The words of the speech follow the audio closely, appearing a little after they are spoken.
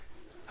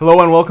Hello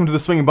and welcome to the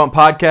Swing and Bump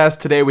Podcast.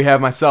 Today we have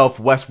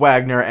myself, Wes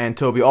Wagner, and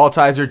Toby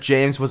Altizer.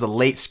 James was a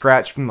late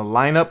scratch from the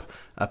lineup.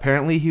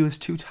 Apparently he was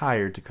too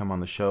tired to come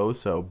on the show,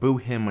 so boo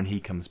him when he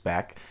comes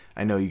back.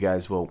 I know you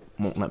guys won't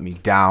let me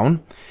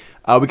down.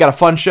 We got a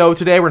fun show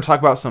today. We're going to talk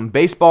about some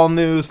baseball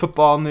news,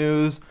 football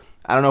news.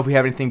 I don't know if we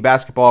have anything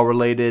basketball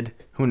related.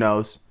 Who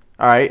knows?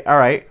 All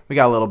right. We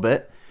got a little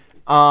bit.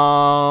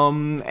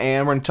 And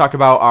we're going to talk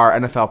about our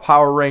NFL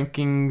power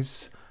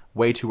rankings.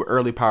 Way too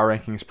early power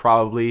rankings,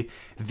 probably.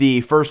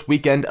 The first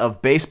weekend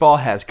of baseball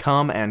has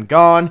come and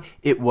gone.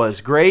 It was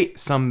great.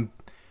 Some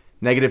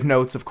negative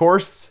notes, of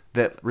course,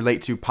 that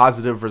relate to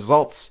positive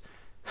results.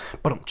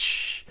 But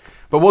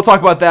we'll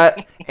talk about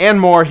that and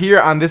more here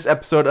on this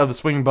episode of The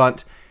Swing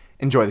Bunt.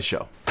 Enjoy the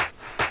show.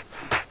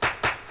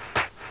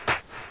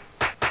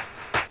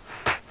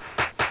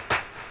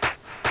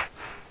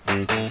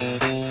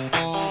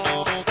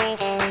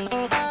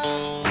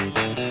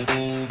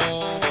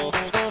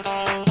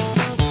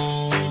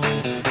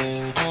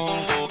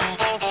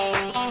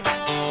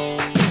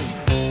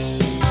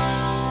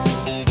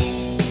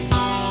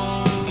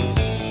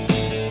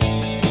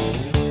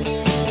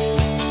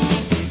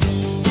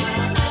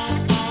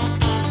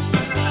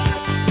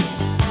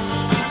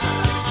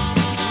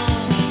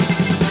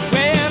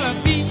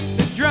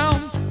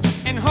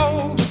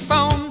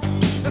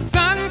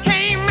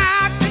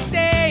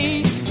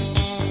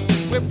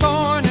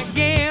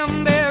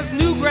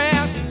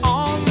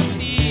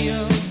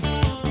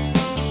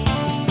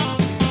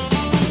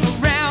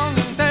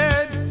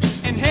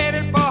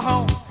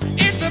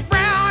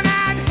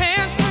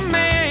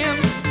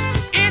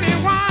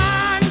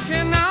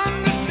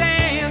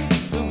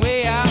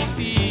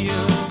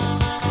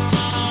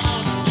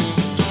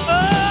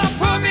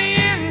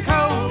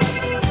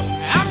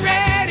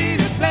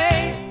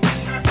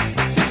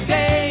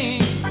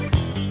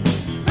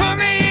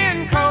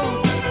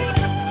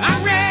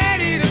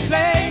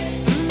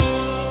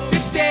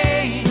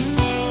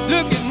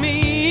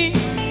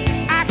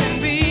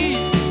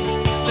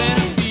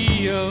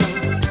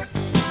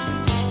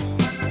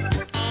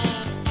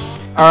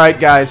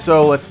 Alright guys,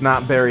 so let's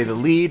not bury the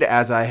lead,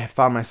 as I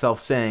found myself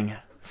saying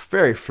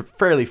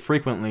fairly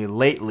frequently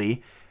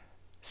lately.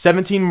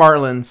 17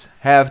 Marlins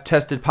have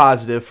tested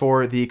positive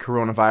for the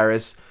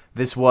coronavirus.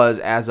 This was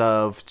as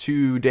of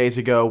 2 days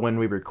ago when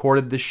we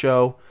recorded this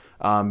show.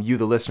 You,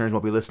 the listeners,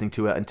 won't be listening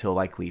to it until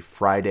likely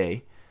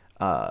Friday,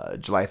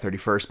 July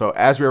 31st. But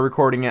as we are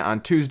recording it on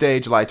Tuesday,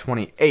 July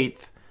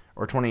 28th,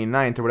 or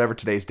 29th, or whatever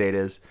today's date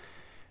is,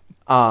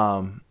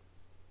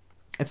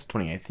 it's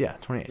 28th, yeah,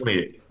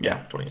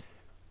 28th.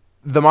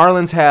 The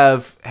Marlins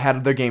have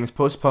had their games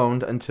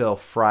postponed until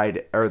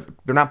Friday, or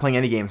they're not playing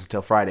any games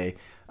until Friday.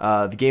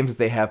 The games that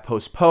they have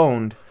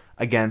postponed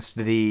against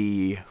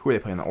who are they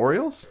playing, the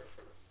Orioles?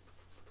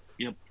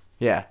 Yep.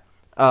 Yeah.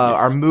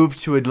 Are moved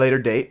to a later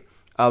date.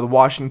 The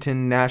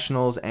Washington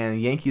Nationals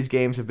and Yankees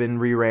games have been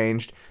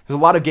rearranged. There's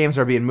a lot of games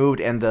that are being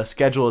moved, and the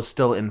schedule is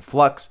still in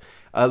flux.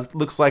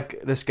 Looks like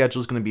the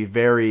schedule is going to be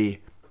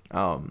very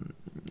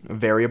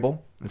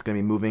variable. It's going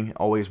to be moving,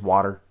 always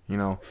water,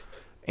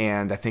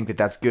 And I think that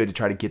that's good to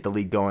try to get the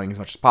league going as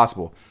much as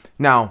possible.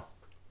 Now,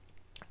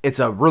 it's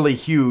a really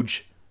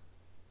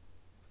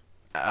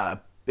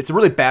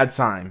bad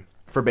sign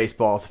for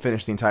baseball to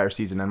finish the entire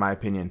season, in my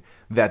opinion,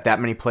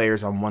 that many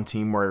players on one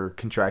team were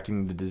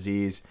contracting the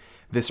disease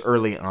this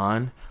early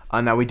on.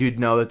 Now, we do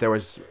know that there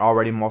was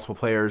already multiple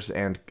players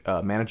and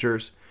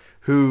managers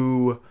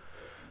who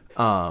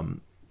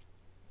had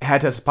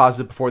tested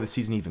positive before the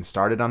season even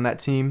started on that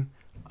team.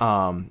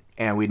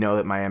 And we know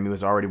that Miami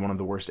was already one of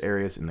the worst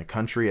areas in the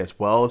country as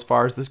well as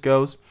far as this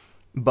goes.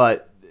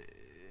 But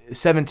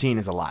 17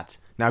 is a lot.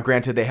 Now,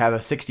 granted, they have a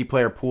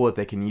 60-player pool that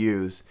they can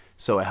use,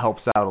 so it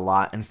helps out a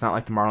lot. And it's not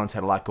like the Marlins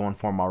had a lot going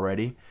for them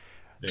already.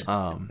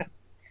 Yeah.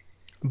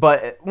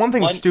 But one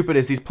thing that's stupid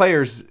is these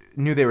players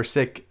knew they were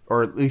sick,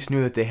 or at least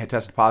knew that they had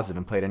tested positive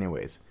and played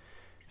anyways.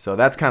 So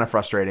that's kind of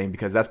frustrating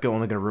because that's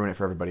only going to ruin it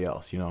for everybody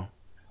else,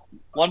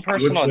 One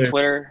person on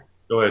Twitter...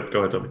 Go ahead,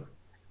 Toby.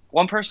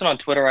 One person on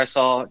Twitter I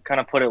saw kind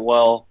of put it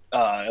well.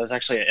 It was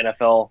actually an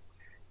NFL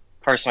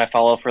person I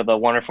follow for the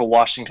wonderful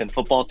Washington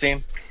football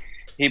team.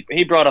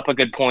 He brought up a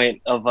good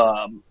point of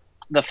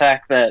the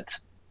fact that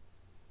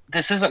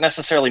this isn't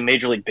necessarily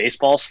Major League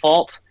Baseball's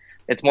fault.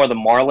 It's more the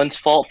Marlins'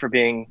 fault for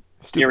being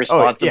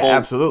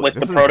irresponsible with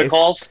the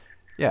protocols.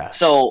 Yeah.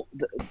 So,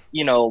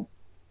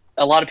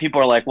 a lot of people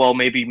are like, well,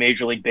 maybe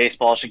Major League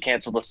Baseball should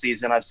cancel the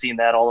season. I've seen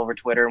that all over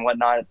Twitter and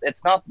whatnot.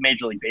 It's not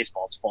Major League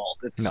Baseball's fault.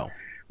 It's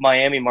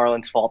Miami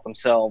Marlins' fault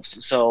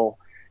themselves. So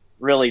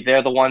really,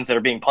 they're the ones that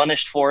are being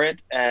punished for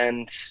it.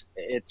 And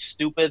it's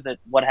stupid that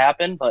what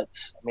happened, but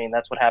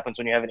that's what happens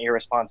when you have an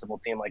irresponsible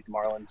team like the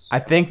Marlins. I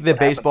think that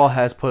baseball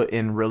has put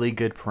in really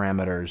good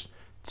parameters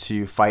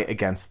to fight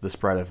against the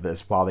spread of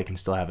this while they can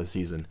still have a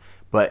season.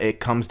 But it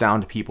comes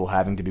down to people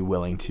having to be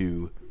willing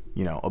to,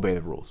 obey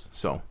the rules.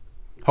 So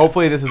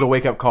hopefully this is a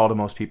wake-up call to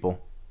most people.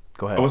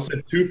 Go ahead. I would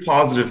say two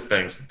positive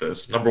things with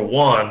this. Number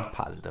one,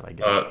 positive, I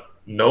guess.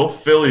 No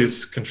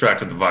Phillies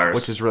contracted the virus,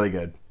 which is really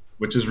good.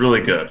 which is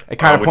really good. It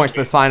kind of points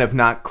to the sign of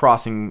not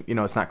crossing,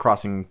 it's not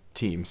crossing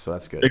teams, so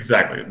that's good.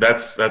 Exactly.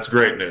 That's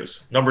great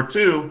news. Number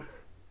 2,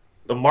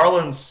 the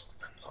Marlins,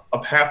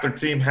 up half their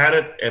team had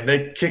it, and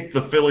they kicked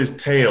the Phillies'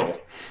 tail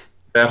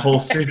that whole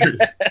series.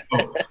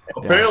 So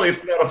apparently,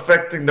 it's not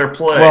affecting their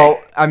play. Well,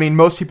 I mean,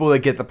 most people that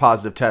get the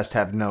positive test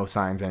have no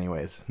signs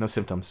anyways, no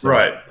symptoms. So.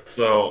 Right.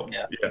 So,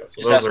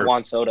 so those are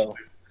Juan Soto.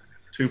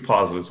 2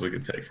 positives we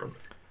can take from it.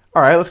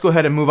 All right, let's go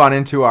ahead and move on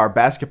into our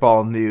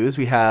basketball news.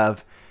 We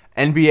have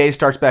NBA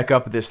starts back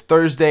up this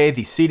Thursday,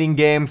 the seeding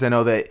games. I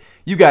know that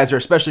you guys are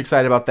especially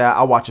excited about that.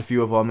 I'll watch a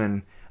few of them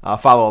and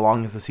follow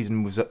along as the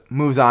season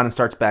moves on and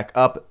starts back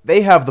up.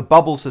 They have the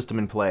bubble system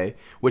in play,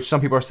 which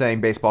some people are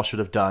saying baseball should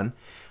have done,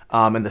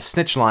 and the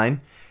snitch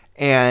line.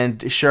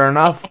 And sure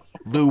enough,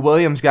 Lou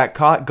Williams got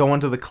caught going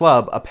to the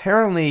club,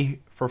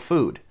 apparently for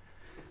food.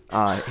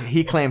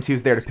 He claims he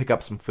was there to pick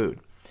up some food.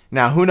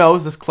 Now, who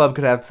knows? This club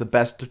could have the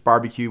best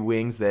barbecue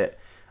wings that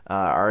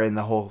are in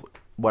the whole.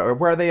 Where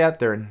are they at?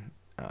 They're in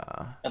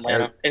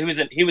Atlanta.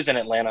 He was in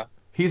Atlanta.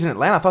 He's in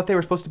Atlanta. I thought they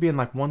were supposed to be in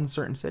like one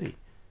certain city.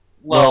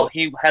 Well,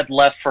 he had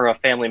left for a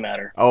family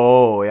matter.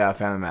 Oh yeah,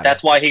 family matter.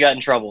 That's why he got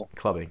in trouble.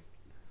 Clubbing.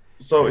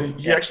 So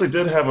he actually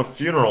did have a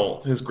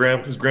funeral. His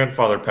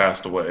grandfather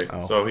passed away. Oh.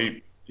 So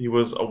he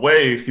was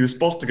away. He was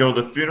supposed to go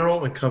to the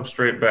funeral and come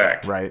straight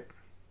back. Right.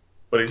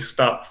 But he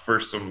stopped for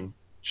some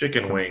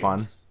chicken wings. Fun.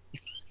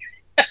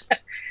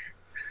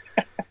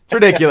 It's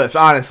ridiculous,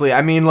 honestly.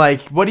 I mean,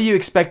 like, what do you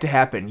expect to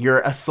happen?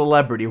 You're a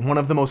celebrity, one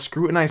of the most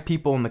scrutinized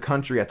people in the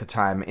country at the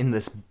time, in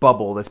this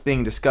bubble that's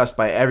being discussed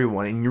by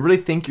everyone, and you really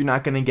think you're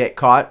not going to get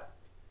caught?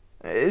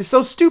 It's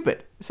so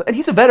stupid. And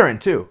he's a veteran,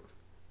 too.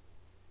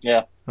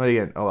 Yeah. What are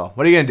you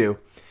gonna do?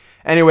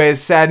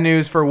 Anyways, sad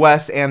news for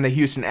Wes and the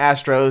Houston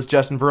Astros.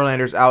 Justin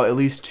Verlander's out at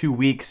least 2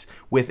 weeks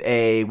with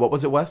a, what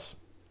was it, Wes?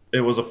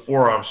 It was a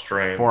forearm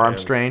strain.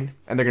 Strain,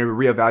 and they're going to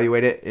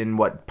reevaluate it in,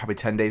 probably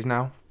 10 days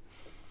now?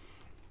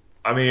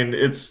 I mean,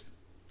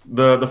 it's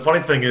the funny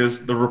thing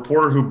is the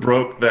reporter who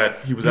broke that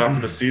he was out for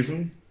the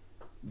season,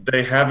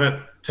 they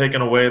haven't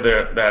taken away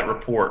that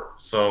report.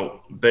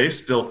 So they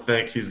still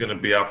think he's going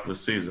to be out for the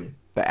season.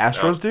 The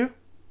Astros do?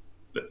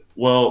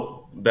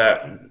 Well,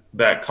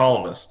 that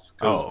columnist.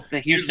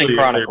 The Houston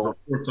Chronicle. If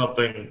they report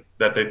something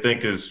that they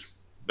think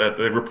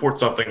they report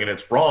something and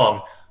it's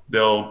wrong,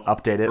 they'll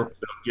update it. They'll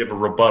give a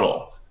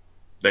rebuttal.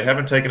 They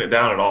haven't taken it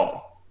down at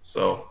all.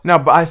 So no,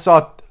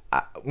 but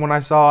when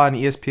I saw on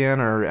ESPN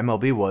or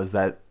MLB was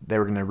that they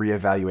were going to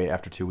reevaluate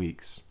after 2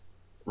 weeks.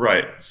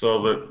 Right.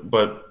 So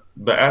but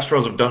the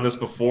Astros have done this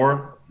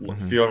before.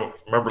 Mm-hmm. If you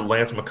remember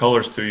Lance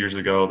McCullers 2 years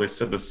ago, they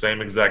said the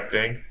same exact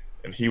thing,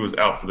 and he was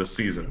out for the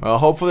season. Well,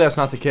 hopefully that's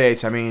not the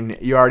case. I mean,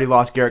 you already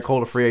lost Garrett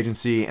Cole to free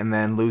agency, and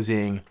then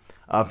losing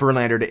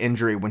Verlander to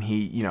injury when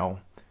he,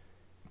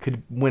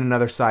 could win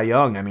another Cy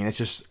Young. I mean, it's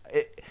just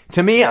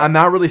to me, I'm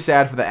not really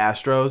sad for the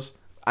Astros.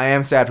 I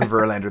am sad for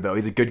Verlander though.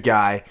 He's a good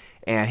guy.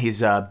 And he's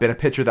been a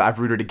pitcher that I've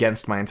rooted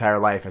against my entire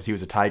life as he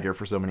was a Tiger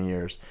for so many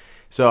years.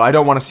 So I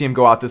don't want to see him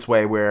go out this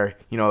way where,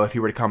 if he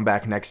were to come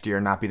back next year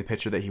and not be the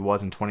pitcher that he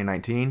was in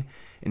 2019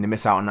 and to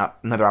miss out on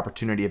another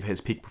opportunity of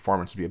his peak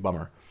performance would be a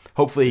bummer.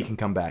 Hopefully he can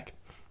come back.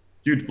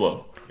 Huge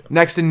blow.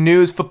 Next in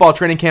news, football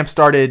training camp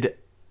started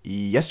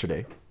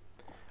yesterday.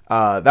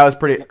 That was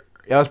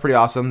pretty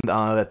awesome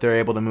that they're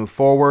able to move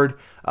forward.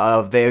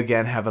 They,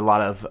 again, have a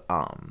lot of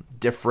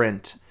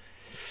different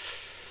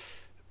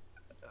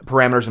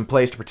parameters in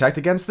place to protect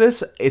against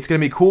this. It's going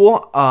to be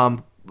cool.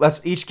 Let's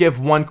each give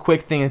one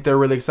quick thing that they're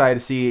really excited to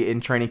see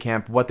in training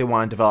camp, what they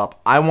want to develop.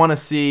 I want to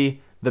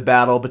see the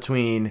battle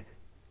between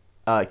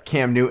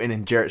Cam Newton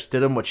and Jarrett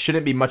Stidham, which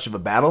shouldn't be much of a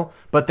battle,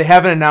 but they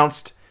haven't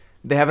announced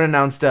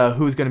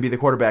who's going to be the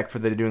quarterback for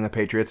the New England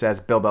Patriots, as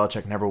Bill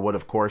Belichick never would,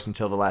 of course,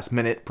 until the last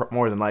minute,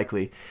 more than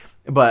likely.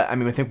 But, I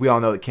mean, I think we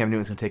all know that Cam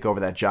Newton's going to take over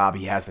that job.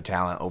 He has the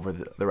talent over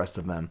the rest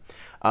of them.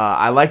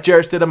 I like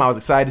Jarrett Stidham. I was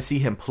excited to see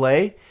him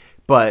play,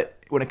 but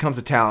when it comes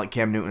to talent,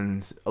 Cam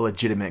Newton's a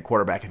legitimate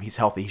quarterback. If he's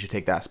healthy, he should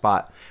take that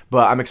spot.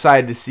 But I'm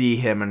excited to see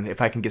him, and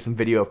if I can get some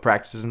video of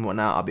practices and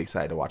whatnot, I'll be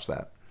excited to watch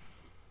that.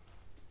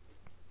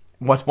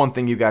 What's one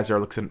thing you guys are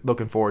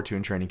looking forward to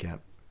in training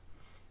camp?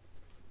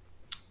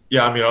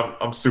 Yeah, I mean,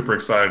 I'm super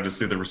excited to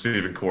see the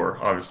receiving core.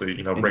 Obviously,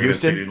 bringing in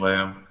CeeDee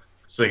Lamb,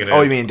 singing in.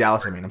 Oh, you mean in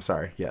Dallas? I'm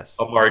sorry. Yes.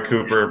 Amari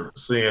Cooper,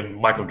 seeing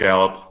Michael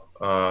Gallup.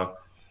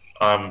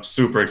 I'm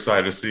super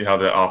excited to see how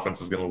that offense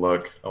is going to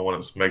look. I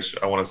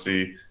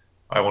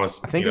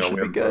think it should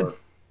be good.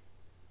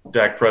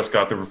 Dak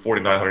Prescott threw for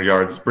 4,900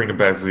 yards. Bring him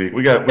back, Zeke.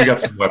 We got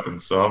some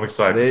weapons, so I'm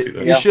excited to see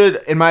that. You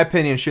should, in my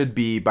opinion, should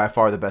be by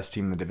far the best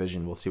team in the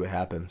division. We'll see what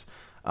happens.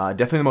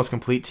 Definitely the most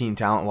complete team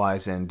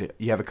talent-wise, and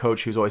you have a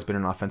coach who's always been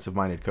an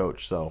offensive-minded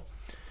coach, so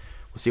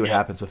we'll see what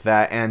happens with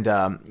that. And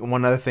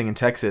one other thing in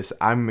Texas,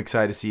 I'm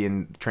excited to see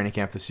in training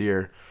camp this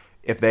year,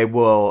 if they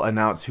will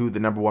announce who the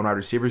number one wide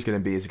receiver is going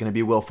to be. Is it going to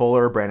be Will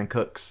Fuller or Brandon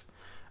Cooks?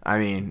 I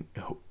mean,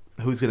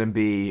 who's going to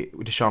be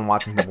Deshaun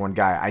Watson's number one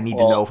guy? I need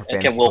to know for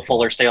fantasy Can Will football.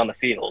 Fuller stay on the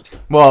field?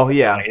 Well,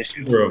 yeah.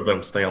 Neither of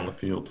them stay on the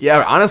field.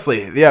 Yeah,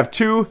 honestly, they have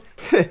two.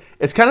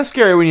 It's kind of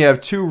scary when you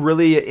have two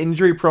really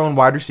injury-prone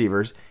wide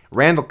receivers.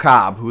 Randall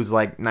Cobb, who's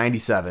like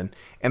 97,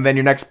 and then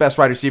your next best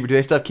wide receiver. Do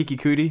they still have Kiki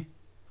Kuti?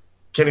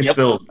 Kenny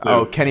Stills, too.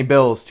 Oh, Kenny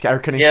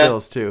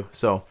Stills, too.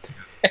 So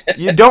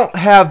you don't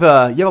have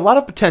you have a lot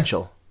of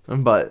potential,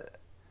 but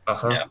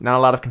not a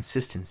lot of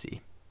consistency.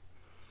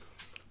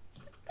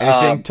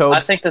 Anything, Tobes?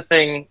 I think the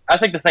thing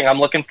I'm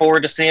looking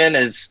forward to seeing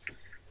is,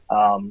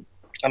 I'm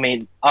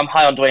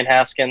high on Dwayne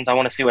Haskins. I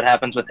want to see what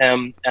happens with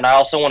him, and I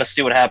also want to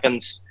see what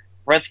happens.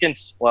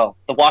 Redskins. Well,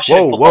 the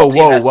Washington football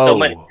team has so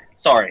many.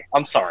 Sorry.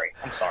 I'm sorry.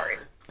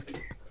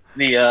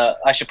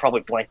 I should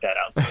probably blank that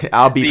out.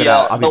 I'll beep it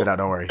out.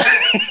 Don't worry.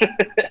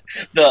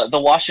 The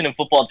Washington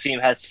football team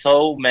has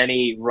so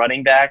many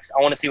running backs.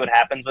 I want to see what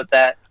happens with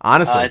that.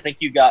 Honestly, I think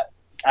you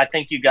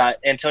got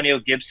Antonio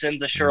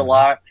Gibson's a sure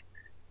lock,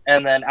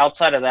 and then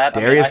outside of that,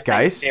 Darius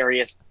Geis.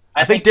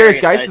 I think Darius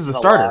Geis is the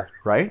starter,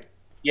 right?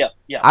 Yeah.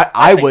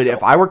 I would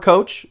if I were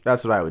coach.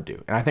 That's what I would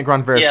do, and I think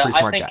Ron Rivera's a pretty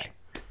smart guy.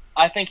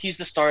 I think he's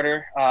the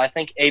starter. I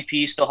think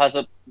AP still has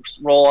a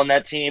role on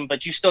that team,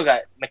 but you still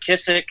got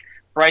McKissick,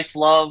 Bryce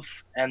Love,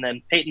 and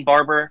then Peyton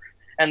Barber.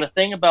 And the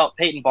thing about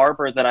Peyton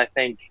Barber that I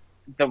think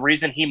the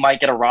reason he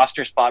might get a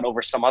roster spot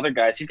over some other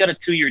guys, he's got a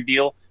 2-year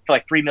deal for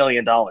like $3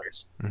 million.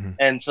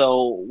 And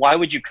so why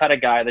would you cut a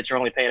guy that you're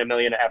only paying $1.5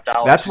 million?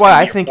 That's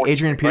why I think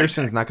Adrian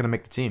Peterson's not going to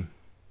make the team.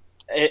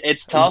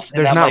 It's tough.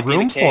 There's not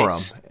room for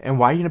him. And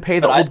why are you going to pay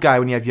the old guy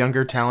when you have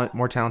younger,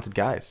 more talented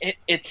guys?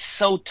 It's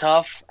so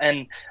tough.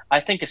 And I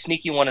think a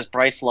sneaky one is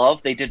Bryce Love.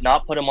 They did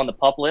not put him on the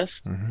PUP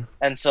list.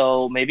 And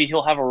so maybe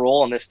he'll have a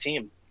role on this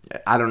team.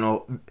 I don't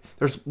know.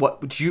 There's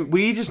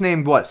we just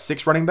named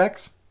 6 running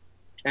backs?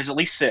 There's at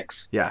least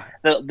 6. Yeah.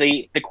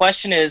 The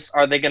question is,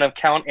 are they going to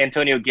count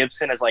Antonio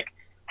Gibson as like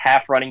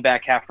half running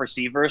back, half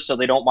receiver, so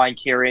they don't mind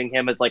carrying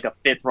him as like a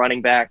 5th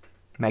running back,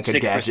 like a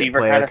 6th gadget receiver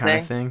player kind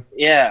of thing?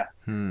 Yeah.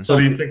 So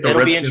do you think the it'll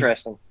Redskins? Be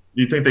interesting.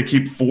 Do you think they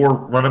keep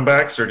 4 running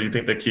backs, or do you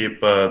think they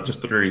keep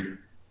just 3?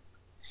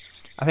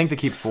 I think they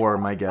keep 4.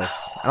 My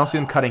guess. I don't see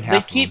them cutting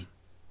half.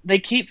 They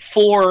keep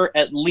 4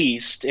 at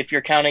least if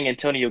you're counting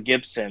Antonio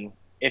Gibson.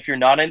 If you're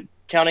not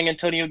counting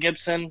Antonio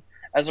Gibson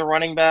as a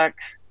running back,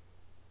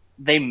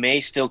 they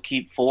may still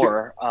keep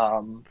 4.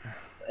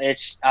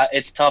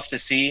 It's tough to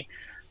see.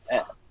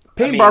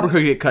 Peyton Barber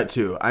could get cut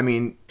too. I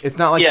mean, it's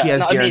not like he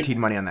has guaranteed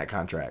money on that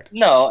contract.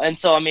 No, and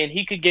so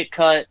he could get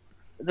cut.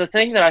 The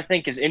thing that I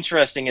think is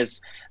interesting is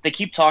they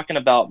keep talking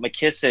about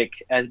McKissick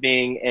as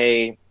being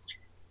a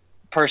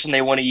person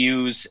they want to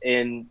use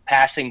in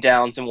passing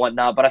downs and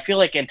whatnot, but I feel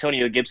like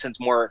Antonio Gibson's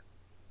more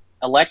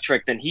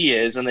electric than he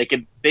is, and they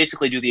could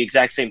basically do the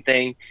exact same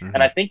thing. And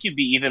I think you'd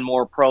be even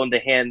more prone to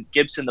hand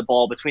Gibson the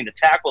ball between the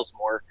tackles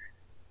more.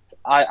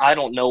 I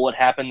don't know what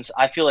happens.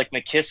 I feel like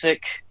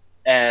McKissick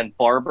and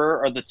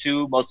Barber are the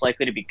 2 most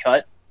likely to be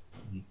cut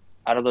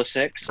out of those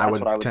 6. That's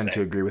what I would tend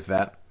to agree with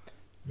that.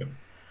 Yep.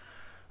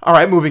 All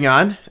right, moving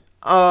on.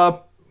 A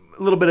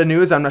little bit of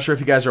news. I'm not sure if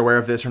you guys are aware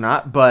of this or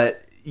not,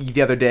 but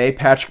the other day,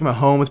 Patrick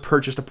Mahomes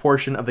purchased a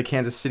portion of the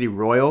Kansas City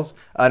Royals.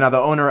 Now, the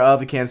owner of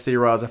the Kansas City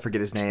Royals, I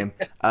forget his name,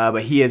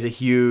 but he is a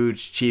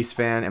huge Chiefs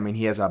fan. I mean,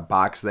 he has a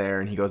box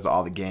there, and he goes to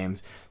all the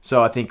games.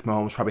 So I think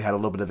Mahomes probably had a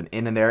little bit of an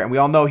in there. And we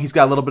all know he's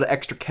got a little bit of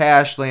extra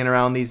cash laying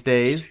around these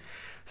days.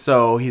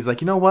 So he's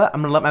like, you know what?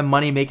 I'm going to let my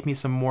money make me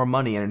some more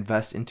money and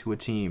invest into a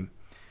team.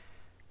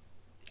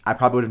 I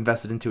probably would have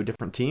invested into a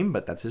different team,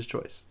 but that's his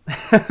choice.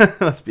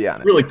 Let's be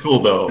honest. Really cool,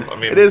 though. I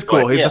mean, it is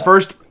cool. He's the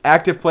first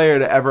active player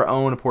to ever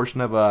own a portion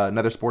of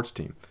another sports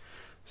team.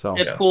 So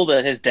it's cool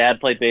that his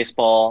dad played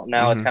baseball.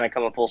 Now it's kind of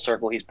coming full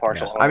circle. He's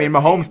partial. Yeah. I mean,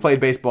 Mahomes played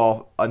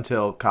baseball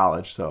until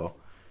college, so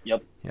yeah,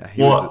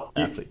 he was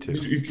an athlete too.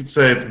 You could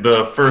say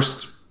the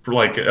first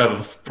out of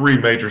the 3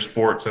 major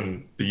sports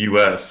in the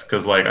U.S.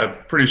 because I'm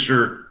pretty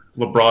sure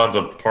LeBron's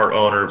a part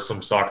owner of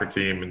some soccer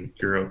team in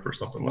Europe or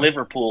something like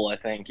Liverpool, I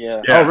think,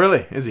 yeah. Oh,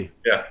 really? Is he?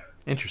 Yeah.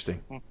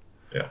 Interesting.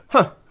 Yeah.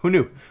 Huh. Who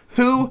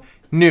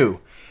knew?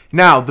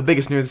 Now, the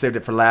biggest news, I saved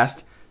it for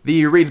last.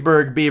 The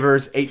Reedsburg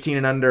Beavers 18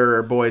 and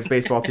under boys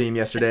baseball team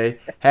yesterday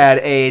had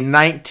a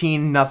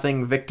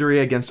 19-0 victory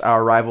against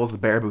our rivals, the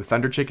Baraboo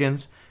Thunder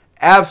Chickens.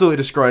 Absolutely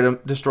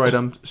destroyed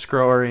them,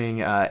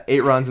 scoring 8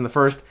 runs in the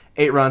first,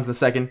 8 runs in the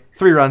second,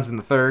 3 runs in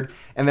the third,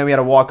 and then we had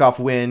a walk-off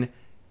win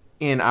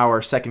in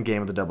our second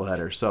game of the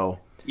doubleheader. So,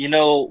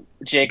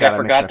 Jake, I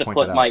forgot to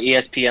put my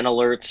ESPN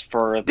alerts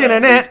for the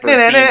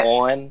team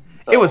on.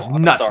 So it was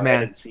nuts, sorry, man. I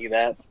didn't see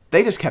that.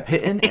 They just kept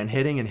hitting and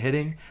hitting and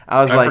hitting.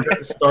 I forgot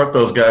to start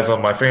those guys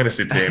on my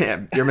fantasy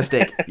team. Your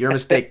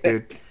mistake,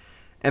 dude.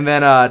 And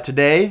then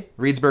today,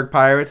 Reedsburg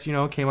Pirates,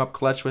 came up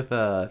clutch with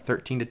a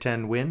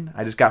 13-10 win.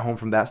 I just got home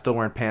from that, still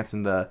wearing pants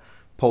in the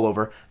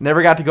pullover.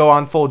 Never got to go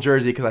on full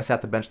jersey because I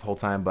sat the bench the whole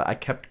time, but I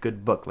kept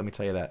good book, let me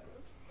tell you that.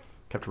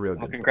 Kept a real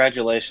good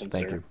congratulations,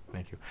 book. sir.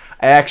 Thank you.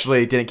 I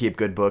actually didn't keep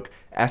good book.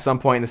 At some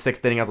point in the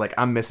 6th inning, I was like,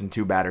 I'm missing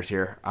 2 batters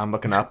here. I'm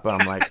looking up, but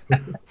I'm like,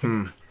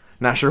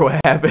 not sure what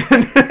happened.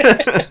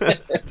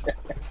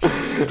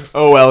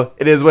 Oh, well,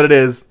 it is what it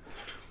is.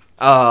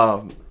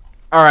 All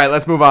right,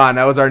 let's move on.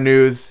 That was our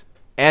news.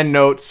 and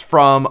notes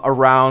from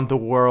around the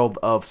world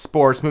of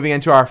sports. Moving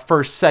into our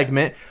first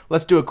segment,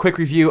 let's do a quick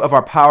review of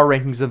our power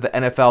rankings of the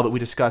NFL that we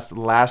discussed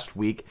last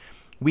week.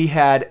 We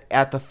had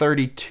at the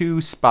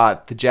 32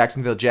 spot the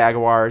Jacksonville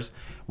Jaguars,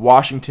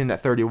 Washington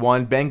at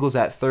 31, Bengals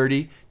at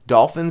 30,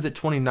 Dolphins at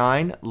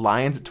 29,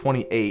 Lions at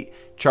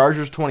 28,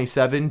 Chargers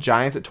 27,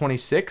 Giants at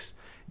 26,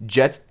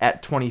 Jets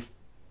at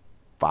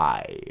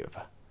 25.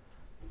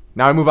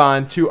 Now we move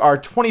on to our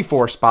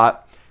 24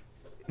 spot,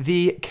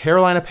 the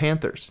Carolina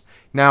Panthers.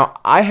 Now,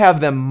 I have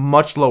them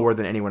much lower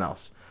than anyone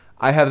else.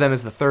 I have them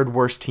as the third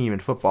worst team in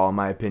football, in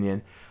my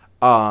opinion.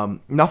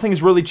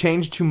 Nothing's really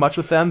changed too much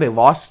with them. They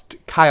lost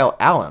Kyle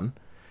Allen,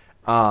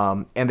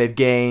 and they've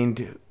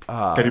gained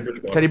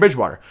Teddy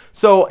Bridgewater.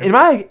 So, in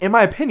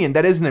my opinion,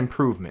 that is an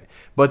improvement.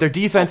 But their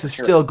defense is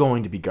still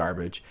going to be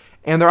garbage,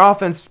 and their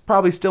offense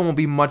probably still won't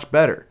be much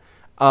better.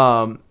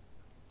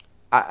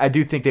 I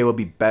do think they will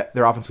be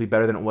their offense will be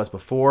better than it was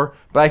before,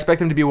 but I expect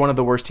them to be one of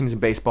the worst teams in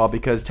baseball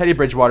because Teddy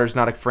Bridgewater is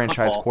not a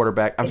franchise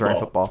quarterback.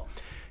 Football.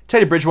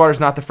 Teddy Bridgewater is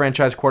not the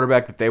franchise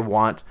quarterback that they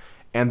want,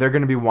 and they're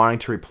going to be wanting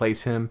to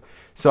replace him.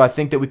 So I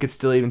think that we could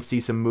still even see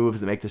some moves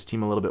that make this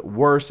team a little bit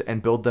worse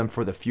and build them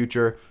for the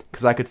future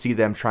because I could see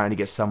them trying to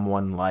get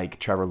someone like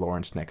Trevor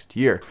Lawrence next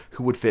year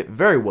who would fit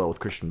very well with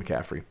Christian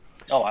McCaffrey.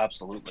 Oh,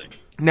 absolutely.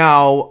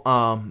 Now,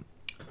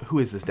 who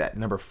is this at?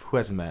 Who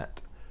has them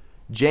at?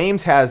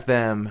 James has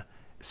them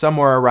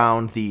somewhere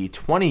around the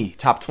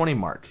top 20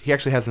 mark. He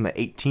actually has them at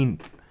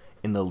 18th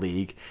in the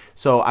league.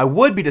 So I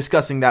would be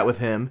discussing that with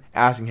him,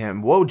 asking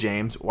him, whoa,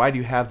 James, why do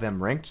you have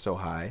them ranked so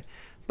high?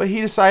 But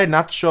he decided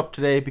not to show up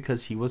today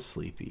because he was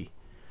sleepy,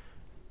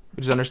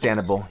 which is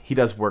understandable. He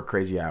does work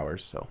crazy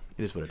hours, so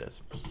it is what it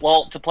is.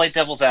 Well, to play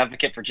devil's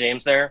advocate for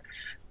James their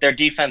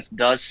defense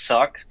does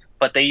suck,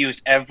 but they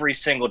used every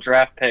single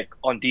draft pick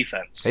on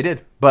defense. They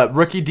did. But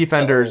rookie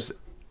defenders,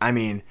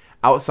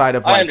 outside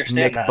of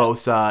Nick that.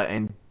 Bosa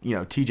and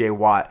TJ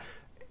Watt,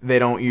 they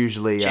don't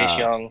usually Chase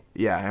Young.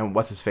 Yeah, and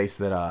what's his face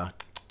that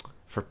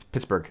for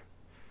Pittsburgh?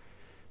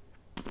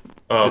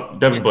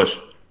 Devin Bush.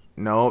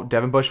 No,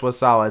 Devin Bush was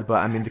solid,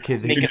 but the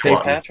kid,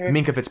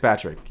 Minkah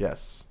Fitzpatrick,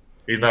 yes.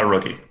 He's not a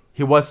rookie.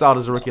 He was solid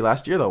as a rookie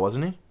last year, though,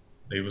 wasn't he?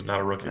 He was not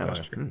a rookie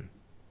last year.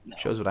 No.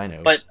 Shows what I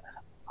know. But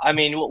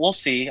we'll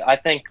see. I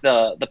think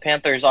the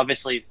Panthers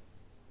obviously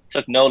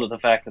took note of the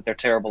fact that they're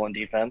terrible in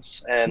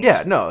defense, and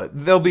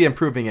they'll be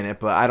improving in it,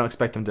 but I don't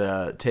expect them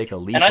to take a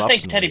leap. And I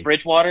think Teddy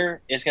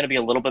Bridgewater is going to be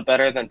a little bit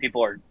better than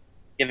people are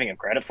giving him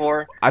credit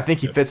for. I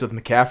think he fits with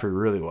McCaffrey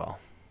really well.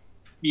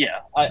 Yeah,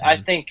 I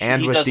think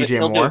he'll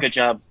do a good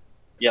job.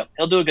 Yep,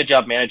 he'll do a good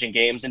job managing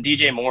games, and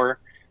DJ Moore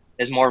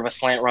is more of a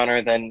slant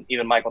runner than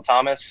even Michael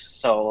Thomas,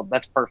 so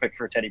that's perfect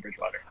for Teddy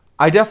Bridgewater.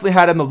 I definitely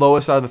had him the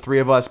lowest out of the three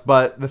of us,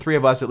 but the three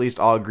of us at least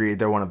all agreed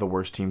they're one of the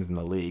worst teams in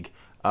the league.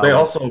 They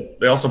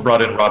also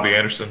brought in Robbie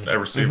Anderson at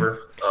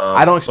receiver.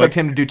 I don't expect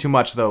him to do too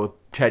much, though,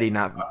 Teddy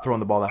not throwing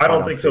the ball that far. I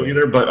don't think so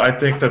either, but I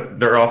think that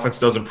their offense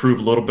does improve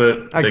a little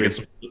bit. They get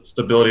some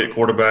stability at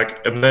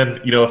quarterback. And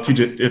then,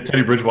 if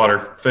Teddy Bridgewater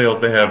fails,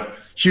 they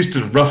have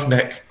Houston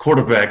Roughneck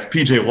quarterback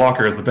PJ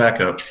Walker as the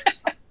backup.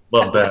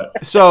 Love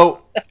that.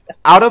 So,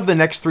 out of the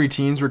next three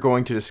teams we're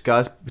going to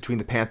discuss between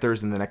the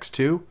Panthers and the next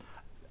two,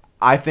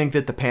 I think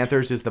that the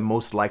Panthers is the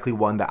most likely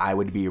one that I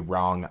would be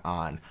wrong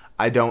on.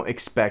 I don't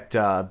expect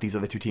these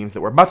other two teams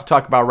that we're about to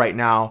talk about right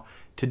now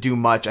to do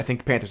much. I think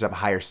the Panthers have a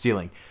higher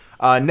ceiling.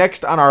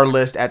 Next on our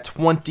list at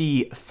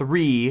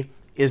 23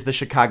 is the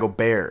Chicago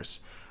Bears.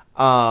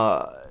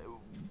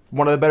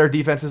 One of the better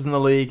defenses in the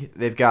league.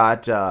 They've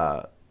got,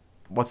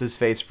 what's his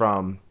face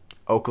from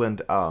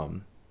Oakland?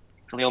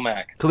 Khalil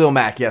Mack. Khalil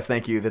Mack, yes,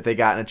 thank you, that they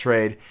got in a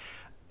trade.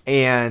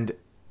 And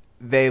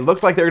they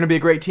looked like they were going to be a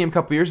great team a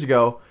couple years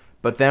ago,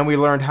 but then we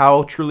learned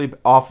how truly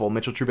awful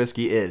Mitchell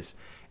Trubisky is.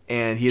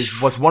 And he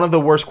was one of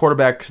the worst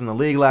quarterbacks in the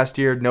league last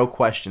year, no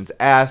questions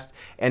asked.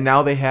 And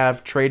now they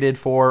have traded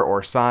for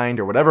or signed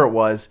or whatever it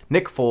was,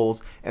 Nick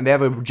Foles, and they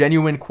have a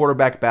genuine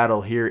quarterback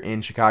battle here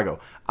in Chicago.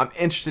 I'm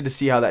interested to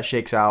see how that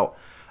shakes out.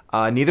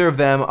 Neither of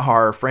them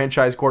are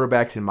franchise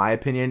quarterbacks, in my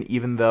opinion,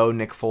 even though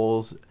Nick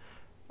Foles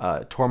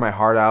tore my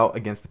heart out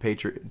against the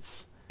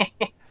Patriots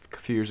a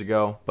few years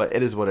ago. But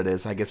it is what it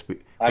is. I guess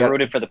I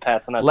rooted for the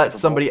Pats. And let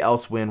somebody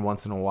else win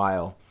once in a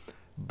while.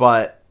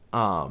 But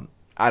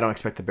I don't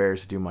expect the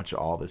Bears to do much at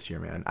all this year,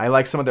 man. I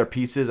like some of their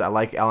pieces. I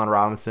like Allen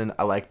Robinson.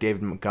 I like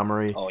David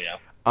Montgomery. Oh, yeah.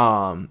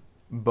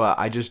 But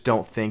I just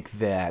don't think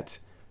that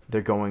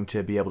they're going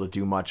to be able to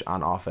do much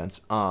on offense.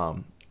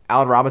 Allen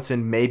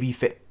Robinson may be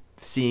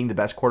seeing the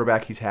best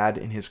quarterback he's had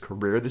in his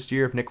career this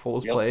year if Nick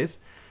Foles plays,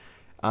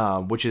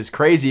 which is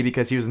crazy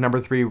because he was the number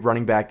 3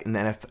 running back in the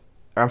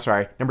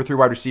NFL. Number 3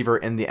 wide receiver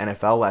in the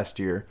NFL last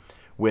year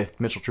with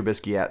Mitchell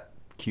Trubisky at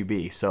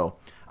QB. So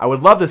I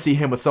would love to see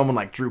him with someone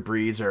like Drew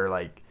Brees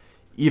or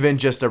even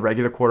just a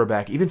regular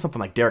quarterback, even something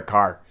like Derek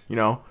Carr,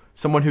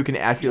 someone who can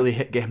accurately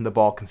get him the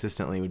ball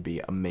consistently would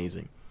be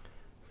amazing.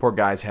 Poor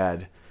guy's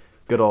had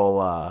good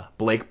old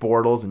Blake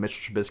Bortles and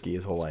Mitchell Trubisky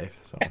his whole life.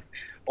 So.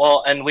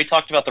 Well, and we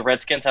talked about the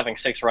Redskins having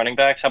 6 running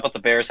backs. How about the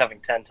Bears having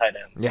 10 tight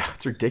ends? Yeah,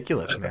 it's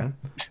ridiculous, man.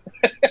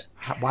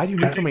 Why do you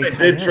need so many They tight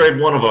did ends?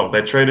 trade one of them.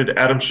 They traded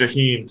Adam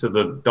Shaheen to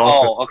the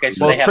Dolphins. Oh, okay.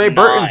 So Well, they have Trey 9.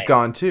 Burton's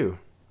gone too.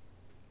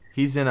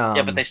 He's in.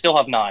 Yeah, but they still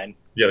have 9.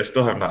 Yeah, they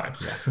still have 9.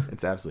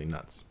 It's absolutely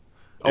nuts.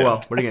 Yeah. Oh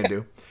well, what are you gonna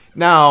do?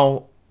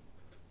 Now,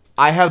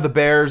 I have the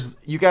Bears.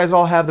 You guys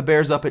all have the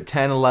Bears up at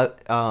 10, 11.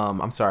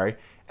 I'm sorry,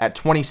 at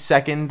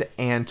 22nd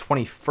and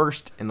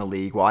 21st in the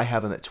league, while I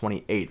have them at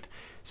 28th.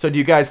 So, do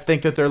you guys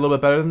think that they're a little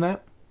bit better than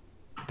that?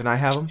 Than I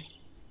have them?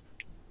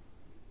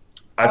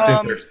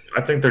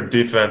 I think their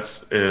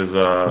defense is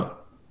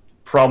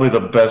probably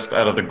the best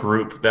out of the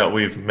group that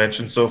we've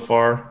mentioned so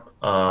far.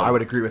 I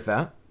would agree with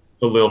that.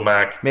 Khalil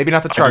Mack. Maybe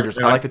not the Chargers.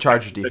 I like the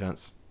Chargers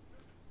defense.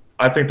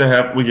 I think they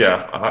have. Well,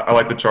 yeah, I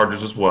like the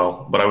Chargers as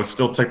well, but I would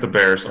still take the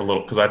Bears a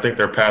little because I think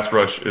their pass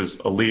rush is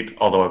elite.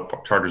 Although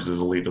Chargers is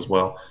elite as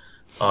well.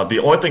 The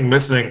only thing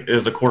missing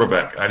is a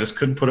quarterback. I just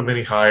couldn't put him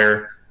any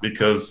higher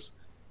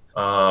because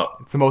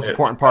it's the most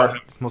important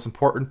part. It's the most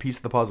important piece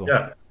of the puzzle.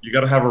 Yeah, you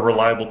got to have a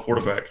reliable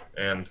quarterback,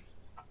 and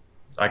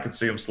I could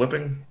see them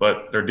slipping,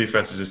 but their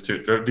defense is just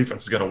too. Their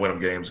defense is going to win them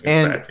games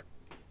against bad teams.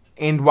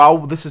 And while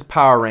this is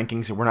power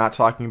rankings, and we're not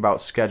talking about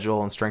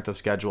schedule and strength of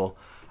schedule,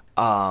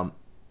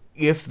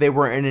 if they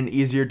were in an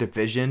easier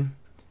division,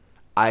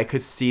 I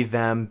could see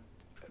them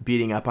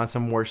beating up on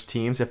some worse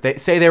teams. If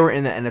they were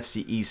in the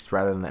NFC East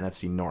rather than the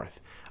NFC North,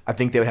 I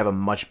think they would have a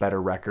much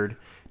better record.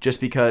 Just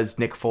because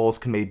Nick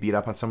Foles can maybe beat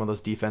up on some of those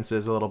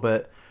defenses a little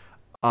bit,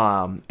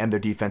 and their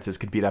defenses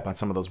could beat up on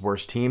some of those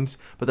worse teams.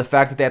 But the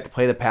fact that they have to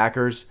play the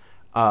Packers,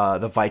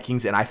 the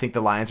Vikings, and I think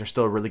the Lions are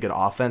still a really good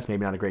offense.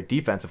 Maybe not a great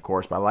defense, of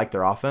course, but I like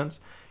their offense.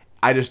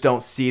 I just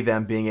don't see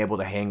them being able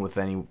to hang with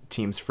any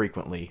teams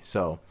frequently.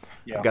 So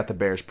I've got the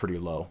Bears pretty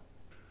low.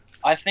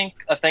 I think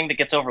a thing that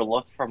gets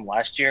overlooked from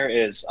last year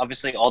is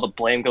obviously all the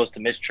blame goes to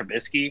Mitch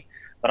Trubisky,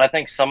 but I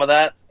think some of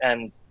that,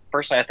 and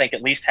personally I think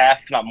at least half,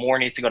 if not more,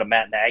 needs to go to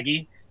Matt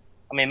Nagy.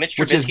 I mean, Mitch Trubisky,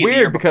 which is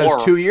weird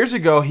because 2 years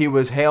ago he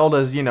was hailed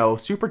as,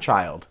 super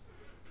child.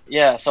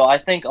 Yeah, so I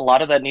think a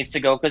lot of that needs to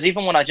go because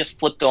even when I just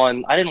flipped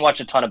on, I didn't watch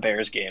a ton of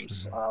Bears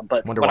games,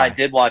 but when I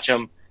did watch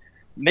them,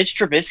 Mitch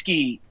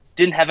Trubisky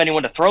didn't have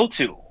anyone to throw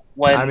to.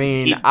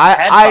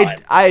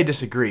 I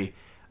disagree.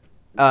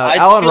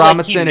 Allen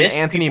Robinson and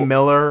Anthony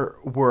Miller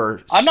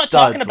were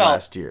studs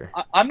last year.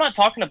 I'm not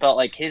talking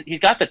about he's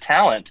got the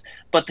talent,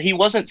 but he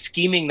wasn't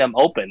scheming them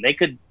open. They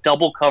could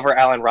double cover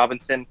Allen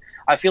Robinson.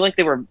 I feel like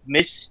they were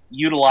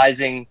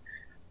misutilizing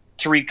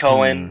Tariq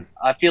Cohen.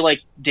 I feel like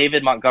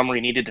David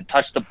Montgomery needed to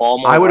touch the ball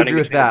more. I would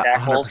agree with that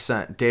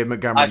 100%. David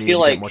Montgomery needed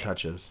to get more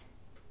touches.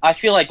 I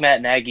feel like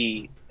Matt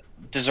Nagy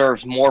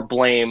deserves more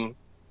blame,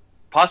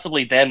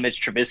 possibly than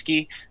Mitch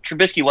Trubisky.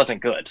 Trubisky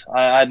wasn't good.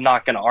 I'm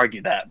not going to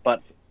argue that,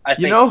 but I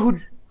think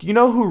you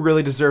know who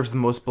really deserves the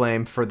most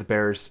blame for the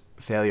Bears'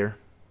 failure?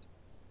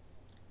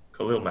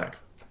 Khalil Mack.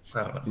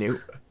 I don't know. Nope.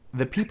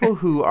 The people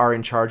who are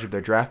in charge of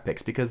their draft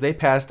picks, because they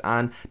passed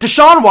on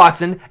Deshaun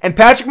Watson and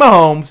Patrick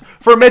Mahomes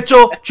for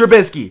Mitchell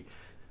Trubisky.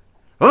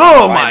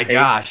 Oh my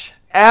gosh.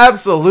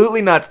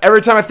 Absolutely nuts.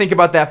 Every time I think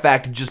about that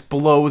fact, it just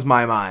blows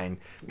my mind.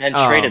 And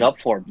traded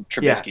up for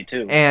Trubisky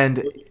too.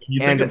 And you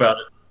think about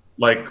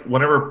it,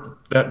 whenever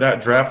that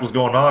draft was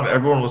going on,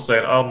 everyone was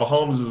saying, "Oh,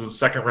 Mahomes is a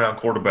second-round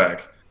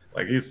quarterback.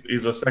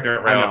 He's a second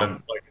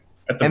round."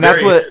 And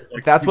that's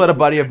what a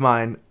buddy of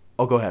mine.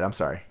 Oh, go ahead. I'm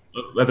sorry.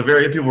 At the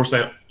very end, people were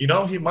saying,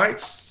 he might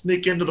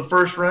sneak into the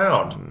first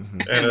round. Mm-hmm.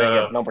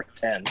 And number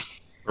 10.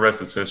 The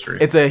rest is history.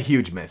 It's a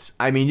huge miss.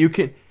 I mean, you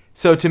can.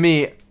 So to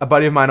me, a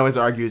buddy of mine always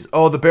argues,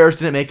 "Oh, the Bears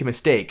didn't make a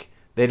mistake.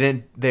 They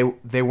didn't.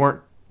 They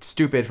weren't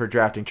stupid for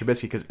drafting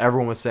Trubisky because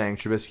everyone was saying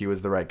Trubisky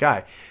was the right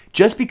guy.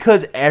 Just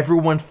because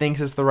everyone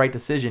thinks it's the right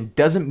decision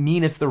doesn't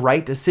mean it's the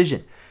right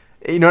decision.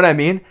 You know what I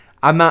mean?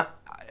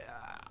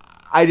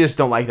 I just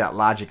don't like that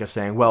logic of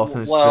saying,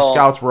 since the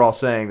scouts were all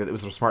saying that it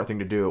was the smart thing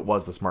to do, it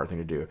was the smart thing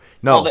to do.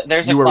 No,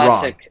 you were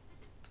wrong.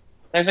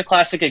 There's a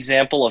classic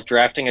example of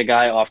drafting a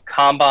guy off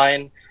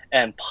combine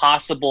and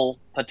possible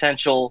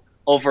potential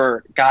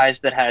over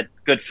guys that had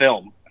good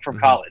film from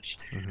college.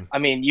 Mm-hmm. I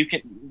mean, you can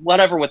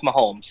whatever with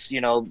Mahomes.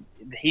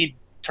 He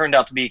turned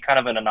out to be kind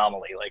of an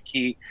anomaly.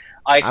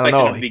 I expected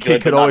him to be good. He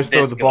could always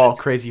throw the ball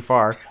crazy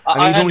far.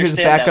 Even when he was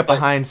back up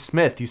behind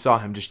Smith, you saw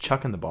him just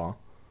chucking the ball.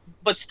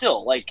 But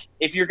still,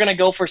 if you're going to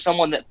go for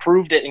someone that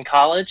proved it in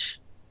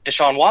college,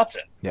 Deshaun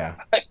Watson. Yeah.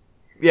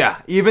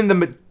 Yeah, even the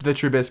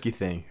Trubisky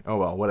thing. Oh,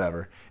 well,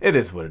 whatever. It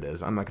is what it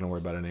is. I'm not going to worry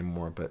about it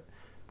anymore, but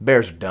the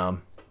Bears are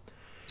dumb.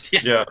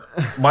 Yeah.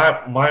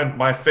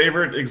 My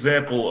favorite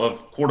example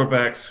of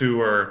quarterbacks who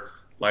are,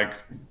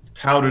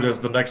 touted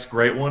as the next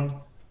great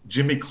one,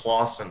 Jimmy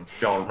Clausen,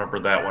 if y'all remember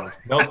that one.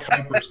 Mel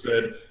Kiper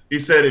said,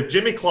 if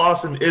Jimmy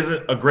Clausen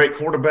isn't a great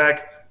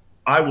quarterback,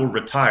 I will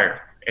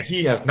retire. And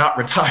he has not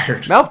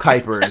retired. Mel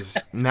Kiper is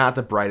not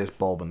the brightest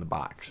bulb in the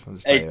box.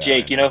 Hey,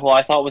 Jake, you know who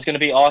I thought was going to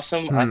be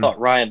awesome? I thought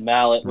Ryan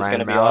Mallett was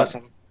going to be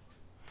awesome.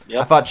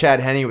 Yep. I thought Chad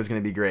Henne was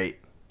going to be great.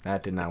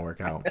 That did not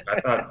work out.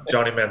 I thought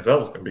Johnny Manziel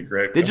was going to be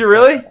great. Did you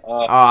really?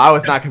 I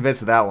was not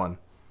convinced of that one.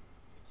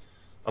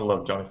 I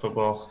love Johnny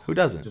Football. Who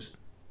doesn't?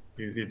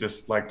 He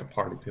just liked to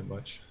party too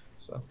much.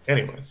 So,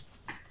 anyways,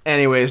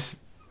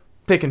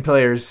 picking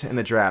players in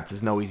the draft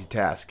is no easy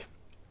task.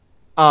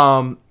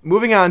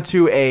 Moving on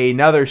to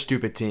another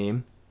stupid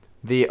team,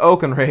 the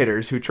Oakland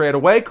Raiders, who trade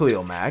away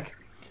Khalil Mack,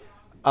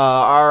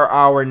 are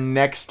our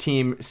next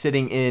team,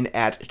 sitting in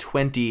at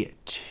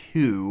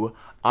 22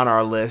 on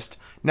our list.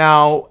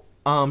 Now,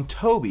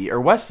 Toby or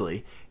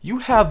Wesley, you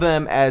have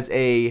them as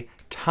a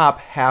top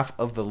half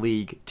of the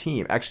league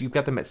team. Actually, you've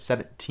got them at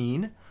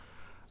 17.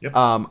 Yep.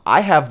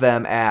 I have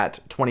them at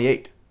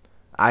 28.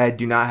 I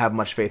do not have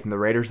much faith in the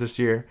Raiders this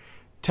year.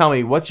 Tell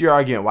me, what's your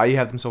argument? Why do you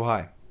have them so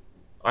high?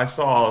 I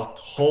saw a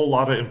whole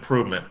lot of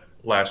improvement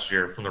last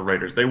year from the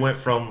Raiders. They went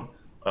from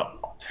a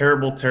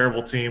terrible,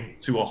 terrible team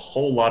to a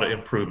whole lot of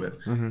improvement.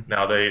 Mm-hmm.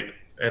 Now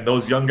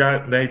those young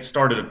guys, they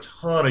started a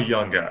ton of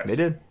young guys. They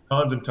did.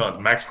 Tons and tons.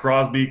 Max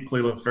Crosby,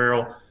 Cleveland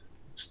Farrell,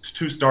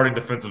 2 starting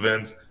defensive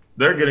ends.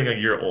 They're getting a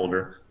year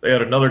older. They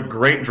had another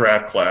great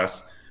draft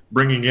class,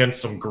 bringing in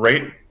some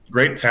great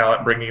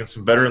talent, bringing in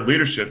some veteran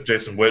leadership.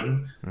 Jason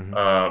Witten,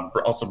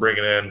 also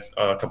bringing in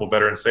a couple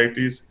veteran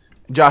safeties.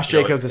 Josh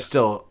Jacobs is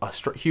still a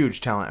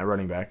huge talent at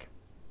running back.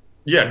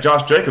 Yeah,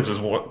 Josh Jacobs is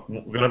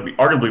going to be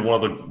arguably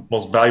one of the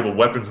most valuable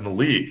weapons in the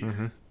league.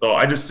 Mm-hmm. So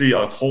I just see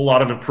a whole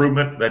lot of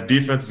improvement. That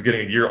defense is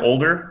getting a year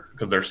older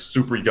because they're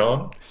super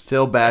young.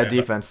 Still bad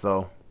defense,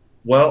 though.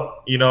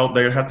 Well,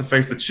 they have to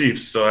face the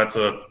Chiefs, so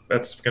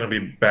that's going to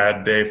be a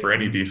bad day for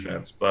any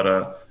defense. But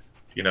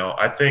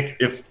I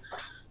think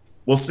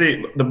we'll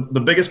see.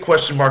 The biggest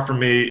question mark for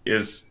me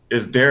is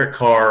Derek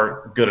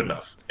Carr good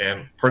enough?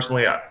 And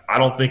personally, I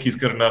don't think he's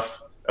good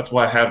enough. That's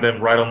why I have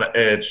them right on the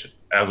edge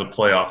as a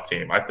playoff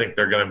team. I think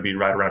they're going to be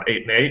right around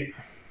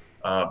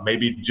 8-8,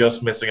 maybe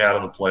just missing out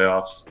on the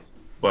playoffs.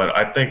 But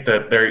I think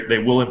that they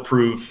will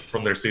improve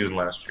from their season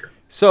last year.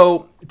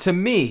 So, to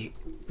me,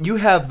 you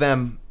have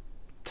them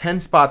 10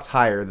 spots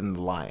higher than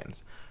the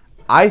Lions.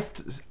 I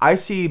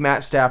see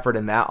Matt Stafford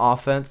in that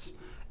offense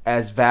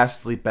as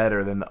vastly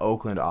better than the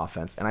Oakland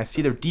offense, and I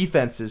see their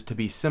defenses to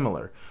be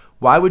similar.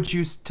 Why would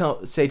you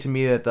say to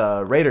me that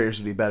the Raiders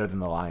would be better than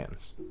the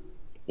Lions?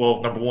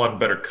 Well, number one,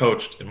 better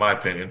coached, in my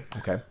opinion.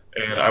 Okay.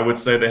 And I would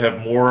say they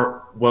have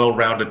more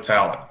well-rounded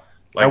talent.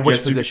 At which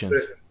positions?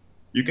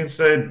 You can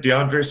say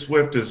DeAndre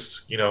Swift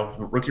is,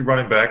 rookie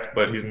running back,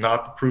 but he's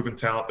not the proven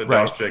talent that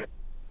Josh Jacobs,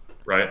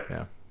 right?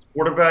 Yeah.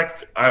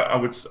 Quarterback, I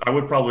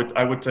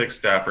would take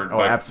Stafford.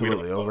 Oh,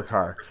 absolutely, over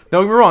Carr.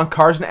 Don't get me wrong,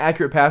 Carr's an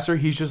accurate passer.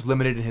 He's just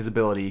limited in his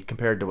ability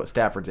compared to what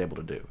Stafford's able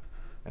to do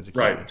as a QB.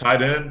 Right.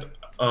 Tight end,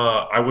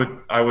 I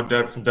would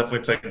definitely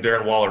take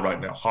Darren Waller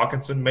right now.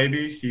 Hawkinson,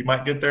 maybe he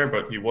might get there,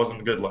 but he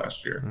wasn't good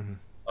last year. Mm-hmm.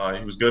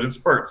 He was good in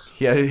spurts.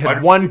 Yeah, he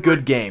had one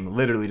good game,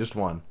 literally just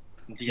one.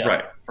 Yeah,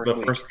 right,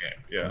 first game.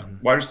 Yeah,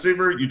 mm-hmm. Wide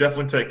receiver, you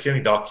definitely take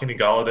Kenny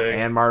Galladay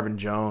and Marvin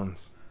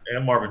Jones.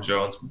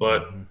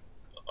 But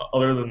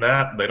other than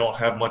that, they don't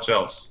have much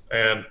else.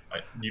 And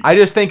I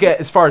just think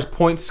as far as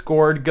points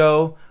scored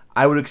go,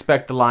 I would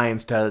expect the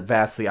Lions to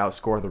vastly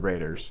outscore the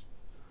Raiders.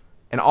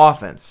 In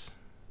offense,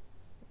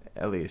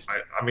 at least.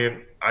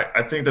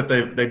 I think that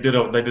they did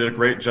a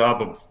great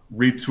job of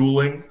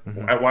retooling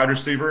at wide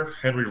receiver.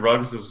 Henry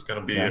Ruggs is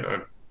going to be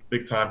a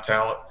big time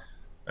talent,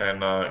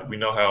 and we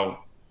know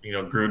how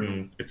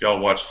Gruden. If y'all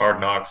watched Hard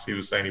Knocks, he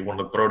was saying he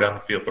wanted to throw down the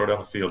field.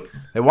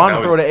 They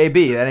wanted to throw to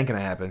AB. That ain't going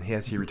to happen.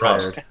 He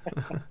retired.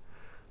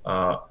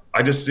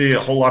 I just see a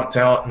whole lot of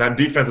talent, and that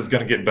defense is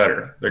going to get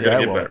better. They're going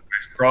to get better.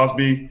 Max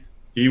Crosby,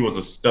 he was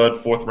a stud,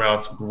 4th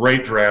round,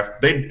 great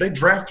draft. They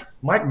draft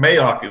Mike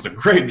Mayock is a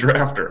great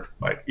drafter.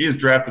 Like, he has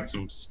drafted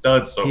some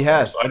studs so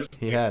far. So I just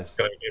think it's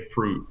going to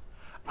improve.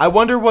 I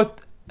wonder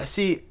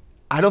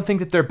I don't think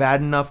that they're bad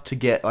enough to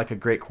get like a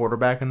great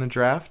quarterback in the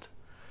draft.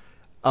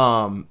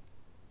 But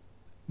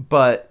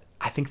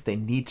I think they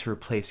need to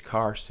replace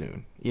Carr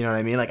soon. You know what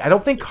I mean? Like, I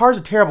don't think Carr's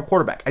a terrible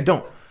quarterback. I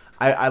don't.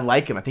 I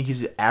like him. I think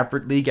he's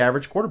an league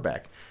average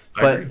quarterback.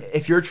 But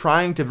if you're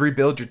trying to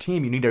rebuild your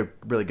team, you need a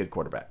really good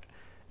quarterback.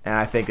 And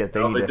I think that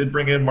they did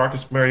bring in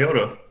Marcus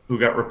Mariota, who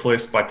got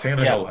replaced by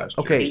Tannehill last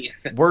year. Okay,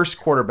 worse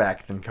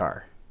quarterback than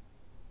Carr.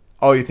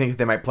 Oh, you think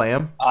they might play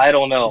him? I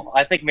don't know.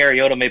 I think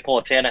Mariota may pull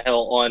a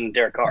Tannehill on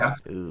Derek Carr.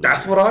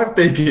 That's what I'm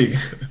thinking.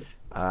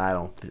 I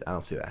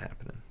don't see that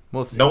happening.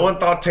 We'll see. No one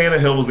thought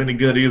Tannehill was any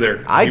good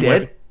either. I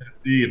did.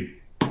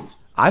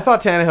 I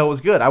thought Tannehill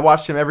was good. I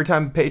watched him every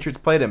time the Patriots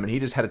played him, and he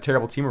just had a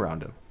terrible team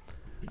around him.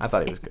 I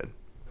thought he was good.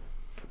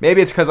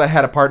 Maybe it's because I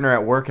had a partner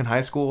at work in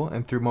high school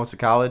and through most of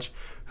college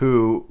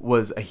who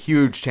was a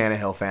huge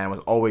Tannehill fan, was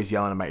always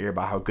yelling in my ear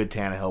about how good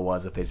Tannehill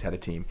was if they just had a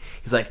team.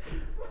 He's like,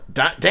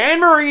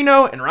 Dan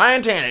Marino and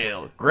Ryan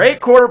Tannehill,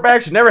 great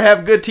quarterbacks who never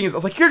have good teams. I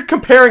was like, you're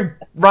comparing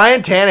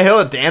Ryan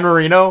Tannehill to Dan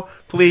Marino?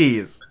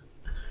 Please.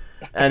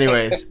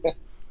 Anyways.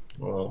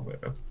 Oh,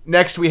 man.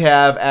 Next we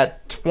have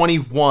at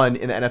 21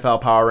 in the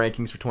NFL Power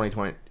Rankings for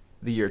 2020,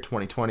 the year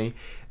 2020,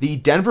 the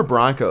Denver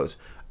Broncos.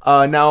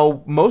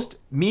 Now,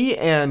 me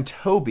and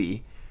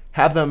Toby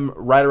have them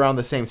right around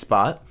the same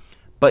spot,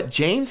 but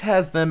James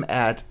has them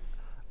at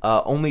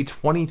only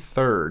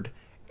 23rd,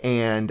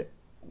 and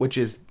which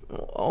is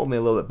only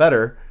a little bit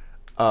better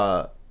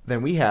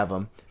than we have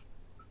them.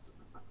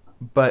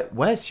 But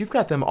Wes, you've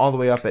got them all the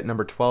way up at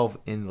number 12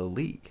 in the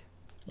league.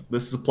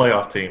 This is a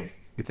playoff team.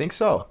 You think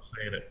so? I'm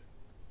saying it.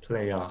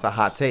 Playoffs. It's a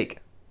hot take.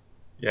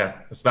 Yeah,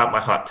 it's not my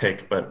hot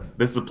take, but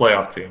this is a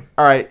playoff team.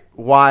 All right,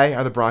 why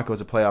are the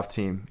Broncos a playoff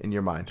team in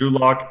your mind? Drew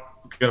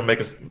Lock is gonna make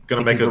us gonna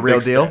Think make he's a the real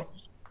big deal? step.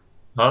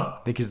 Huh?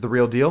 Think he's the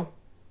real deal?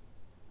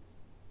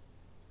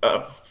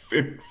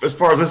 As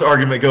far as this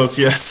argument goes,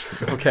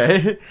 yes.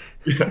 Okay.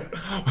 Yeah.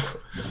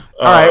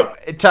 All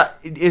right.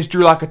 Is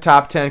Drew Lock a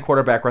top 10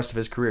 quarterback rest of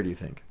his career, do you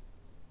think?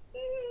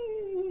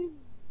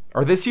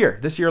 Or this year?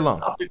 This year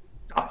alone?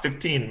 Top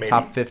 15, maybe.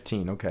 Top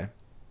 15, okay.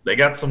 They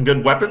got some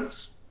good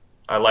weapons.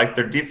 I like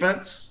their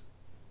defense.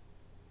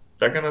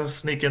 They're going to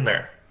sneak in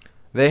there.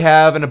 They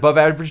have an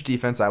above-average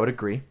defense, I would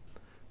agree.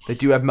 They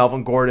do have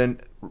Melvin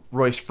Gordon,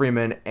 Royce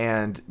Freeman,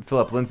 and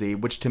Phillip Lindsay,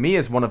 which to me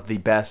is one of the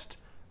best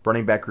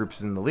running back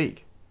groups in the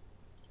league.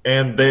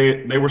 And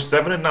they were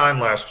 7-9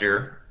 last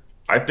year.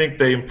 I think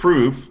they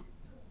improve.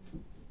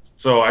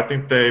 So I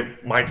think they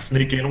might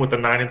sneak in with a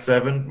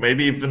 9-7,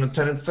 maybe even a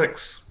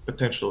 10-6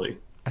 potentially.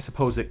 I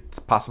suppose it's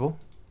possible.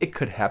 It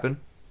could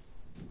happen.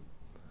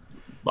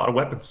 A lot of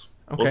weapons.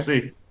 Okay. We'll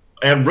see.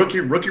 And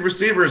rookie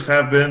receivers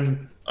have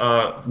been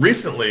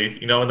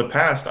recently, in the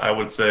past, I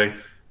would say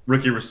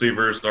rookie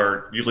receivers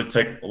usually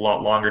take a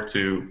lot longer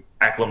to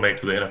acclimate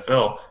to the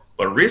NFL.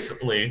 But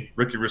recently,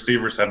 rookie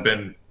receivers have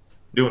been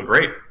doing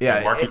great.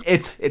 Yeah,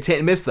 it's hit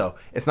and miss though.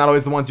 It's not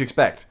always the ones you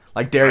expect.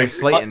 Like Darius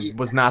Slayton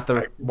was not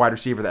the wide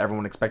receiver that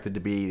everyone expected to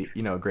be,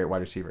 a great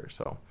wide receiver.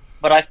 So,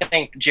 but I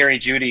think Jerry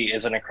Jeudy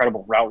is an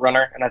incredible route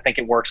runner, and I think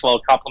it works well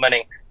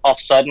complementing off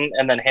Sutton,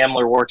 and then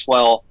Hamler works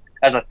well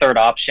as a third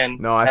option.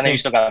 No, I think you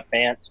still got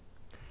Fant.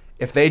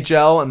 If they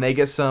gel and they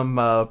get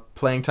some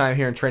playing time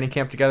here in training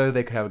camp together,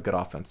 they could have a good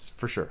offense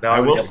for sure. Now I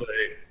will say,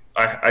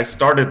 I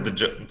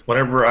started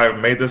whenever I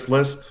made this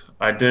list,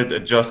 I did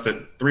adjust it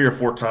 3 or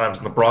 4 times,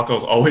 and the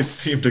Broncos always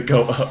seem to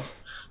go up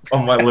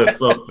on my list.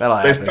 So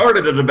they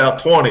started at about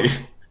 20,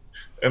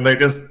 and I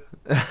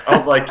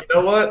was like, you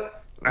know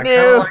what?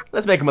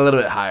 Let's make them a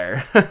little bit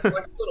higher.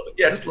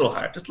 Just a little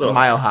higher. Just a little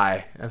mile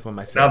high. That's what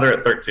my say. Now they're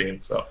at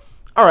 13. So.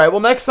 All right. Well,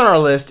 next on our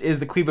list is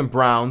the Cleveland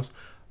Browns.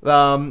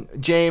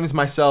 James,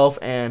 myself,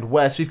 and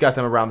Wes, we've got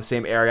them around the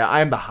same area.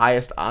 I am the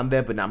highest on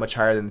them, but not much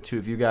higher than the two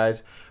of you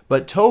guys.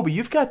 But Toby,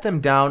 you've got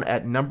them down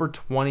at number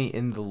 20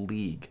 in the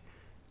league.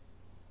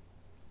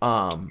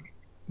 Wait.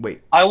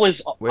 Wait.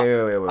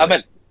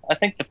 I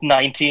think it's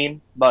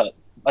 19, but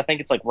I think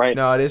it's like right.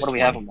 No, it is. What 20. Do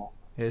we have them all?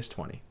 It is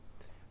 20.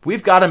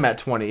 We've got them at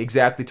 20,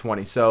 exactly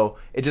 20. So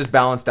it just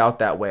balanced out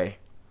that way.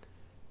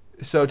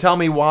 So tell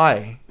me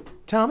why.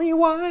 Tell me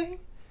why.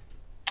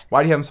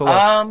 Why do you have them so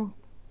low?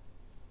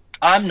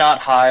 I'm not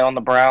high on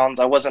the Browns.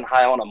 I wasn't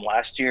high on them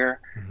last year.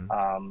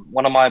 Mm-hmm.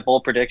 One of my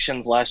bold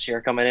predictions last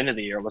year coming into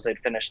the year was they'd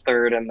finish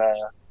third in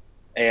the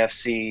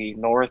AFC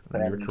North,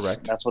 and you're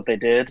correct. That's what they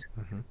did.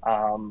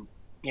 Mm-hmm.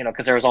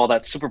 Because there was all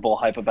that Super Bowl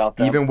hype about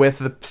them. Even with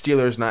the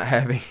Steelers not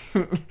having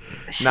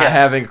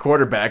having a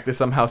quarterback, they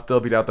somehow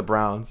still beat out the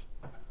Browns.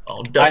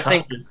 Oh, Doug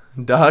Hodges.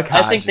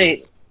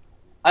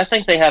 I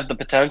think they have the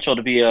potential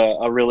to be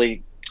a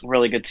really,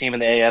 really good team in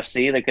the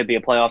AFC. They could be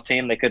a playoff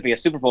team. They could be a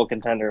Super Bowl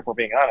contender, if we're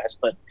being honest.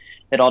 But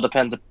it all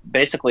depends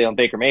basically on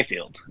Baker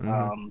Mayfield.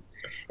 Mm-hmm.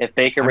 If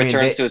Baker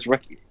returns to his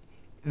rookie,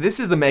 this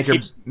is the make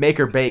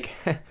or break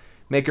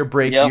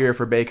year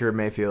for Baker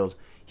Mayfield.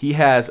 He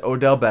has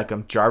Odell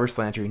Beckham, Jarvis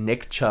Landry,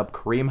 Nick Chubb,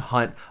 Kareem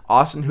Hunt,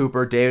 Austin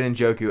Hooper, David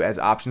Njoku as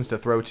options to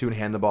throw to and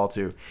hand the ball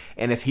to.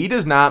 And if he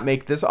does not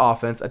make this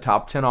offense a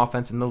top 10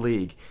 offense in the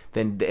league,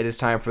 then it is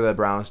time for the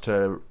Browns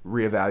to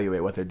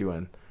reevaluate what they're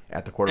doing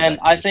at the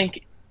quarterback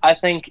position. I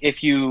think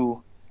if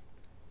you,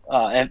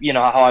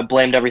 how I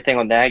blamed everything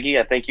on Nagy,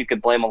 I think you could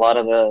blame a lot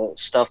of the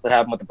stuff that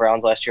happened with the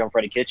Browns last year on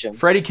Freddie Kitchens.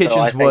 Freddie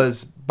Kitchens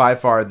was by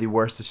far the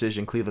worst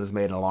decision Cleveland has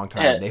made in a long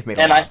time. They've made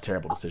a lot of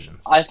terrible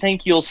decisions. I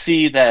think you'll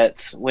see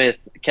that with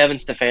Kevin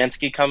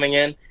Stefanski coming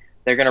in,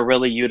 they're going to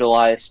really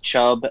utilize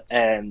Chubb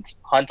and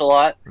Hunt a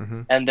lot,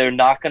 and they're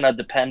not going to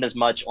depend as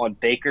much on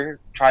Baker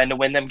trying to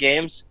win them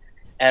games.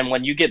 And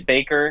when you get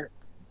Baker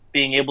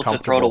being able to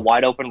throw to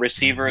wide open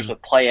receivers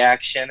with play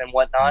action and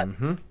whatnot,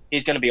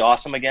 he's going to be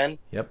awesome again.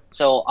 Yep.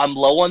 So I'm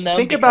low on them.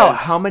 Think about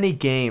how many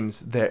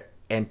games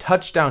and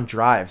touchdown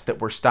drives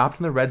that were stopped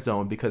in the red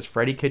zone because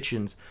Freddie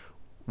Kitchens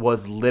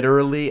was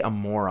literally a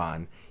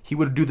moron. He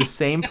would do the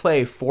same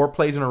play 4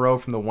 plays in a row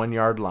from the 1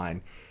 yard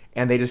line,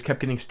 and they just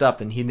kept getting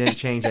stuffed, and he didn't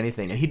change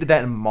anything. And he did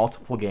that in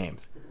multiple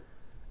games.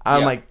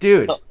 I'm like,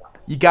 dude,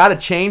 you got to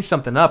change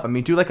something up. I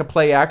mean, do like a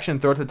play action,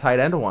 throw it to the tight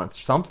end once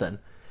or something.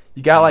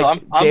 You got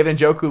David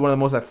Njoku, one of the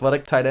most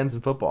athletic tight ends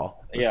in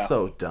football. It's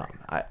so dumb.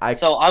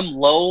 So I'm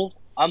low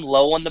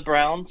on the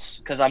Browns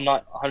because I'm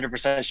not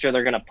 100% sure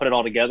they're going to put it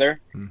all together.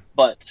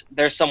 But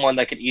there's someone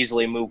that could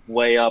easily move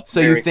way up.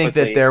 So you think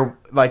that they're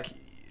like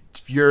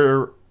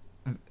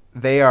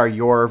they are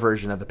your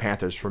version of the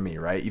Panthers for me,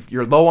 right?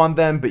 You're low on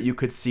them, but you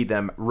could see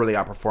them really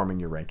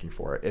outperforming your ranking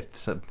for it if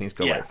some things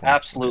go right for them.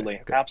 Absolutely.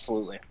 Okay,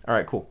 absolutely. All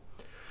right, cool.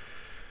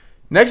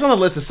 Next on the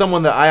list is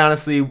someone that I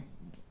honestly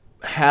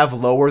have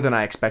lower than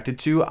I expected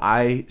to.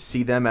 I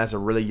see them as a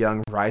really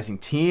young rising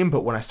team,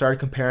 but when I started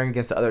comparing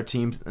against the other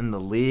teams in the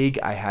league,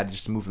 I had to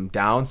just move them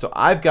down. So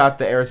I've got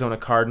the Arizona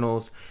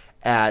Cardinals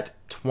at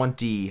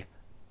 22nd,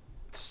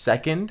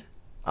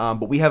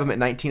 but we have them at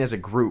 19 as a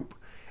group.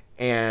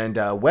 And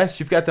Wes,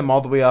 you've got them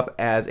all the way up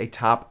as a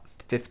top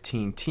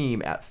 15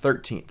 team at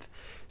 13th.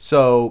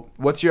 So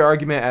what's your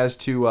argument as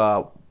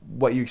to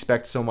what you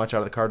expect so much out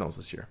of the Cardinals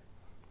this year?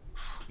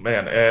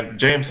 Man, and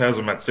James has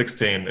them at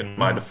 16 in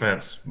my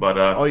defense, but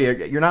oh yeah,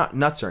 you're not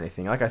nuts or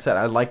anything. Like I said,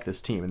 I like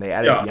this team, and they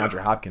added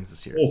DeAndre Hopkins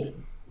this year. Well,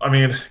 I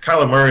mean,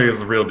 Kyler Murray is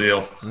the real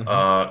deal.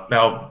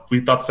 Now we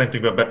thought the same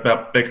thing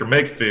about Baker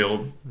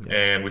Mayfield,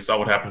 and we saw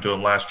what happened to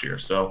him last year.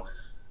 So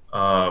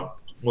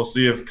we'll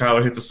see if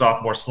Kyler hits a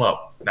sophomore slump.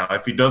 Now,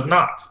 if he does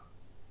not,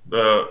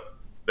 they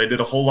did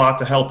a whole lot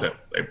to help him.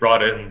 They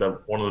brought in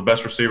one of the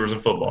best receivers in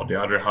football,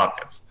 DeAndre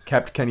Hopkins,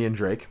 kept Kenyon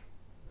Drake.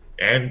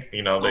 And,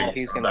 they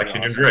got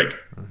Kenyon Drake.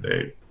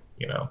 They,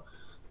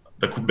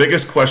 the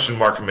biggest question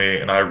mark for me,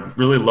 and I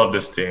really love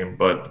this team,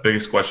 but the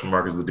biggest question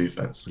mark is the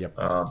defense. Yep.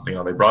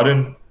 They brought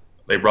in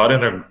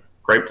a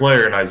great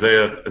player in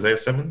Isaiah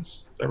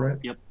Simmons. Is that right?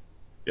 Yep.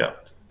 Yeah.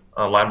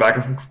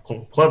 Linebacker from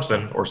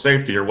Clemson, or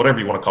safety, or whatever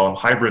you want to call him,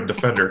 hybrid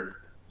defender.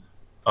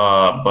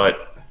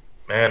 But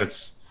man, I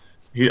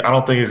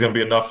don't think he's going to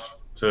be enough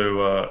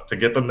to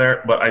get them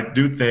there. But I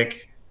do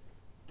think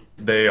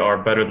they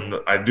are better than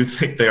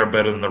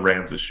the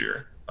Rams this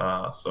year.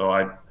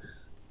 The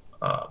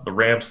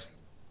Rams,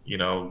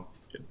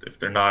 if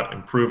they're not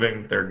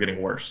improving, they're getting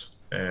worse.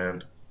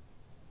 And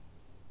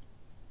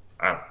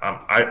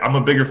I'm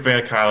a bigger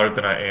fan of Kyler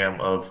than I am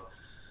of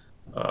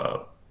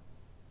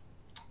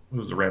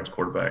who's the Rams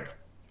quarterback?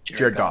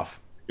 Jared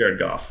Goff. Jared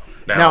Goff.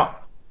 Now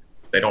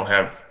they don't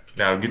have.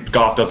 Now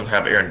Goff doesn't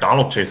have Aaron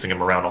Donald chasing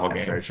him around all game.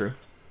 That's very true.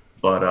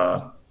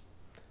 But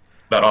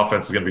that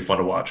offense is going to be fun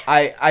to watch.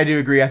 I do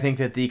agree. I think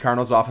that the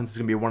Cardinals offense is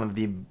going to be one of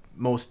the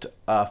most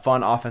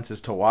fun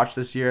offenses to watch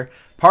this year,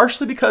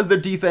 partially because their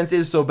defense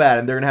is so bad,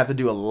 and they're going to have to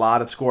do a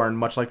lot of scoring,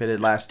 much like they did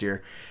last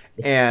year,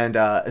 and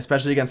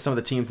especially against some of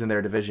the teams in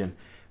their division.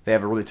 They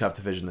have a really tough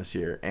division this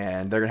year,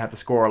 and they're going to have to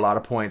score a lot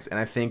of points, and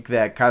I think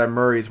that Kyler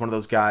Murray is one of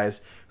those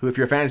guys who, if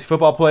you're a fantasy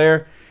football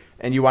player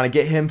and you want to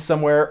get him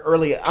somewhere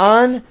early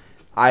on,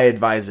 I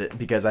advise it,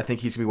 because I think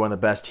he's going to be one of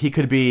the best. He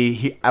could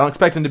be – I don't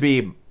expect him to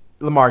be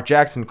Lamar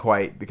Jackson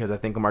quite, because I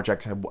think Lamar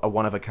Jackson had a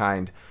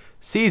one-of-a-kind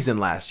season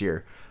last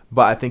year,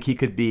 but I think he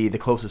could be the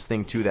closest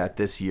thing to that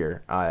this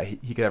year.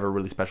 He could have a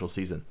really special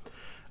season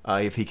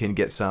if he can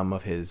get some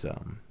of his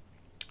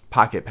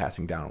pocket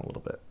passing down a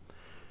little bit.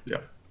 Yeah.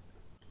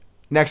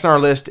 Next on our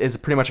list is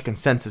pretty much a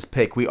consensus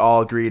pick. We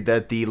all agreed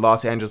that the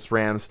Los Angeles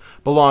Rams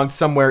belonged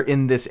somewhere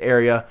in this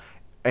area,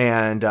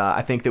 and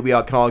I think that we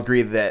all can all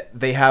agree that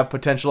they have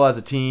potential as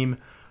a team.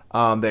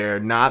 They're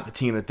not the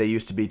team that they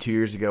used to be 2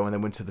 years ago when they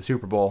went to the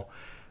Super Bowl.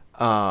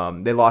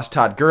 They lost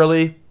Todd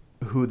Gurley,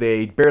 who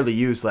they barely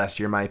used last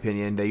year, in my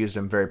opinion. They used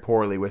him very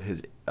poorly with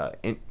his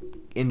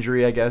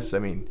injury, I guess. I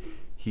mean,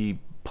 he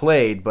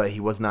played, but he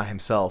was not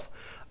himself.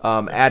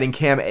 Adding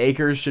Cam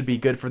Akers should be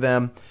good for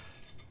them.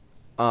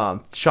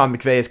 Sean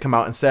McVay has come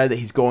out and said that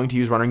he's going to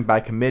use running by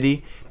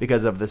committee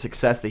because of the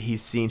success that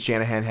he's seen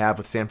Shanahan have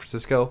with San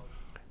Francisco.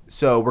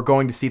 So we're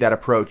going to see that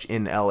approach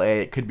in LA.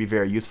 It could be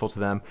very useful to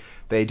them.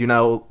 They do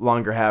no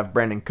longer have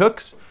Brandon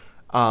Cooks,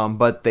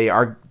 but they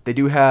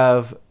do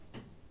have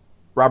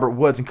Robert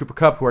Woods and Cooper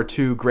Kupp, who are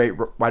two great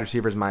wide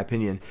receivers in my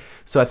opinion.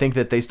 So I think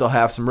that they still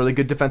have some really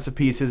good defensive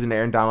pieces, and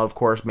Aaron Donald, of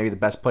course, maybe the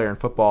best player in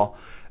football,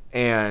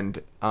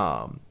 and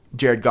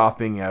Jared Goff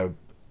being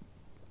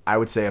I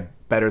would say a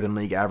better than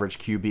league average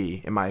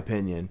QB in my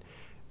opinion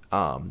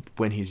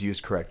when he's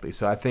used correctly.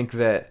 So I think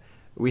that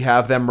we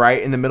have them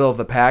right in the middle of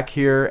the pack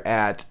here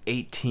at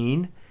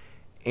 18,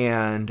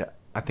 and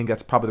I think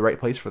that's probably the right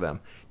place for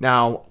them.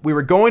 Now, we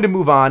were going to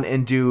move on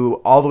and do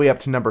all the way up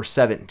to number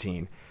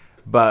 17,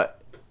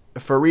 but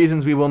for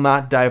reasons we will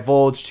not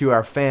divulge to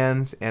our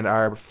fans and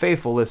our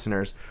faithful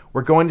listeners,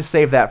 we're going to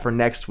save that for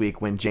next week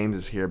when James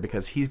is here,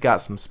 because he's got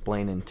some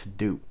splaining to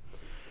do.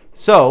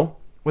 So,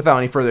 without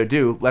any further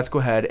ado, let's go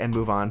ahead and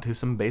move on to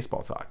some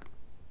baseball talk.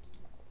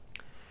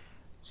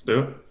 Let's do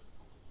it.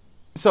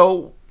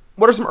 So,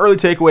 what are some early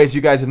takeaways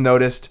you guys have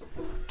noticed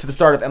to the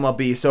start of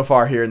MLB so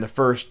far here in the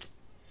first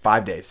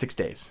 6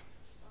 days?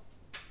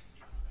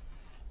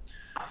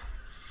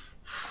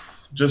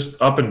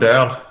 Just up and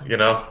down.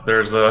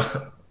 There's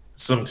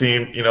some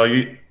team.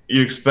 You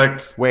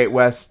expect. Wait,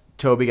 Wes,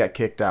 Toby got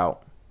kicked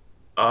out.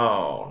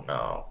 Oh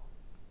no.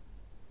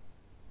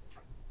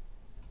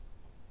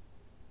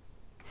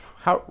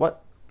 How?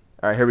 What?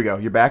 All right, here we go.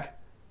 You're back?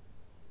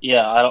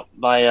 Yeah,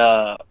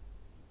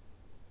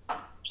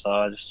 so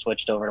I just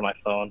switched over to my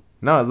phone.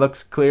 No, it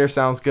looks clear.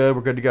 Sounds good.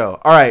 We're good to go.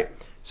 All right.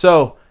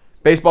 So,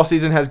 baseball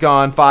season has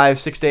gone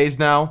 5-6 days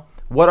now.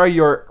 What are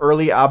your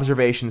early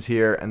observations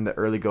here and the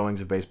early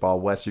goings of baseball?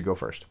 Wes, you go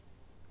first.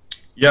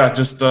 Yeah,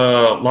 just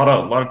a lot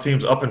of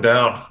teams up and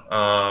down.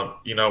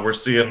 We're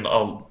seeing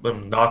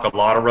them knock a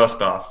lot of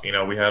rust off.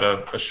 We had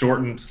a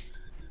shortened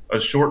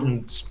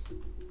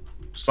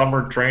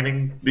summer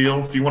training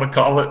deal, if you want to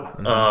call it.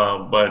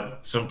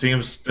 But some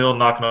teams still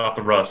knocking off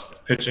the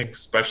rust, pitching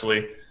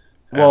especially.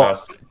 Well,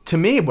 to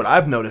me, what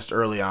I've noticed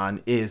early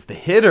on is the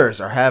hitters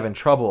are having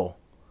trouble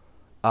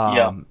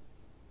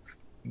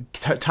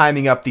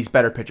timing up these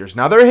better pitchers.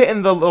 Now they're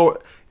hitting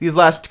these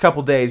last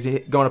couple days,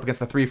 going up against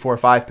the 3, 4,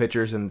 5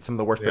 pitchers and some of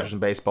the worst pitchers in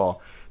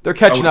baseball. They're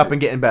catching up and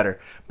getting better.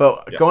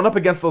 But going up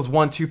against those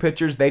 1, 2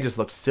 pitchers, they just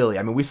looked silly.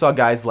 I mean, we saw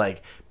guys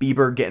like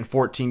Bieber getting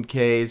 14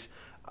 Ks,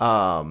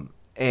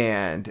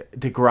 and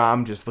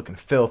DeGrom just looking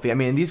filthy. I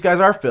mean, these guys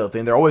are filthy,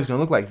 and they're always going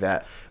to look like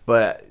that.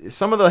 But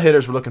some of the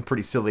hitters were looking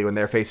pretty silly when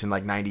they're facing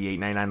like 98,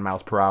 99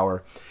 miles per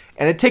hour.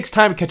 And it takes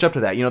time to catch up to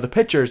that. You know, the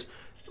pitchers,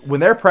 when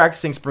they're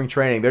practicing spring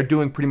training, they're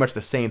doing pretty much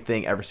the same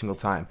thing every single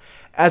time.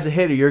 As a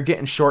hitter, you're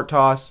getting short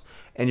toss,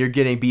 and you're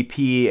getting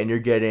BP, and you're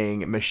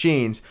getting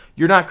machines.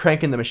 You're not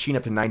cranking the machine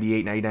up to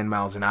 98, 99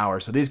 miles an hour.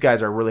 So these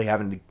guys are really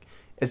having to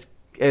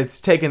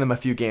it's taken them a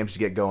few games to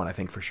get going, I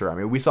think, for sure. I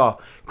mean, we saw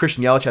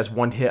Christian Yelich has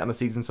 1 hit on the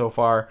season so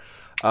far.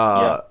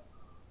 Lindor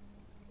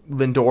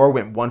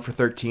went 1 for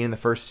 13 in the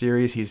first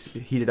series. He's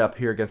heated up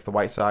here against the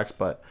White Sox,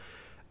 but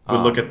we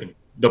look at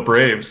the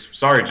Braves.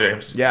 Sorry,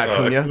 James. Yeah,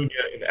 Acuna and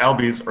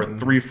Albies are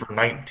 3 for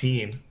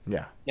 19.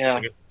 Yeah.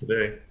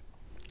 Today.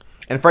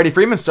 And Freddie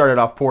Freeman started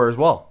off poor as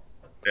well.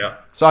 Yeah.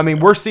 So, I mean,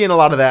 we're seeing a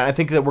lot of that. I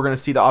think that we're going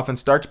to see the offense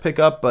start to pick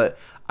up, but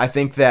I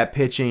think that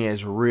pitching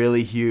is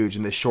really huge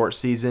in this short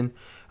season.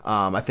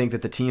 I think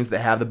that the teams that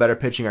have the better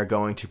pitching are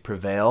going to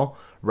prevail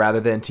rather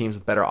than teams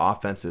with better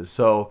offenses.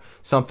 So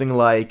something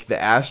like the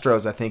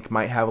Astros, I think,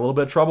 might have a little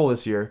bit of trouble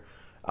this year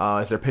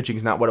as their pitching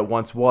is not what it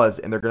once was,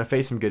 and they're going to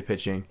face some good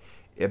pitching,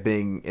 it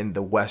being in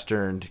the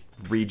western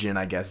region,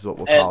 I guess is what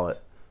we'll call it.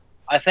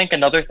 I think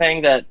another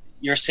thing that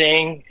you're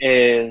seeing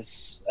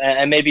is,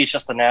 and maybe it's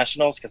just the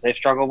Nationals because they've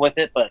struggled with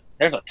it, but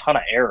there's a ton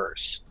of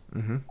errors.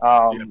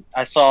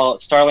 I saw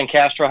Starlin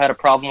Castro had a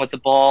problem with the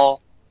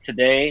ball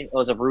today. It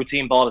was a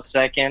routine ball to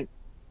second.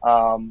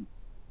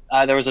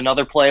 There was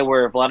another play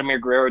where Vladimir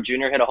Guerrero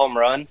Jr. hit a home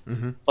run,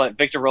 but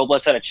Victor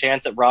Robles had a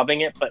chance at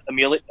robbing it, but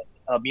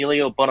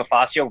Emilio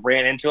Bonifacio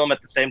ran into him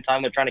at the same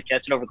time they're trying to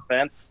catch it over the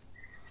fence.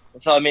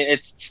 So, I mean,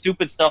 it's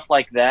stupid stuff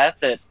like that,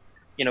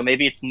 you know,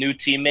 maybe it's new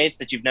teammates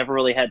that you've never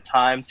really had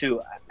time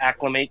to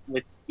acclimate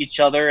with each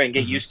other and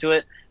get used to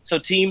it. So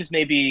teams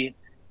maybe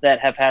that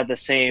have had the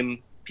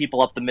same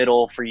people up the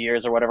middle for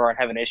years or whatever aren't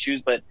having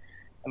issues, but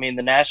I mean,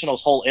 the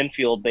Nationals' whole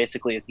infield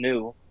basically is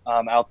new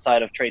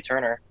outside of Trey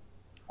Turner.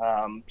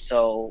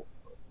 So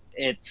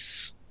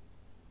it's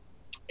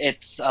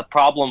a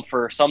problem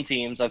for some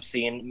teams I've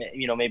seen,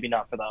 you know, maybe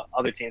not for the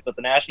other teams, but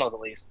the Nationals at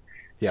least.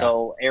 Yeah.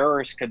 So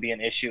errors could be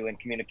an issue in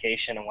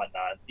communication and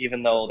whatnot,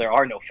 even though there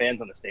are no fans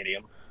in the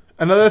stadium.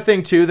 Another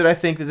thing, too, that I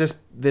think that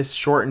this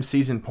shortened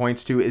season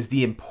points to is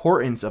the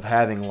importance of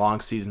having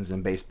long seasons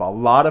in baseball. A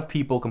lot of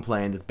people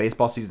complain that the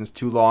baseball season's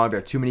too long, there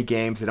are too many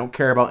games, they don't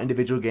care about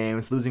individual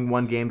games, losing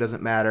one game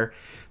doesn't matter.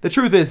 The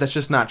truth is that's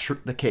just not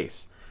the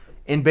case.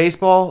 In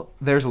baseball,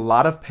 there's a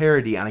lot of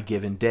parity on a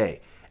given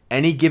day.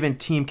 Any given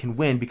team can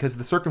win because of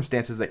the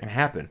circumstances that can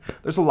happen.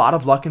 There's a lot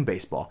of luck in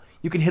baseball.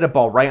 You can hit a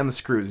ball right on the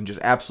screws and just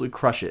absolutely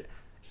crush it,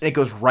 and it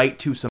goes right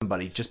to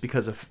somebody just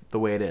because of the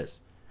way it is.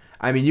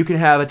 I mean, you can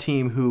have a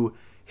team who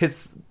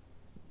hits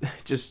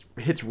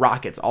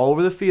rockets all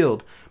over the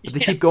field, but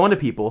they keep going to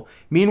people.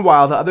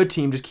 Meanwhile, the other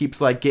team just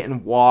keeps like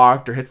getting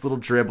walked or hits little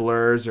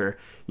dribblers or,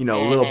 you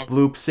know, little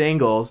bloop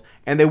singles,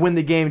 and they win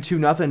the game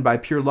 2-0 by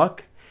pure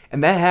luck.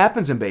 And that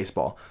happens in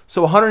baseball.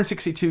 So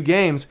 162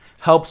 games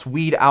helps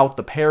weed out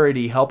the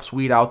parity, helps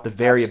weed out the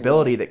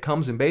variability that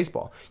comes in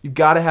baseball. You've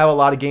got to have a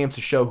lot of games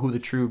to show who the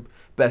true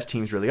best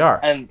teams really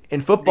are. And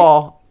in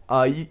football,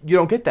 you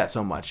don't get that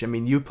so much. I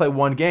mean, you play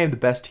one game, the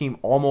best team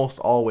almost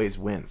always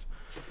wins.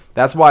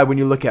 That's why when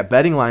you look at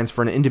betting lines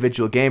for an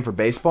individual game for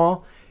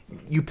baseball,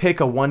 you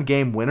pick a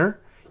one-game winner.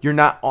 You're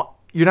not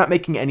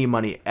making any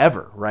money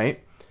ever,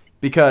 right?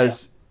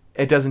 Because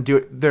it doesn't do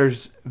it.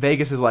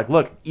 Vegas is like,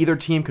 look, either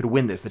team could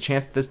win this. The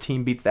chance that this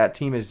team beats that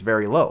team is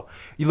very low.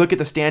 You look at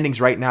the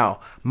standings right now.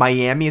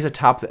 Miami is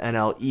atop the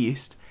NL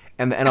East,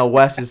 and the NL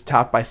West is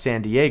topped by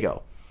San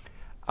Diego.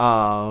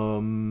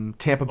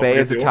 Tampa Bay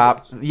is the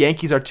top. The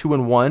Yankees are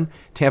 2-1.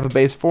 Tampa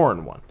Bay is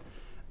 4-1.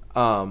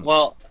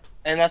 Well,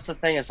 and that's the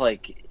thing is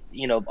like,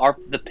 you know,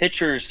 the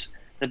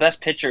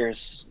best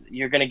pitchers,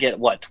 you're going to get,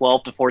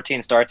 12 to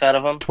 14 starts out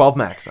of them? 12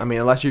 max. I mean,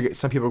 unless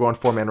some people are going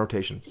 4-man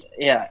rotations.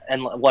 Yeah,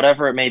 and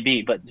whatever it may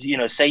be. But, you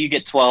know, say you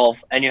get 12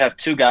 and you have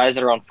two guys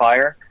that are on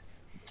fire,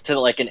 to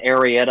like an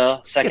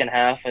Arrieta second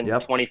half and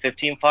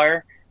 2015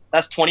 fire.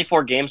 That's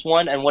 24 games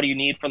won, and what do you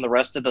need from the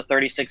rest of the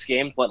 36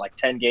 games? Like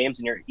 10 games,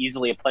 and you're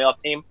easily a playoff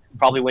team,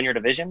 probably win your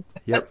division?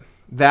 Yep.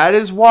 That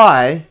is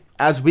why,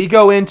 as we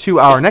go into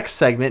our next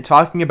segment,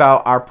 talking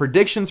about our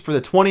predictions for the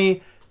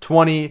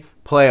 2020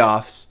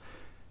 playoffs,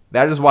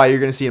 that is why you're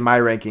going to see in my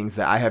rankings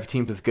that I have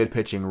teams with good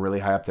pitching really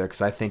high up there,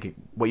 because I think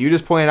what you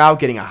just pointed out,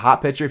 getting a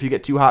hot pitcher, if you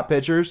get two hot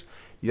pitchers,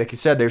 like you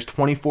said, there's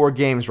 24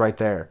 games right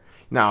there.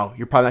 Now,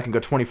 you're probably not going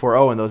to go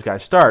 24-0 in those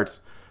guys'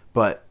 starts,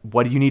 but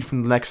what do you need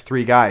from the next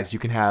three guys? You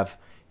can have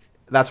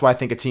 – that's why I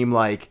think a team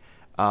like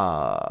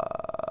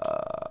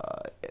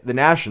the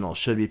Nationals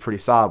should be pretty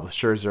solid with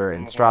Scherzer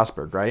and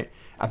Strasburg, right?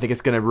 I think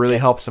it's going to really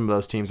help some of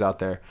those teams out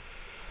there.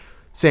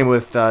 Same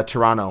with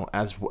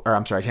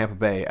Tampa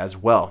Bay as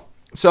well.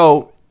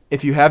 So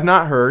if you have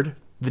not heard,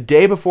 the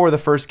day before the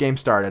first game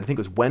started, I think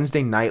it was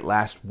Wednesday night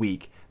last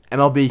week,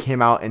 MLB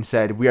came out and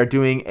said, we are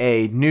doing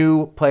a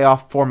new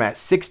playoff format,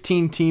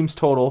 16 teams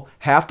total.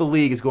 Half the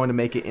league is going to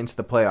make it into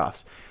the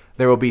playoffs.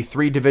 There will be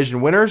 3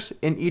 division winners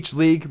in each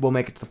league will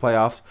make it to the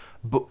playoffs.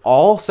 But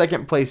all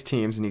second place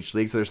teams in each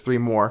league, so there's 3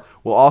 more,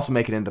 will also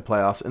make it into the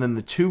playoffs. And then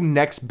the 2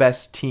 next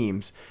best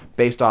teams,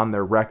 based on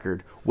their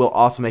record, will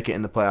also make it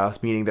in the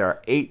playoffs, meaning there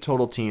are 8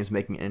 total teams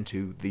making it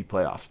into the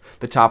playoffs.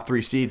 The top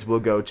 3 seeds will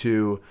go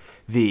to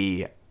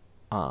the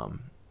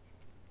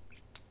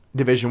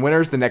division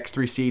winners. The next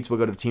 3 seeds will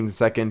go to the teams in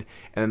second,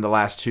 and then the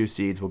last 2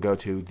 seeds will go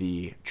to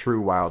the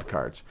true wild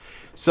cards.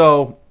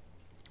 So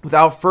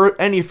without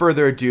any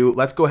further ado,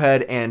 let's go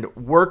ahead and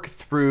work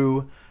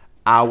through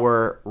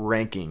our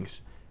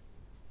rankings.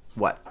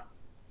 What?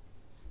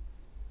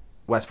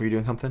 Wes, were you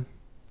doing something?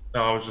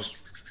 No, I was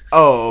just...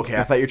 Oh, okay.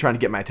 I thought you were trying to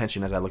get my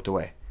attention as I looked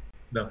away.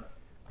 No.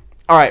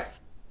 All right.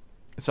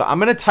 So I'm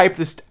going to type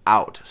this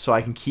out so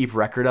I can keep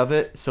record of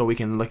it so we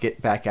can look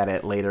back at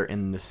it later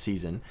in the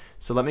season.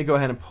 So let me go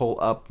ahead and pull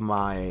up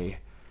my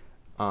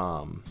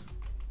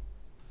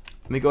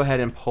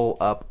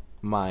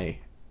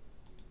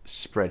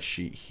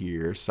spreadsheet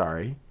here.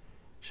 Sorry.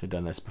 Should have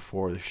done this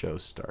before the show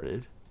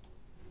started.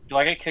 Do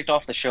I get kicked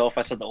off the show if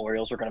I said the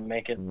Orioles were going to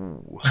make it?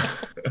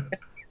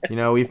 You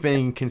know, we've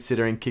been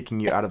considering kicking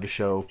you out of the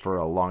show for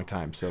a long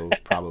time, so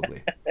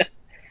probably.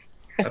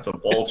 That's a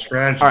bold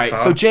strategy. All right,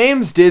 so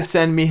James did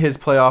send me his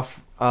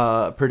playoff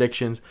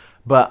predictions,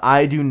 but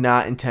I do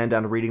not intend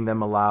on reading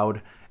them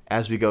aloud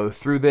as we go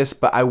through this,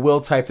 but I will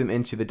type them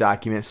into the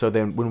document so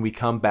then when we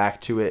come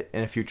back to it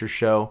in a future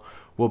show,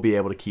 we'll be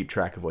able to keep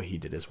track of what he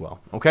did as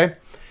well. Okay?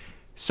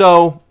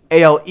 So,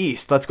 AL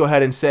East, let's go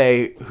ahead and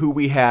say who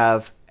we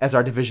have as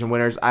our division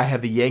winners. I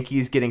have the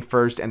Yankees getting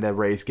first and the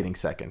Rays getting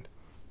second.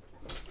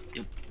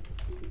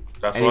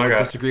 That's Anyone what I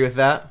got. Disagree with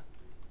that?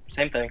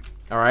 Same thing.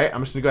 All right,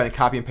 I'm just going to go ahead and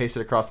copy and paste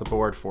it across the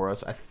board for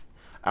us.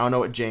 I don't know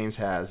what James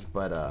has,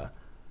 but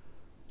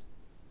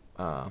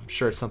I'm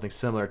sure it's something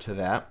similar to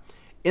that.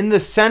 In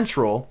the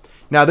Central,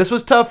 now this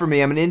was tough for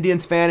me. I'm an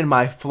Indians fan, and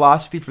my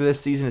philosophy for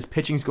this season is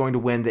pitching's going to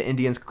win. The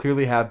Indians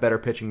clearly have better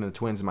pitching than the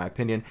Twins, in my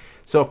opinion.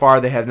 So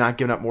far, they have not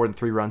given up more than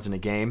 3 runs in a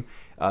game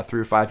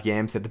through 5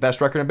 games. They have the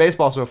best record in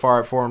baseball so far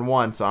at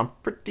 4-1, so I'm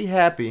pretty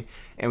happy.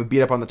 And we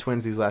beat up on the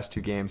Twins these last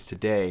 2 games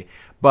today.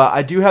 But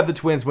I do have the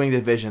Twins winning the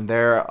division.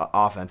 Their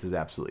offense is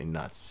absolutely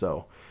nuts.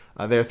 So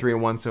they're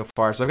 3-1 so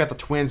far. So I've got the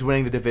Twins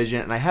winning the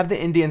division, and I have the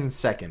Indians in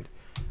second.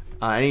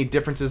 Any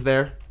differences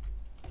there?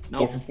 No.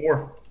 4 for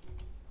 4.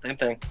 Same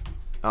thing.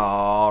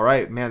 All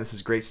right, man, this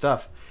is great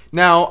stuff.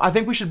 Now, I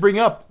think we should bring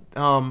up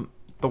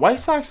the White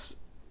Sox.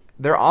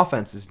 Their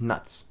offense is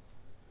nuts.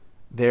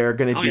 They're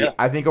going to be,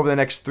 I think over the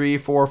next 3,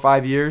 4,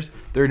 5 years,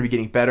 they're going to be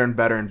getting better and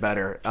better and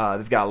better.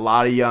 They've got a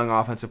lot of young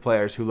offensive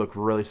players who look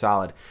really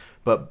solid,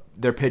 but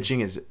their pitching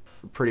is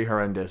pretty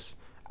horrendous.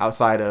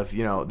 Outside of,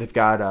 they've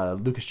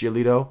got Lucas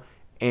Giolito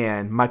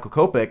and Michael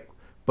Kopech,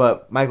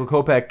 but Michael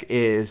Kopech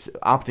is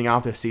opting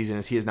out this season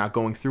as he is now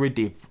going through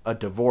a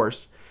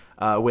divorce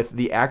with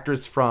the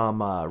actress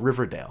from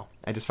Riverdale.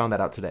 I just found that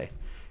out today.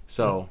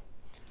 So...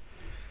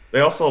 They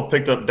also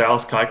picked up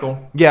Dallas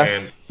Keuchel.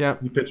 Yes, yeah.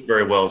 He pitched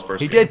very well his first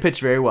game. He did pitch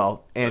very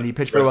well, and he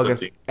pitched very well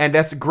against, and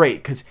that's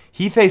great because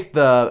he faced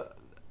the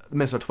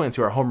Minnesota Twins,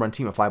 who are a home run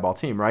team, a fly ball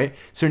team, right?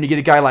 So when you get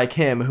a guy like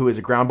him who is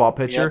a ground ball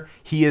pitcher,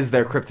 he is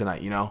their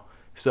kryptonite,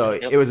 So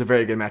it was a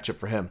very good matchup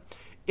for him.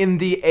 In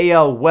the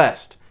AL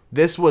West,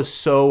 this was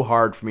so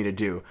hard for me to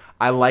do.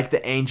 I like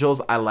the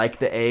Angels, I like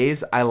the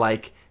A's, I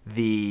like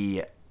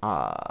the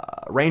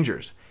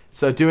Rangers.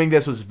 So doing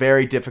this was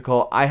very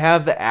difficult. I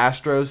have the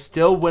Astros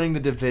still winning the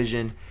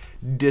division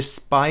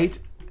despite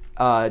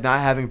not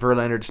having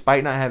Verlander,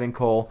 despite not having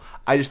Cole.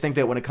 I just think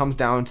that when it comes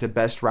down to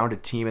best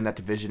rounded team in that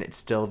division, it's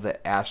still the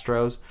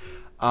Astros.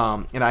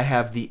 And I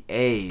have the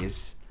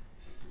A's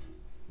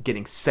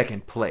getting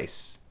second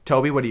place.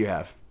 Toby, what do you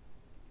have?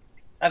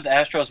 I have the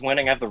Astros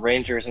winning. I have the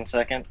Rangers in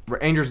second.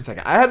 Rangers in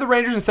second. I had the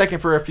Rangers in second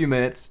for a few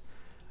minutes.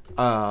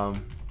 But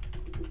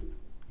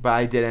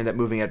I did end up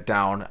moving it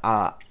down.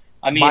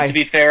 To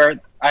be fair,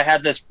 I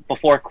had this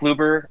before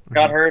Kluber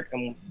got hurt.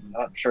 I'm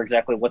not sure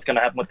exactly what's going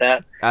to happen with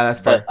that.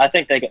 That's fair. But I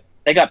think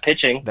they got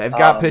pitching. They've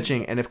got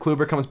pitching, and if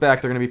Kluber comes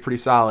back, they're going to be pretty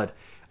solid.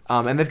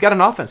 And they've got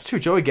an offense, too.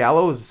 Joey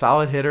Gallo is a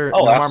solid hitter.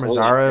 Nomar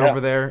Mazara over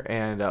there,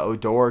 and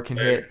Odor can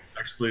hit.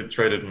 Actually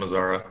traded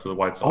Mazara to the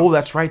White Sox. Oh,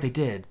 that's right. They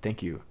did.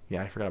 Thank you.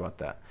 Yeah, I forgot about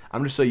that.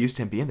 I'm just so used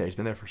to him being there. He's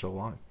been there for so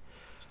long.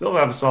 Still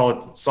have a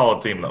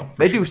solid team, though.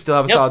 They do still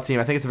have a solid team.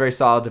 I think it's a very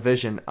solid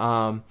division.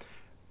 And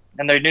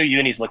their new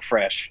unis look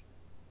fresh.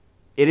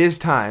 It is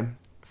time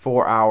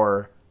for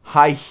our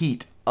high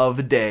heat of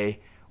the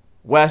day.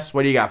 Wes,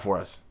 what do you got for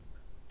us?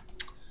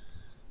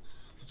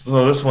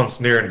 So this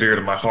one's near and dear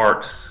to my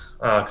heart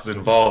because it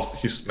involves the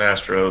Houston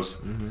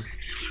Astros. Mm-hmm.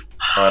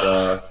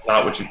 But it's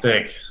not what you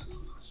think.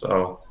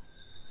 So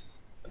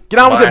Get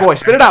on with it, boy.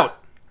 Spit it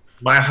out.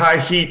 My high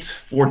heat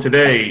for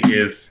today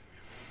is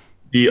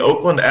the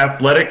Oakland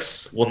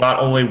Athletics will not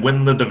only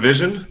win the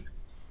division,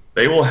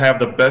 they will have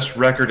the best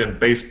record in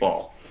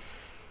baseball.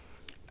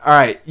 All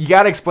right, you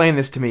got to explain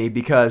this to me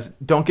because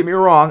don't get me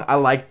wrong, I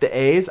like the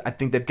A's. I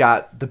think they've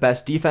got the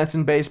best defense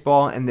in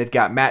baseball, and they've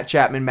got Matt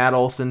Chapman, Matt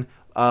Olson,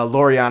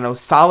 Laureano,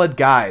 solid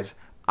guys.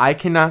 I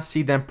cannot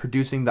see them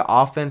producing the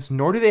offense,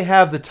 nor do they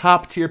have the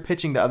top-tier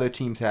pitching that other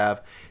teams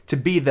have to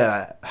be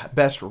the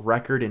best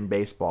record in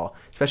baseball,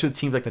 especially with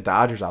teams like the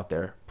Dodgers out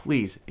there.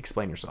 Please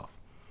explain yourself.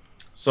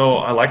 So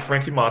I like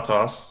Frankie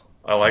Montas.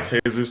 I like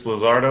Jesus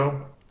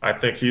Luzardo. I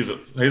think Jesus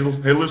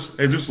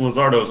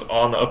Luzardo's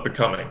on the up and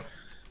coming.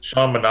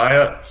 Sean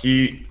Manaea,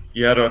 he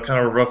had a kind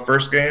of a rough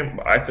first game,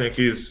 but I think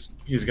he's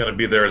going to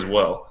be there as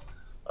well.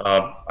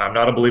 I'm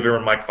not a believer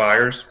in Mike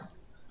Fiers,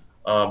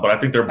 but I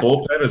think their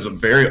bullpen is a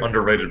very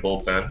underrated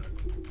bullpen,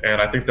 and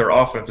I think their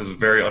offense is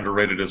very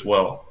underrated as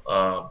well.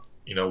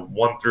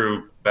 1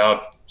 through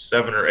about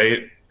 7 or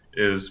 8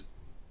 is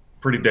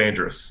pretty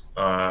dangerous.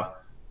 I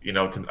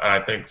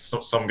think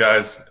some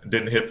guys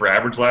didn't hit for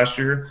average last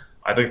year.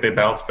 I think they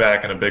bounced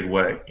back in a big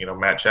way.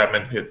 Matt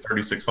Chapman hit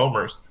 36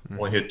 homers,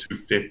 only hit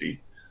 250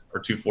 or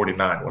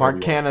 249.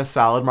 Mark Canha's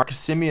solid. Marcus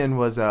Semien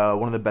was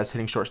one of the best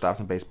hitting shortstops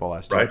in baseball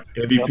last year.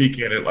 Right, MVP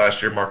candidate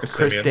last year, Marcus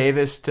Semien. Chris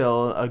Davis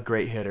still a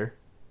great hitter.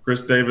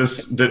 Chris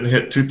Davis didn't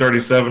hit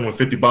 237 with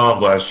 50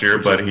 bombs last year,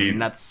 but he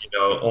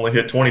only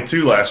hit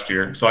 22 last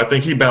year. So I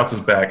think he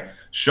bounces back.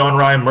 Sean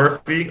Ryan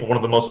Murphy, one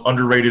of the most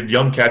underrated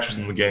young catchers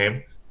in the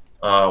game,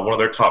 one of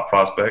their top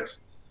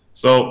prospects.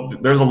 So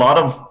there's a lot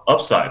of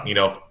upside.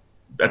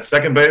 At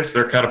second base,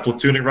 they're kind of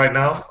platooning right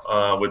now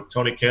with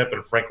Tony Kemp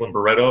and Franklin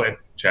Barreto and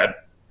Chad.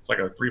 It's like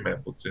a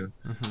 3-man platoon.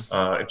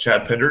 And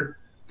Chad Pinder.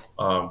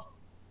 So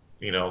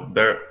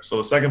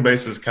the second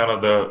base is kind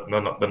of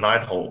the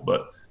 9-hole,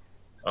 but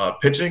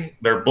pitching,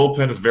 their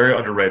bullpen is very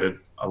underrated.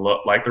 I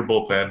like their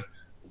bullpen.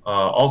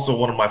 Also,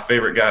 one of my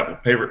favorite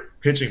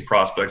pitching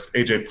prospects,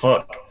 AJ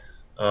Puck.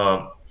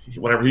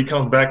 Whenever he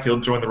comes back,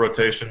 he'll join the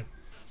rotation.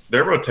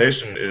 Their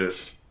rotation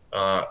is,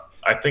 I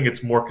think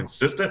it's more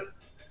consistent.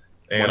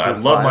 And I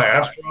love my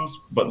Astros,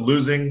 but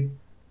losing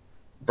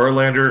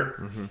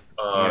Verlander,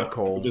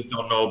 we just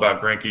don't know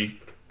about Greinke.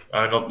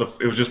 I know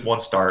it was just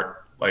one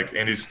start,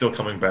 and he's still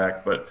coming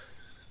back, but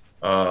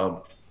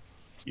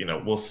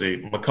we'll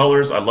see.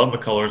 McCullers, I love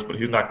McCullers, but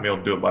he's not gonna be able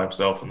to do it by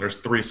himself. And there's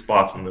 3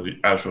 spots in the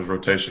Astros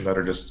rotation that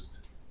are just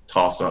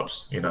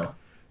toss-ups.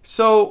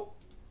 So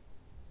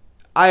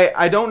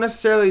I don't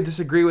necessarily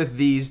disagree with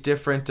these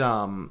different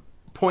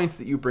points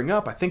that you bring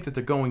up. I think that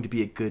they're going to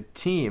be a good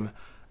team.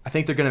 I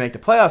think they're going to make the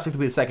playoffs. I think they'll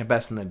be the second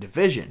best in the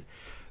division.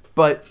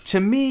 But to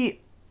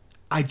me,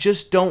 I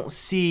just don't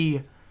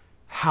see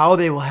how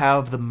they will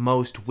have the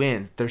most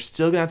wins. They're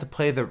still going to have to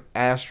play the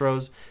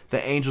Astros,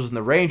 the Angels, and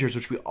the Rangers,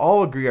 which we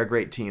all agree are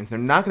great teams. They're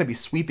not going to be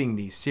sweeping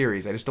these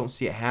series. I just don't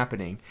see it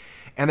happening.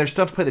 And they're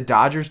still have to play the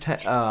Dodgers,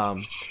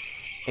 and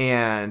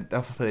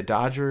they'll have to play the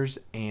Dodgers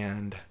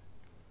and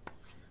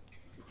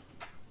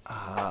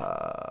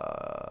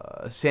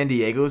San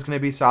Diego is going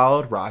to be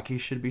solid.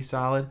 Rockies should be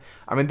solid.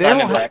 I mean, they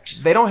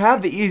don't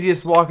have the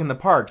easiest walk in the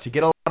park. To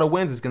get a lot of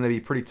wins is going to be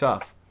pretty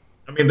tough.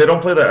 I mean, they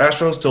don't play the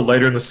Astros till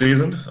later in the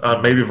season.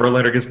 Maybe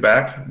Verlander gets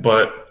back,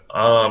 but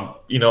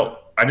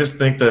I just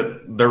think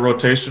that their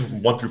rotation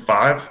from 1 through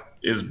 5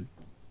 is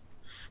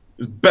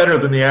better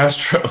than the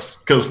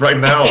Astros because right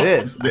now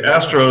the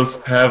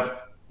Astros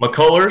have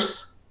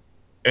McCullers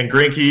and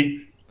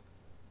Greinke,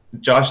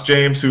 Josh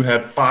James, who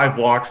had 5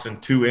 walks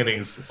in 2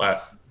 innings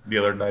the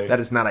other night.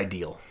 That is not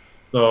ideal.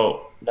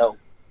 So no,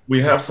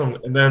 we have some,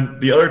 and then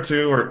the other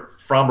 2 are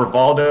Framber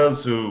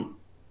Valdez, who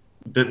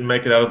didn't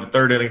make it out of the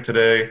 3rd inning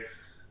today.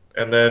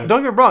 And then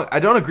don't get me wrong,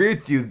 I don't agree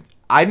with you.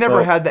 I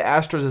never had the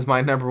Astros as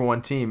my number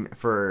 1 team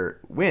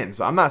for wins.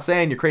 So I'm not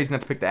saying you're crazy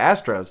not to pick the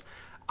Astros.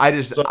 I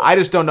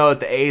just don't know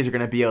that the A's are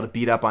going to be able to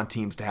beat up on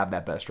teams to have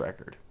that best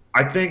record.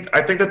 I think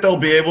that they'll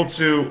be able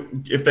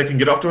to, if they can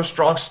get off to a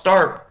strong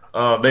start.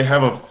 They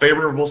have a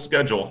favorable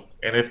schedule,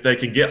 and if they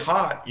can get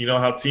hot,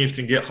 how teams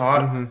can get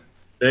hot. Mm-hmm.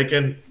 They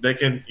can.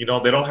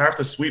 They don't have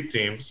to sweep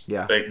teams.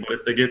 Yeah. But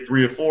if they get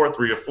 3 of 4,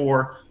 2 of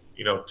 4,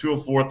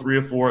 3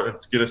 of 4, and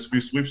get a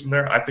few sweeps in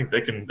there, I think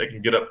they can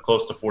get up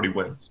close to 40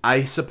 wins.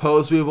 I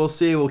suppose we will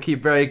see. We'll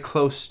keep very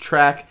close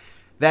track.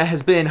 That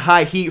has been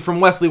High Heat from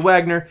Wesley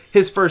Wagner,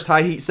 his first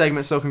High Heat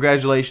segment. So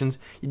congratulations,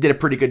 you did a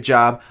pretty good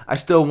job. I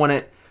still want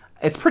it.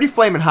 It's pretty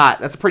flaming hot.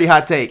 That's a pretty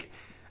hot take.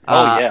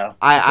 Yeah.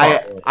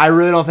 I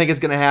really don't think it's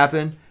going to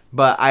happen,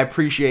 but I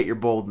appreciate your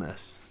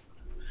boldness.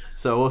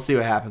 So we'll see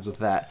what happens with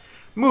that.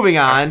 Moving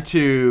on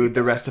to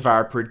the rest of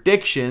our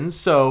predictions.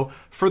 So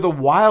for the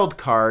wild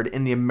card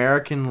in the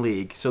American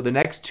League, so the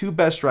next 2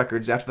 best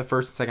records after the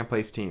first and second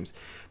place teams,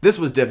 this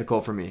was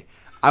difficult for me.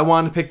 I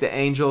wanted to pick the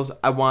Angels.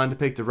 I wanted to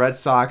pick the Red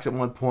Sox at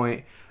one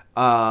point.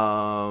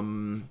 I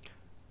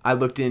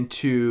looked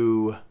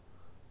into...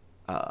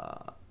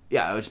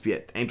 it would just be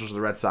it. Angels or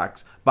the Red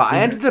Sox. But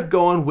I ended up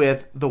going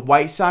with the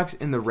White Sox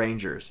and the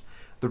Rangers.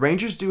 The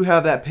Rangers do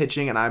have that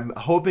pitching, and I'm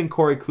hoping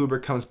Corey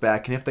Kluber comes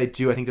back. And if they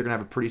do, I think they're going to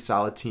have a pretty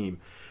solid team.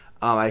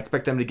 I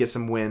expect them to get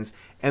some wins.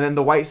 And then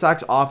the White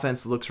Sox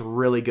offense looks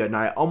really good. And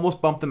I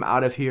almost bumped them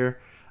out of here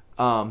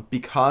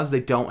because they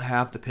don't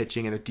have the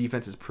pitching and their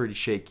defense is pretty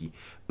shaky.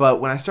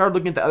 But when I started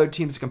looking at the other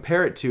teams to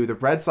compare it to, the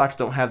Red Sox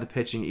don't have the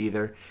pitching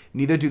either.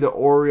 Neither do the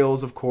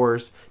Orioles, of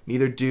course.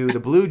 Neither do the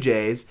Blue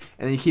Jays.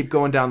 And then you keep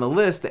going down the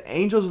list. The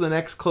Angels are the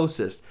next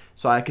closest.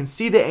 So I can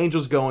see the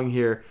Angels going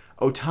here.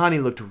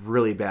 Ohtani looked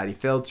really bad. He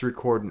failed to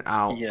record an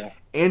out. Yeah.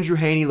 Andrew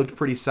Heaney looked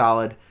pretty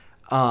solid.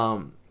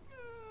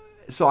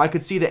 So I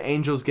could see the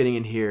Angels getting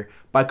in here,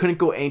 but I couldn't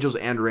go Angels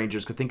and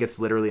Rangers because I think it's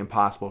literally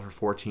impossible for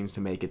 4 teams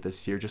to make it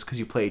this year just because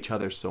you play each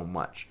other so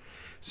much.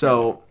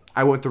 So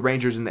I went with the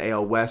Rangers in the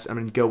AL West. I'm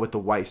going to go with the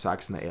White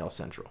Sox in the AL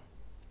Central.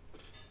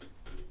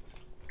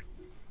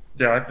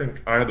 Yeah, I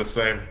think I had the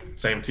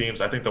same teams.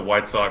 I think the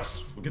White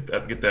Sox will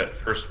get that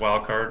first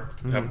wild card,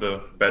 have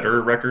the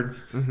better record,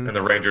 and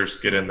the Rangers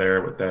get in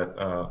there with that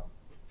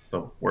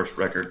the worst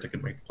record that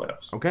can make the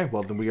playoffs. Okay,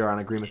 well then we are on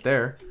agreement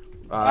there.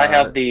 I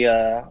have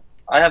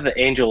the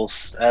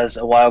Angels as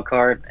a wild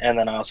card, and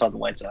then I also have the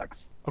White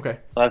Sox. Okay.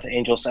 So I have the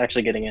Angels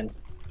actually getting in.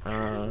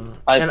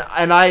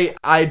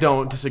 I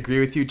don't disagree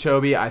with you,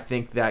 Toby. I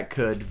think that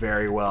could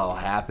very well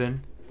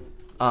happen.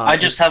 I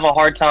just have a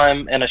hard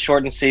time in a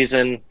shortened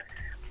season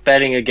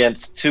betting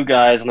against 2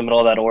 guys in the middle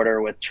of that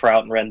order with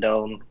Trout and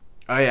Rendon.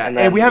 Oh yeah,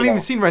 and we haven't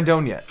even seen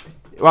Rendon yet.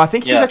 Well, I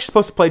think he's actually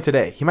supposed to play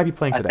today. He might be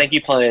playing today. I think he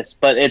plays,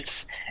 but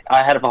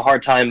I had a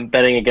hard time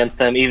betting against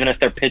them, even if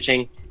they're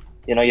pitching.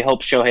 You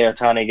hope Shohei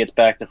Ohtani gets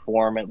back to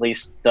form, at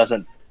least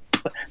doesn't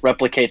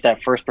replicate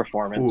that first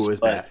performance. Ooh, it was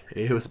bad.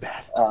 It was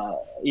bad.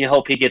 You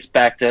hope he gets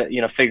back to,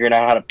 figuring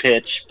out how to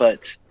pitch.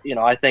 But,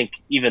 I think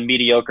even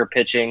mediocre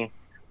pitching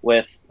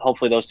with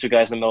hopefully those 2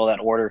 guys in the middle of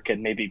that order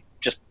can maybe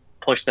just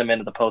push them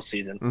into the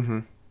postseason. Mm-hmm.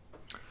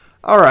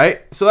 All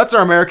right. So that's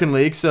our American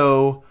League.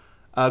 So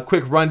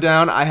quick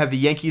rundown. I have the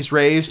Yankees,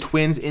 Rays,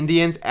 Twins,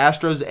 Indians,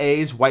 Astros,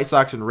 A's, White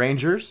Sox, and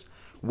Rangers.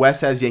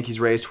 Wes has Yankees,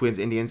 Rays, Twins,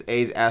 Indians,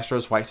 A's,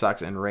 Astros, White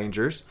Sox, and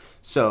Rangers.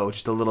 So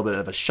just a little bit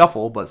of a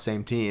shuffle, but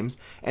same teams.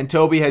 And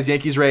Toby has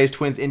Yankees, Rays,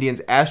 Twins,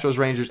 Indians, Astros,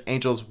 Rangers,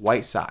 Angels,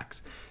 White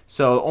Sox.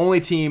 So the only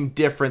team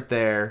different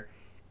there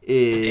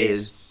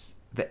is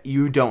that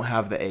you don't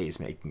have the A's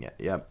making it.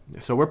 Yep.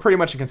 So we're pretty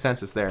much in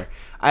consensus there.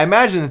 I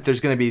imagine that there's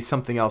going to be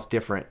something else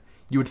different,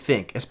 you would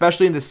think,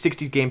 especially in the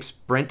 60-game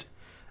sprint.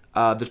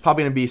 There's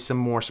probably going to be some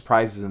more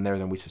surprises in there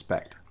than we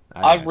suspect.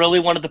 I really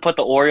wanted to put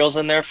the Orioles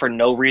in there for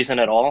no reason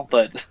at all,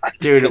 but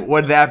dude,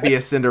 would that be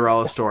a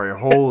Cinderella story?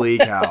 Holy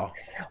cow!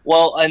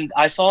 Well, and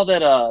I saw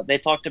that they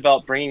talked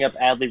about bringing up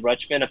Adley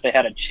Rutschman if they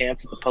had a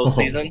chance at the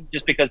postseason,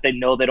 just because they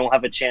know they don't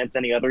have a chance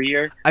any other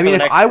year. I mean,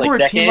 if I were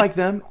a team like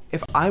them,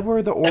 if I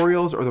were the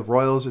Orioles or the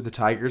Royals or the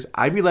Tigers,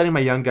 I'd be letting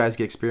my young guys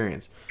get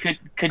experience.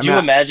 Could you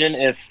imagine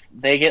if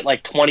they get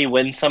 20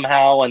 wins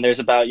somehow and there's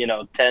about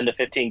 10 to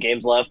 15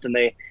 games left and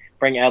they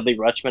bring Adley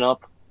Rutschman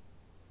up?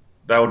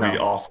 That would be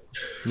awesome.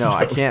 No,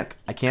 I can't.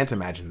 I can't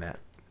imagine that.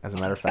 As a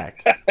matter of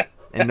fact,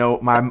 and no,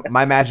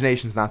 my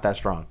imagination's not that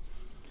strong.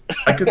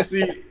 I could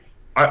see.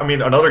 I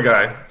mean, another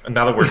guy.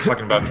 Now that we're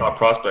talking about top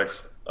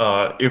prospects,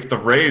 if the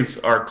Rays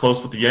are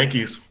close with the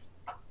Yankees,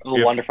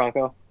 Wander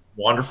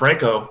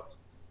Franco.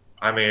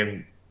 I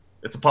mean,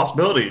 it's a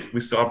possibility. We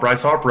saw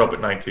Bryce Harper up at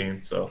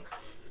 19, so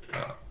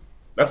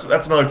that's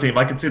another team.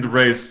 I could see the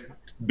Rays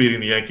beating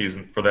the Yankees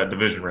for that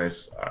division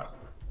race.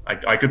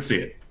 I could see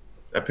it.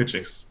 That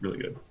pitching's really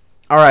good.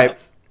 All right,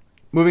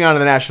 moving on to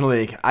the National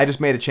League. I just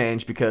made a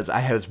change because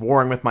I was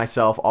warring with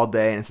myself all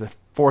day, and it's the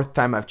 4th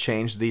time I've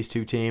changed these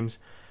 2 teams.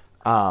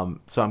 So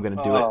I'm going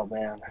to do it. Oh,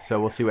 man.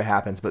 So we'll see what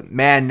happens. But,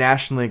 man,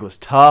 National League was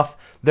tough.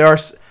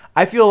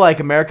 I feel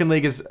like American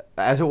League is,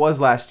 as it was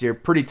last year,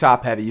 pretty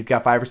top-heavy. You've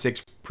got 5 or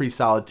 6 pretty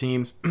solid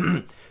teams,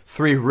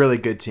 3 really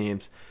good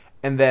teams.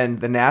 And then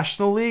the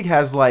National League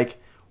has,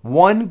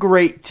 1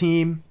 great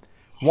team,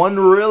 1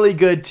 really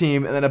good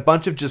team, and then a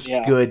bunch of just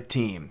good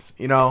teams,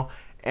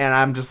 And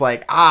I'm just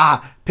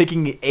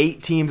picking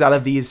 8 teams out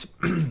of these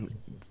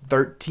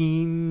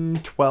 13,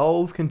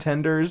 12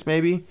 contenders,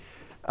 maybe.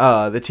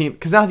 The team,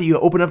 because now that you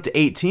open up to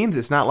 8 teams,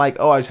 it's not like,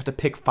 I just have to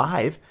pick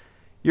 5.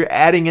 You're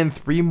adding in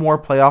 3 more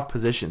playoff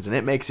positions, and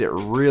it makes it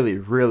really,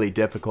 really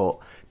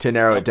difficult to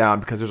narrow it down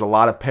because there's a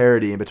lot of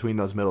parity in between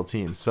those middle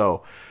teams.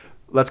 So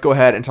let's go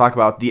ahead and talk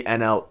about the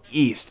NL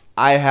East.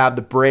 I have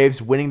the Braves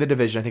winning the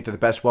division. I think they're the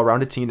best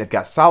well-rounded team. They've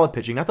got solid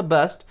pitching, not the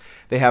best.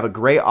 They have a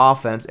great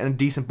offense and a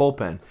decent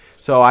bullpen.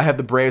 So I have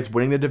the Braves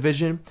winning the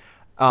division.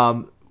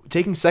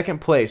 Taking second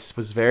place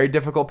was a very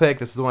difficult pick.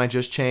 This is the one I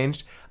just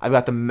changed. I've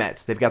got the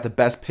Mets. They've got the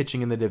best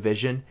pitching in the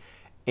division.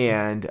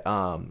 And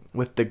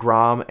with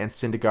DeGrom and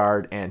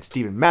Syndergaard and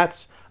Steven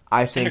Matz,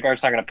 I think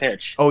Syndergaard's not going to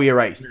pitch. Oh, you're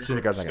right.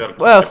 Syndergaard's not going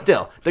to. Well,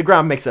 still,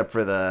 DeGrom makes up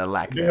for the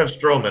lack. You have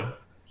Stroman.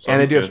 And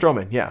they do have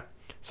Stroman, yeah.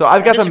 So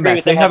I've got the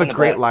Mets. They have a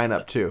great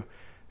lineup too.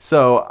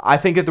 So I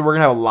think that we're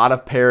gonna have a lot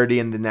of parity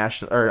in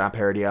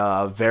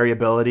the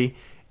variability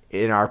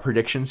in our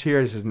predictions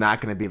here. This is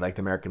not going to be like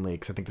the American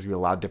League. So I think there's gonna be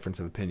a lot of difference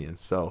of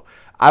opinions. So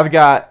I've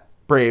got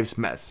Braves,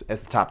 Mets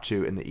as the top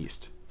 2 in the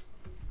East.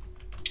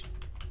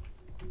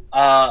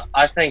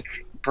 I think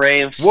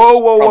Braves.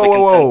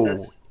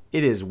 Whoa!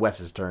 It is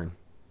Wes's turn.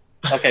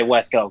 Okay,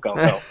 Wes, go.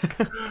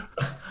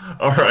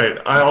 All right.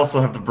 I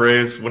also have the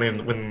Braves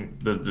winning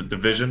the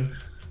division,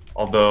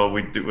 although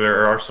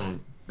there are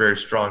some very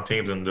strong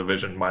teams in the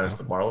division minus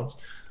the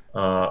Marlins.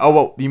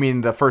 You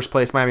mean the first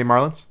place Miami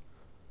Marlins?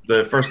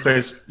 The first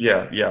place,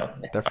 yeah.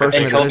 They're first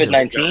in the division.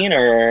 COVID-19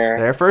 or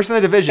they're first in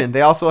the division.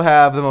 They also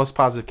have the most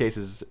positive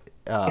cases.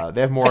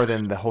 They have more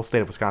than the whole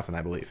state of Wisconsin,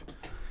 I believe.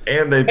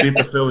 And they beat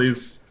the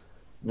Phillies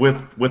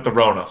with the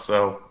Rona,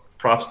 so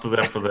props to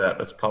them for that.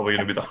 That's probably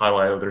going to be the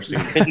highlight of their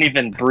season. Couldn't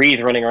even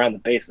breathe running around the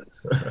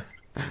bases.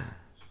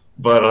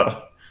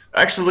 But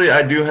actually,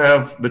 I do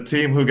have the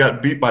team who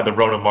got beat by the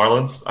Rona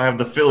Marlins. I have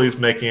the Phillies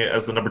making it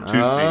as the number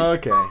 2 seed.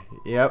 Okay.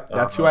 Yep.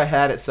 That's who I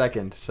had at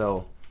second.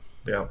 So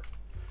yeah.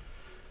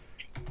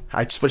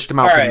 I switched them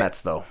out for the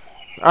Mets, though.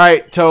 All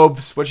right,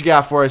 Tobes, what you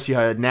got for us? You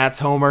had Nats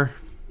homer.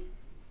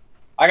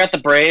 I got the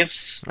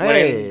Braves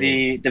winning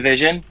the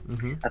division.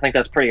 Mm-hmm. I think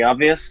that's pretty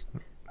obvious.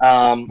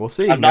 We'll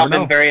see. I've not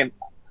been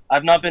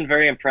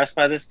very impressed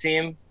by this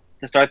team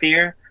to start the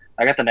year.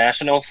 I got the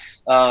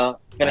Nationals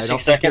finishing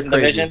second in the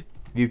division.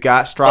 You've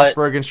got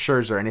Strasburg and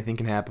Scherzer. Anything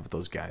can happen with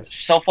those guys.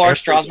 So far,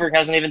 Strasburg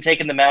hasn't even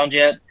taken the mound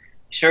yet.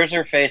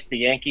 Scherzer faced the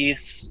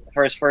Yankees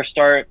for his first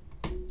start,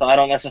 so I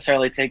don't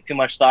necessarily take too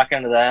much stock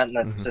into that, and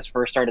that's his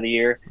first start of the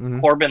year. Mm-hmm.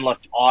 Corbin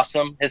looked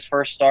awesome his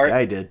first start. Yeah,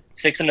 he did.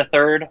 6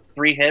 1/3,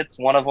 3 hits.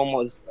 One of them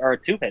or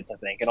 2 hits, I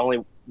think, and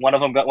only one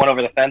of them went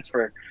over the fence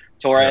for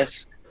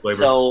Torres. Yeah,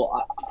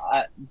 so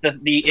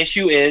the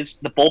issue is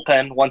the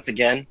bullpen once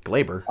again.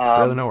 Glaber,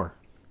 rather know her.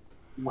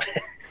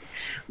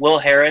 Will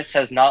Harris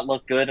has not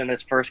looked good in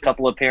his first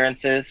couple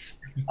appearances.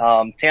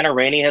 Tanner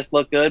Rainey has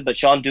looked good, but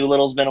Sean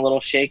Doolittle's been a little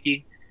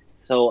shaky.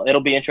 So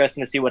it'll be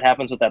interesting to see what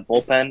happens with that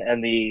bullpen,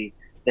 and the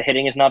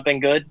hitting has not been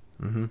good.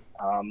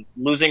 Mm-hmm.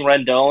 Losing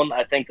Rendon,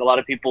 I think a lot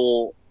of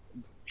people,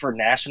 for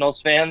Nationals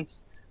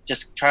fans,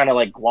 just kind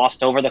of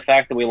glossed over the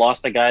fact that we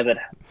lost a guy that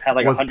had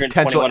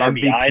 121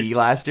 MVP RBIs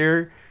last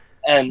year,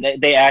 and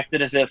they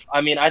acted as if.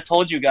 I mean, I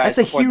told you guys that's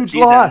a huge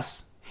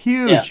loss.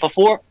 Huge. Yeah,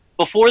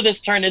 before this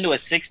turned into a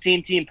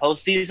 16-team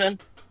postseason,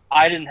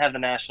 I didn't have the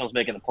Nationals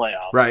making the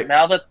playoffs. Right.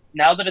 Now that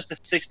it's a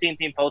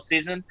 16-team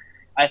postseason,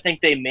 I think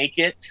they make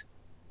it.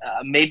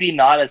 Maybe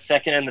not as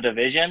second in the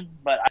division,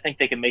 but I think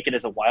they can make it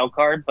as a wild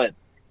card. But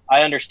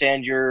I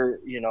understand your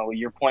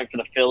point for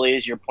the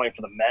Phillies, your point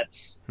for the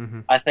Mets.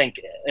 Mm-hmm. I think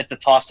it's a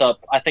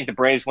toss-up. I think the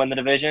Braves win the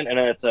division, and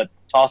it's a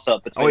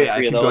toss-up between the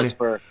three of those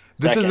for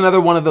This second. is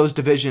another one of those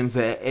divisions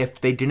that if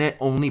they didn't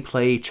only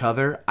play each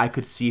other, I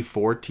could see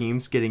 4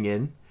 teams getting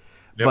in.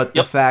 Yep. But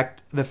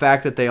the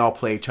fact that they all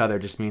play each other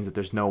just means that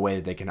there's no way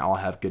that they can all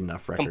have good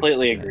enough records.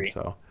 Completely agree.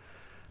 So,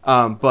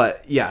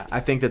 but yeah, I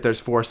think that there's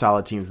 4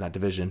 solid teams in that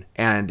division,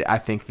 and I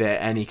think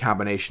that any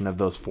combination of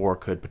those 4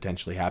 could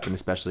potentially happen,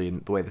 especially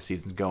in the way the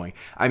season's going.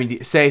 I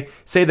mean, say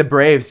the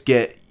Braves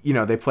get,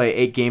 they play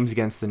 8 games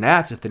against the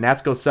Nats. If the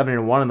Nats go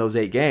 7-1 in those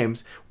 8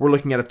 games, we're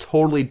looking at a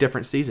totally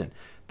different season.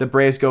 The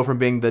Braves go from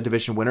being the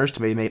division winners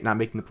to maybe not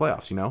making the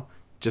playoffs.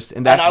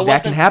 And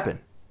that can happen.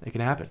 It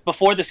can happen.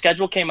 Before the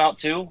schedule came out,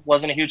 too,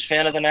 wasn't a huge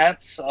fan of the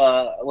Nats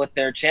with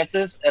their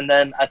chances. And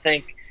then I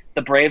think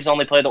the Braves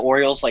only play the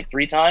Orioles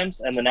 3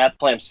 times, and the Nats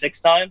play them 6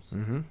 times.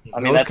 Mm-hmm. I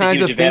mean, that's a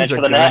huge advantage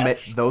for the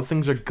Nats. Those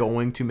things are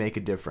going to make a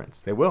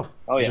difference. They will.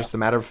 Oh, yeah. It's just a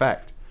matter of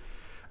fact.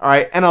 All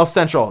right, NL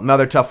Central,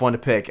 another tough one to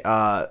pick.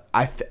 I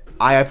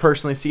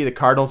personally see the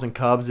Cardinals and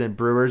Cubs and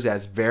Brewers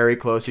as very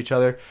close to each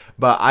other,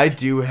 but I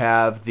do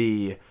have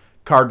the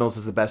Cardinals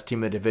as the best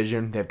team in the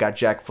division. They've got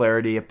Jack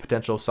Flaherty, a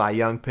potential Cy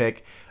Young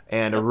pick,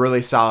 and a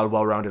really solid,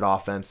 well-rounded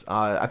offense.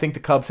 I think the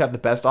Cubs have the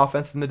best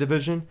offense in the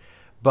division,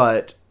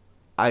 but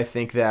I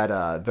think that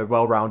the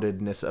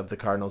well-roundedness of the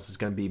Cardinals is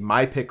going to be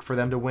my pick for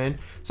them to win.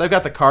 So I've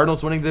got the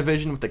Cardinals winning the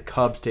division with the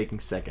Cubs taking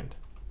second.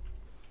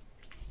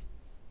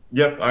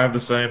 Yep, I have the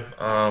same.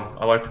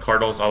 I like the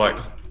Cardinals. I like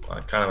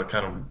kind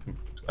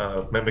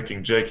of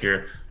mimicking Jake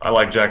here. I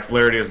like Jack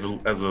Flaherty as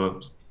a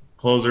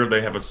closer.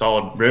 They have a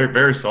solid, very,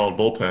 very solid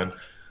bullpen.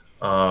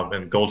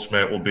 And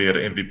Goldschmidt will be at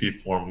MVP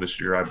form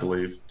this year, I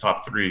believe.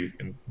 Top 3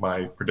 in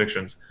my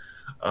predictions.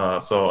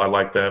 So I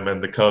like them.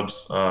 And the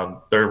Cubs,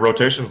 their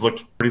rotations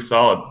looked pretty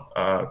solid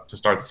to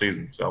start the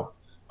season. So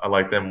I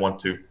like them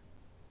 1-2.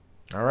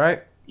 All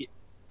right.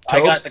 I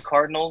got the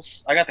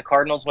Cardinals.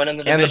 Winning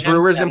the division. And the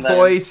Brewers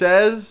employee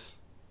says,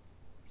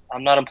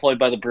 I'm not employed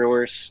by the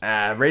Brewers.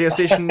 Radio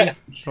station,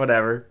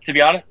 whatever. To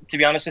be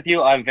honest with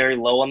you, I'm very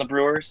low on the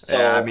Brewers. So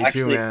yeah, me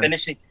actually too,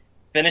 man.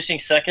 Finishing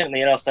second in the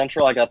NL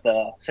Central, I got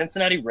the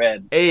Cincinnati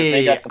Reds. Hey,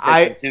 they got some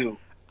pitching too.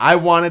 I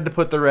wanted to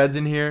put the Reds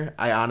in here.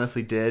 I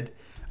honestly did.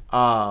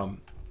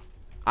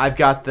 I've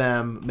got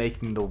them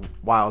making the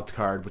wild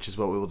card, which is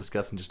what we will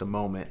discuss in just a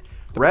moment.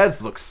 The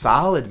Reds look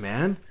solid,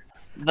 man.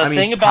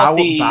 Thing about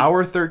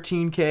Bauer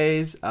 13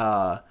 Ks.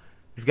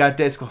 We've got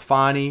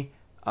DeSclafani.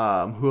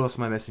 Who else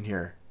am I missing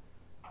here?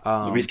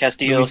 Luis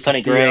Castillo,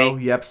 Sonny Gray.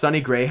 Yep, Sonny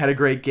Gray had a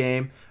great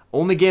game.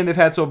 Only game they've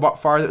had so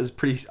far that was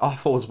pretty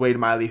awful was Wade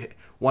Miley.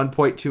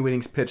 1.2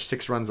 innings pitched,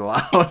 6 runs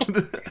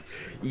allowed.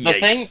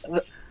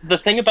 The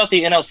thing about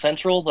the NL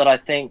Central that I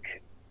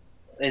think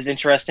is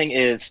interesting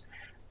is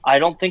I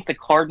don't think the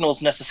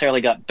Cardinals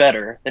necessarily got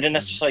better. They didn't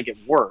necessarily get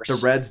worse. The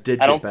Reds did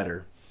get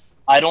better.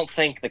 I don't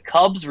think the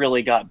Cubs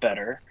really got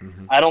better.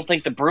 I don't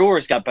think the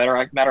Brewers got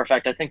better. Matter of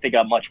fact, I think they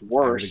got much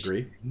worse. I would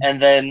agree.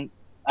 And then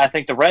I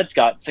think the Reds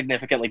got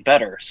significantly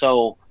better.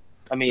 So,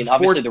 I mean,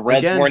 obviously the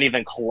Reds weren't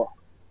even close.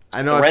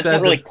 I know the Reds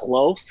weren't really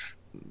close,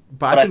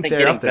 but I think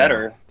they're getting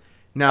better.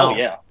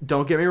 Now,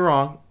 don't get me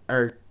wrong,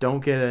 or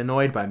don't get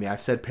annoyed by me.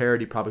 I've said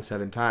parity probably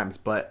 7 times,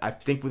 but I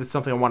think it's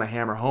something I want to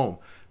hammer home.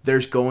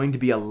 There's going to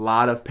be a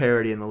lot of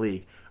parity in the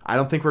league. I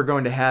don't think we're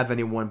going to have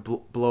anyone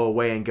blow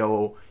away and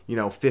go,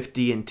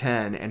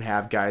 50-10 and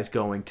have guys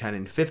going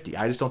 10-50.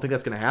 I just don't think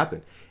that's going to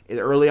happen.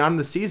 Early on in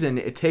the season,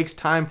 it takes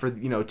time for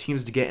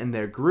teams to get in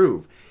their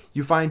groove.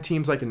 You find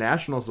teams like the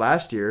Nationals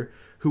last year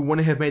who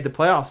wouldn't have made the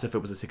playoffs if it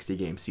was a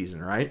 60-game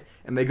season, right?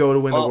 And they go to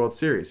win the World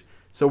Series.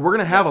 So we're going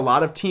to have a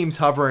lot of teams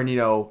hovering,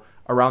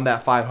 around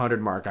that 500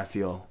 mark, I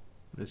feel.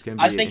 It's going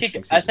to be an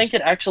interesting season. I think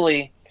it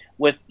actually,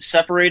 with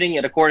separating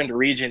it according to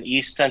region,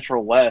 East,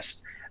 Central,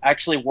 West,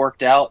 actually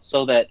worked out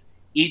so that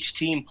each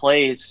team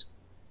plays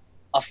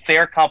a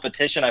fair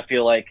competition. I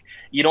feel like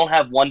you don't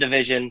have one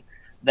division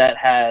that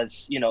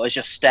has, is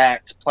just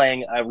stacked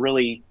playing a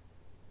really,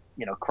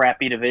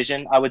 crappy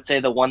division. I would say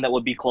the one that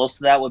would be close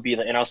to that would be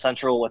the NL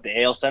Central with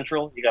the AL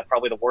Central. You got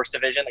probably the worst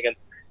division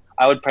against,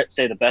 I would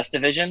say, the best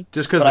division.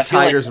 Just because the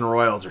Tigers and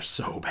Royals are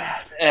so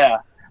bad. Yeah.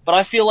 But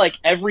I feel like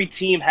every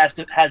team has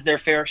their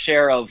fair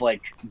share of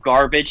like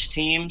garbage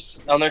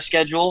teams on their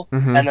schedule,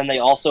 and then they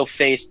also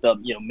face the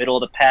middle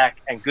of the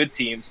pack and good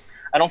teams.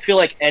 I don't feel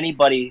like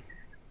anybody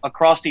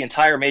across the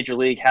entire major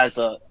league has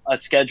a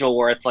schedule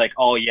where it's like,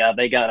 oh yeah,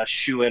 they got a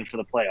shoe in for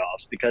the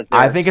playoffs because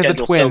I think it's the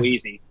Twins. So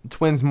easy.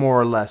 Twins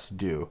more or less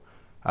do.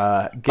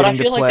 Getting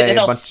to play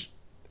a bunch.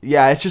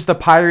 Yeah, it's just the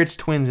Pirates,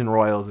 Twins, and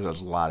Royals.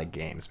 There's a lot of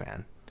games,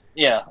 man.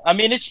 Yeah, I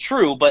mean it's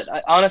true, but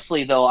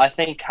honestly though, I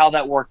think how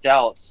that worked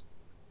out.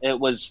 It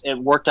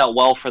worked out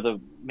well for the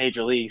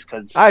major leagues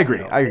because I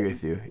agree. I agree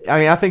with you. I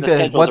mean, I think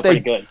that what they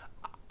good.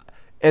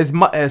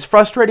 As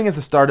frustrating as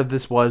the start of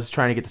this was,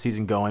 trying to get the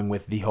season going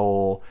with the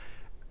whole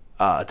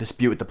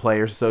dispute with the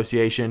Players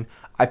Association,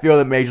 I feel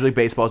that Major League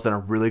Baseball has done a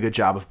really good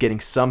job of getting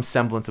some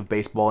semblance of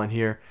baseball in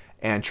here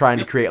and trying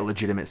to create a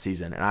legitimate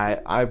season.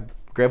 And I'm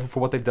grateful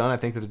for what they've done. I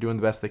think that they're doing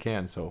the best they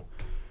can. So,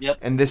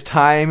 and this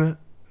time,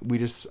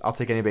 I'll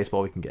take any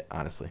baseball we can get.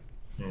 Honestly,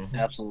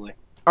 absolutely.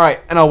 All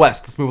right, NL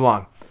West. Let's move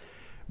along.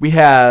 We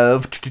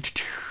have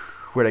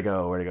where'd I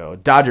go?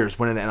 Dodgers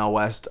winning the NL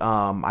West.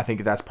 I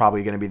think that's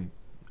probably going to be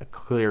a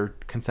clear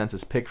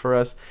consensus pick for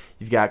us.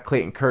 You've got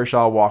Clayton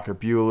Kershaw, Walker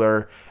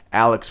Buehler,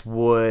 Alex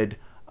Wood,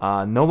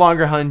 no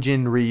longer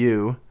Hyun-Jin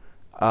Ryu.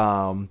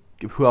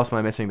 Who else am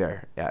I missing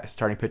there? Yeah,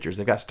 starting pitchers.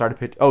 They've got starting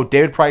pitch. Oh,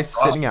 David Price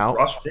sitting out.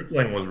 Ross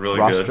Stripling was really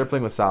good. Ross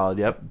Stripling was solid.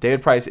 Yep.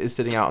 David Price is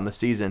sitting out in the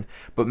season,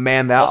 but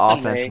man, that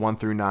offense 1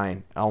 through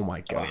 9. Oh my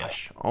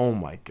gosh. Oh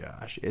my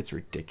gosh. It's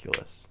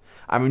ridiculous.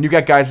 I mean, you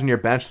got guys in your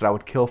bench that I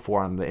would kill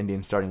for on the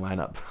Indian starting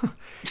lineup.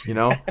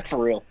 For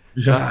real.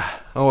 Yeah.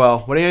 Oh well,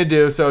 what are you gonna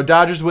do? So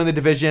Dodgers win the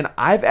division.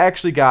 I've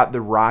actually got the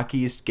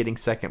Rockies getting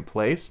second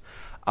place.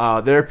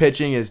 Their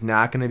pitching is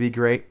not going to be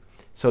great,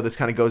 so this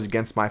kind of goes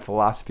against my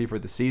philosophy for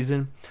the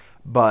season.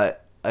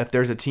 But if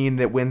there's a team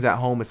that wins at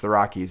home, it's the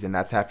Rockies, and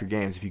that's half your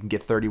games. If you can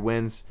get 30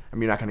 wins, I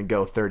mean, you're not going to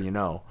go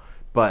 30-0.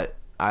 But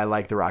I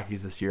like the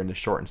Rockies this year in the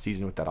shortened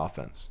season with that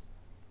offense.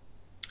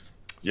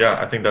 Yeah,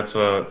 I think that's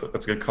a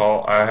good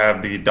call. I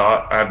have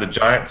the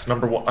Giants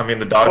number 1. I mean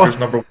the Dodgers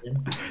number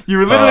 1.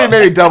 You literally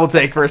made a double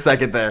take for a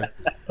second there.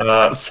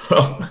 Yeah,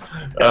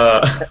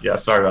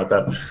 sorry about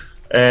that.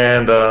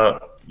 And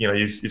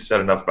you said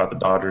enough about the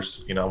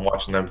Dodgers. I'm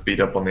watching them beat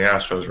up on the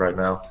Astros right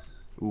now.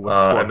 Ooh, what's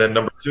the score? And then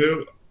number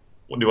 2,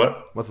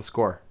 what? What's the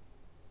score?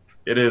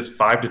 It is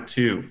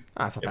 5-2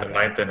 in the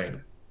 9th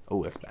inning.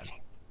 Oh, that's bad.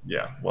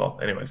 Yeah. Well,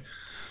 anyways.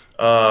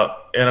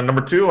 And at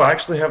number 2, I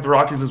actually have the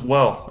Rockies as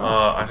well.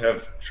 I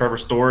have Trevor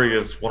Story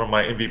as one of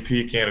my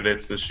MVP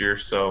candidates this year.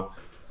 So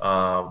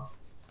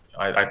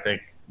I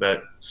think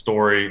that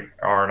Story,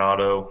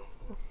 Arenado,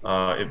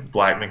 if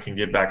Blackman can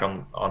get back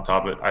on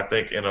top of it, I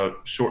think in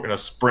a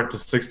sprint to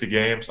 60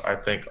 games, I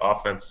think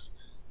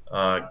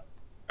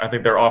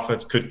their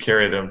offense could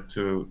carry them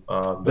to.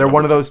 They're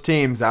one of those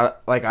teams. I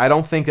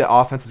don't think that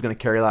offense is going to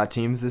carry a lot of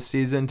teams this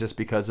season just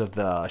because of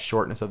the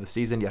shortness of the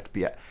season. You have to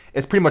be.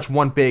 It's pretty much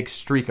one big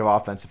streak of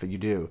offense if you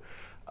do.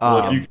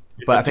 But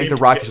I think the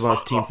Rockies are one of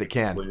those teams that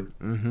can.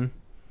 Mm-hmm.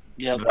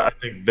 Yeah, I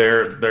think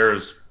they're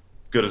as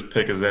good a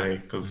pick as any,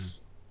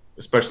 because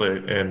especially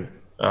in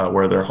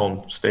where their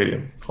home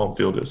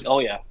field is. Oh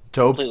yeah,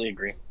 Tobes? Completely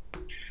agree.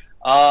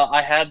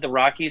 I had the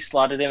Rockies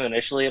slotted in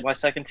initially at my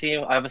second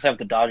team. I obviously have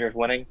the Dodgers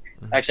winning.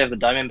 I actually have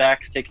the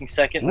Diamondbacks taking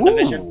second in the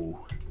division.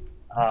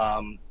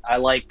 I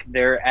like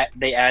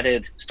they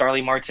added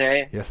Starling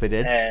Marte. Yes, they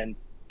did. And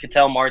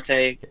Ketel Marte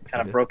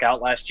kind of broke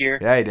out last year.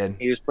 Yeah, he did.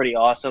 He was pretty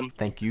awesome.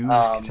 Thank you,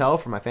 Ketel,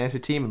 for my fantasy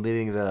team and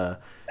leading the.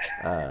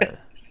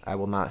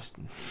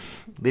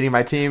 Leading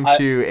my team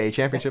to a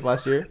championship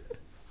last year.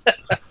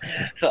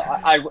 So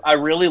I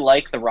really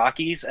like the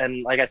Rockies,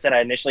 and like I said,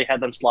 I initially had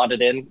them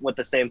slotted in with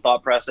the same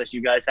thought process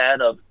you guys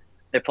had of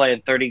They play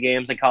in 30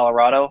 games in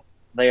Colorado.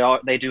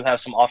 They do have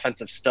some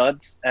offensive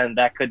studs, and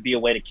that could be a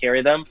way to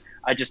carry them.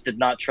 I just did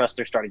not trust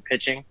their starting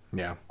pitching.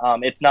 Yeah.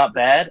 It's not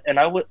bad, and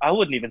I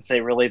wouldn't even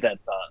say really that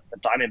the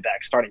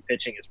Diamondbacks starting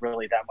pitching is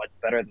really that much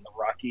better than the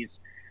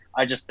Rockies.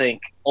 I just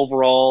think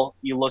overall,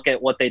 you look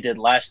at what they did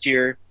last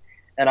year,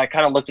 and I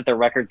kind of looked at their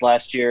records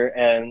last year,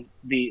 and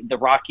the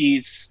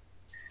Rockies,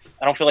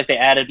 I don't feel like they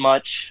added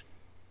much.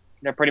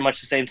 They're pretty much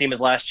the same team as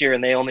last year,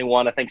 and they only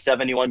won, I think,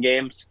 71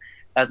 games,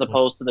 as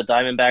opposed to the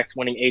Diamondbacks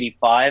winning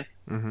 85.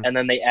 Mm-hmm. And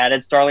then they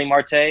added Starling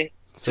Marte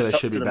So they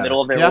should be to the better.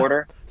 middle of their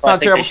order. It's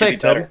not a terrible they should be take,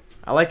 Toby. better.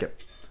 I like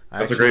it.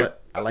 That's a great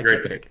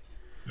that take.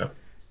 Yeah.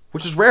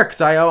 Which is rare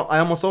because I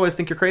almost always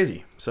think you're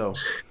crazy. So,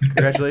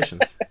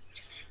 congratulations.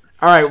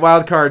 All right,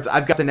 wild cards.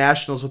 I've got the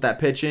Nationals with that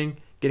pitching,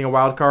 getting a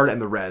wild card,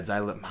 and the Reds.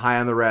 I'm high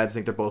on the Reds. I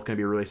think they're both going to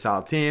be really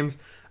solid teams.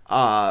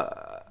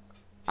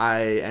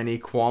 Any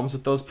qualms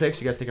with those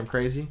picks? You guys think I'm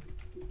crazy?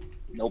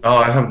 Nope. Oh,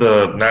 I have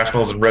the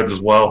Nationals and Reds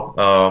as well.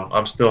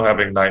 I'm still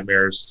having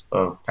nightmares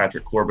of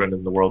Patrick Corbin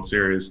in the World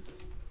Series.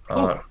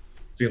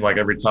 Seemed like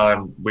every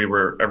time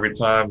one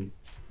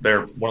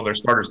of their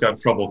starters got in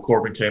trouble,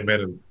 Corbin came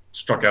in and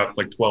struck out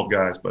like 12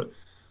 guys. But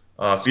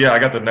so yeah, I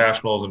got the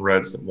Nationals and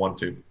Reds at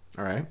 1-2.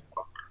 All right.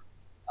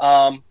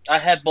 I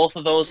had both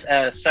of those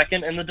as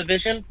second in the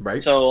division.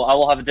 Right. So I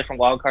will have a different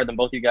wild card than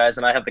both you guys,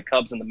 and I have the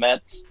Cubs and the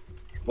Mets,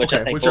 which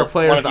I think are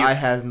players that I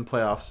had in the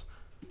playoffs.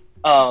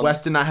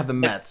 West did not have the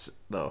Mets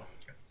though.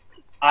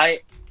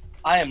 I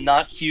am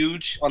not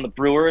huge on the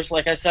Brewers,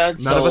 like I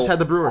said. None of us had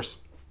the Brewers.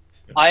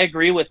 I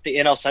agree with the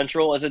NL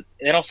Central.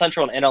 NL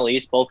Central and NL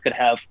East both could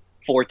have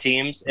 4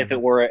 teams if it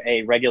were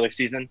a regular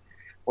season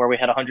where we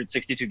had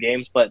 162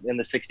 games, but in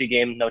the 60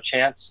 game, no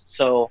chance.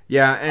 So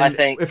yeah, and I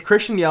think if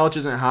Christian Yelich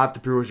isn't hot, the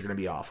Brewers are going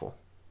to be awful.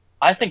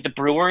 I think the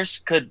Brewers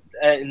could,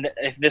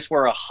 if this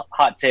were a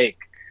hot take,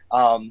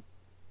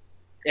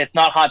 it's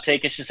not hot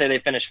take-ish to say they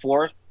finished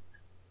 4th.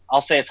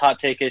 I'll say it's hot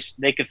take-ish.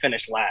 They could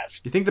finish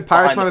last. You think the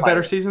Pirates might have a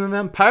better season than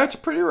them? Pirates are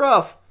pretty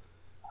rough.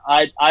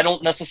 I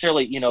don't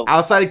necessarily,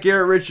 outside of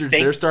Garrett Richards,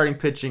 their starting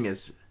pitching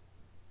is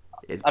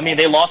I mean,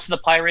 they lost to the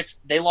Pirates.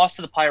 They lost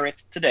to the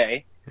Pirates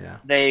today. Yeah.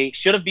 They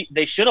should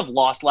have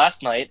lost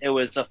last night. It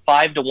was a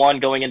 5-1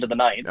 going into the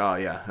ninth. Oh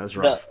yeah, that was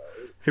rough.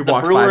 The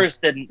Brewers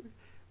didn't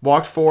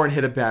walked 4 and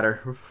hit a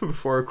batter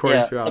before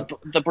recording 2 outs.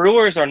 The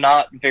Brewers are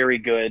not very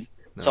good,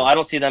 No. so I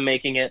don't see them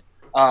making it.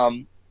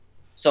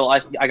 So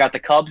I got the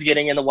Cubs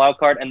getting in the wild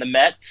card, and the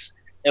Mets.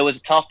 It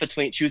was tough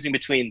choosing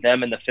between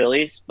them and the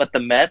Phillies, but the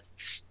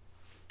Mets,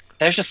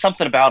 there's just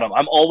something about them.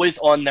 I always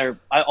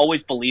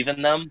believe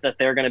in them that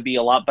they're going to be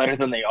a lot better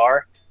than they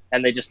are,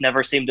 and they just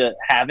never seem to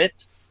have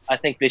it. I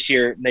think this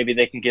year maybe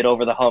they can get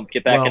over the hump,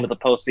 get back into the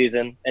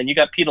postseason. And you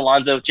got Pete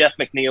Alonso, Jeff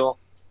McNeil.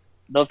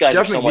 Those guys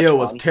are so much fun. Jeff McNeil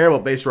was terrible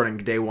base running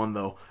day 1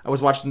 though. I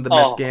was watching the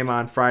Mets game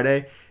on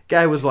Friday.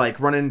 Guy was like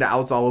running into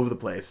outs all over the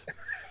place.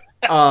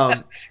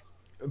 But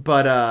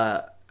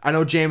I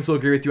know James will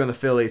agree with you on the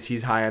Phillies.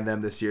 He's high on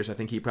them this year, so I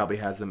think he probably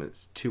has them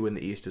as 2 in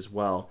the East as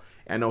well.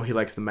 I know he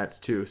likes the Mets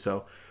too.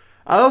 So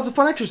that was a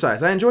fun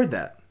exercise. I enjoyed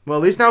that. Well,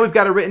 at least now we've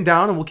got it written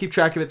down, and we'll keep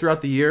track of it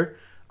throughout the year.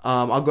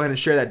 I'll go ahead and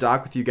share that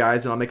doc with you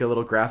guys, and I'll make a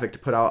little graphic to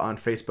put out on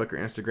Facebook or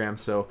Instagram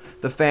so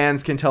the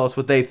fans can tell us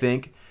what they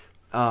think.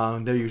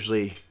 They're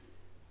usually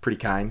pretty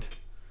kind.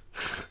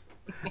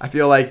 I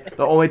feel like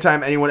the only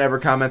time anyone ever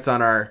comments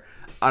on our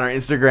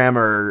Instagram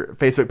or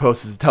Facebook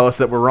posts is to tell us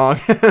that we're wrong.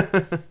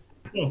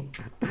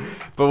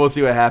 But we'll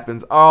see what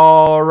happens.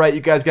 All right, you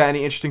guys got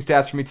any interesting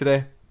stats for me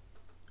today?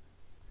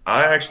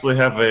 I actually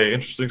have an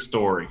interesting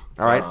story.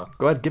 All right,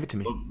 go ahead, give it to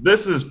me.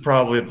 This is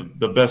probably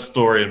the best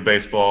story in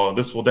baseball.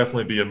 This will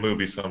definitely be a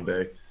movie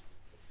someday.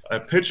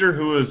 A pitcher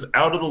who is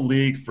out of the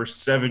league for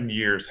 7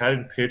 years,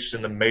 hadn't pitched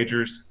in the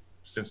majors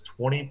since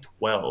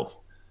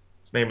 2012.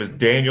 His name is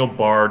Daniel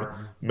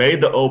Bard,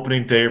 made the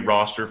opening day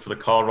roster for the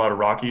Colorado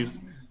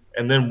Rockies,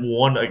 and then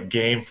won a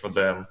game for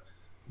them.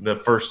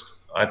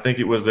 I think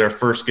it was their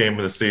first game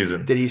of the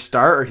season. Did he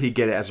start or did he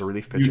get it as a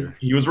relief pitcher?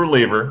 He was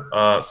reliever.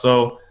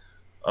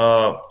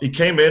 He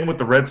came in with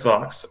the Red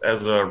Sox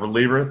as a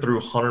reliever, threw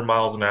 100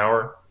 miles an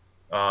hour.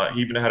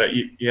 He even had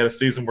a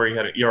season where he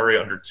had an ERA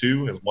under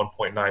 2, is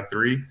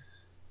 1.93.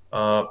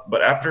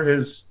 But after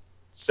his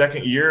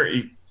second year,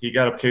 he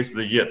got a case of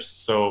the yips.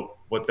 So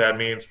what that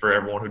means for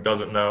everyone who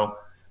doesn't know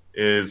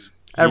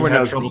is everyone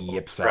knows what the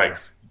yips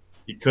strikes.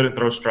 He couldn't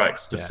throw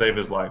strikes to save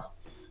his life.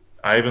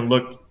 I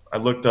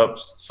looked up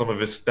some of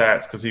his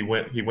stats because he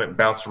went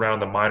bounced around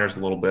the minors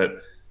a little bit.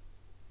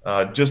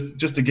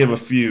 Just to give a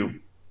few.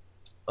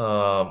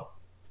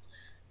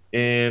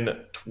 In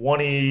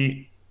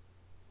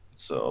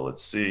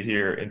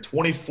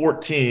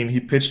 2014, he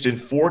pitched in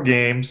 4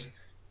 games,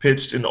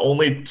 pitched in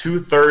only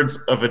 2/3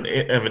 of an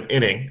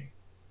inning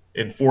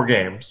in 4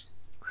 games,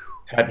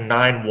 had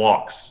 9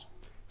 walks.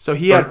 So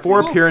he had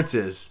 4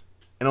 appearances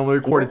and only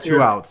recorded 2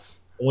 outs.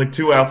 Only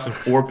 2 outs in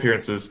 4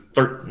 appearances,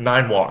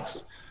 9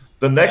 walks.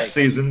 The next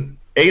season,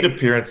 8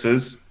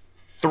 appearances,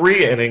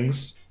 3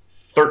 innings,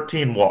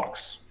 13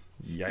 walks.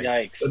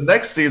 Yikes. The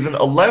next season,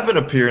 11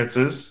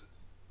 appearances,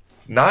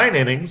 9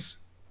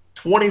 innings,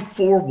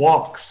 24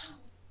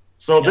 walks.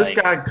 So this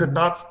Yikes.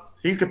 guy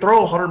he could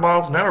throw 100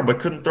 miles an hour, but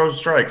couldn't throw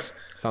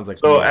strikes. Sounds like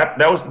so. That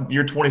was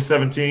year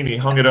 2017. He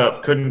hung it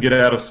up, couldn't get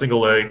out of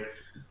single A.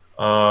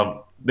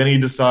 Then he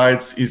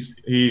decides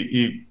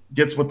he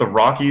gets with the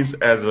Rockies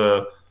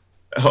of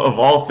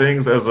all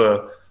things, as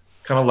a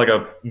kind of like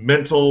a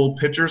mental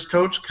pitcher's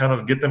coach, kind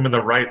of get them in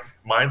the right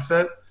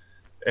mindset.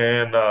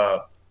 And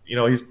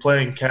he's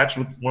playing catch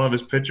with one of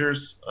his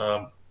pitchers.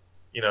 A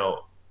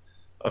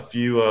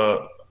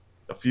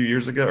few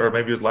years ago, or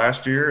maybe it was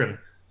last year, and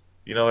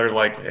they're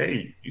like,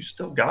 "Hey, you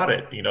still got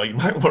it. You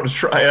might want to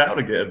try it out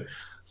again."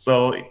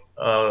 So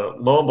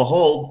lo and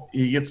behold,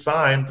 he gets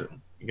signed,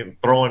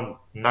 throwing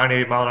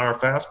 98-mile-an-hour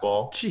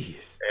fastball.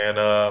 Jeez. And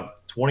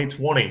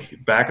 2020,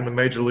 back in the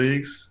major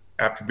leagues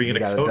after being a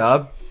coach,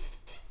 dub?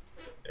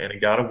 And he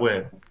got a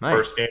win. Nice.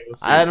 First game of the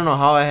season. I don't know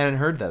how I hadn't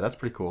heard that. That's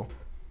pretty cool.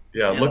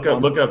 Yeah, look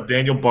up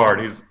Daniel Bard.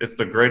 It's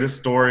the greatest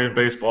story in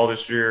baseball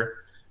this year.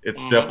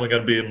 It's definitely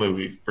going to be a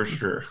movie for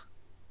sure.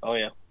 Oh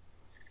yeah.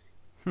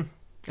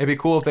 It'd be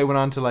cool if they went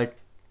on to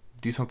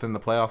do something in the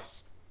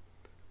playoffs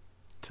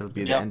to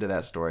be the end of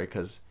that story,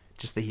 because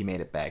just that he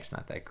made it back is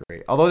not that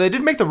great. Although they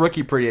did make the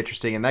rookie pretty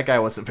interesting, and that guy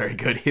wasn't very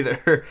good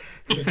either.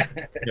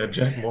 Yeah,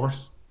 Jack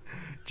Morris.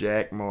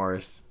 Jack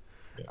Morris.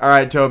 All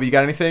right, Toby, you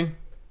got anything?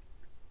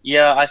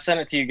 Yeah, I sent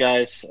it to you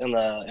guys in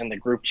the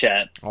group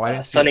chat. Oh, I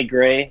didn't see Sonny it.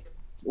 Gray.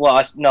 Well,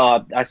 I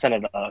sent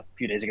it a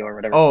few days ago or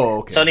whatever. Oh,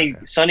 okay.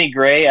 Sonny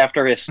Gray,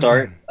 after his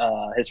start,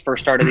 his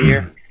first start of the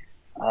year,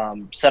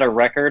 set a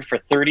record for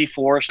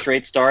 34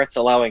 straight starts,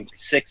 allowing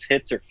 6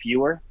 hits or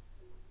fewer.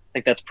 I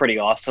think that's pretty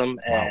awesome,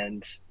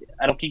 and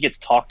I don't think he gets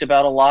talked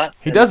about a lot.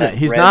 He doesn't.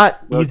 He's not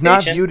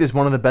viewed as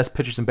one of the best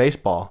pitchers in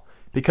baseball,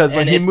 because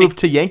when he moved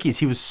to Yankees,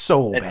 he was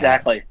so bad.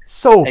 Exactly.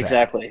 So bad.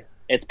 Exactly.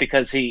 It's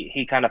because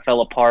he kind of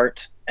fell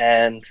apart,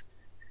 and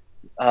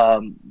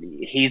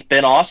he's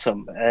been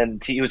awesome,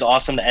 and he was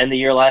awesome to end the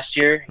year last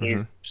year. He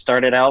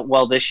started out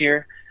well this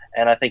year,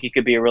 and I think he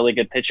could be a really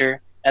good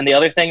pitcher. And the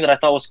other thing that I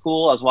thought was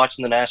cool, I was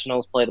watching the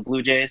Nationals play the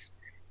Blue Jays,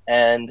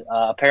 and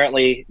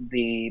apparently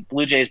the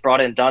Blue Jays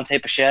brought in Dante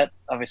Bichette,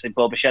 obviously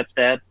Bo Bichette's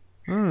dad.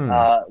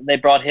 They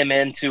brought him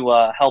in to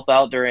help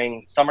out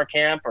during summer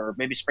camp or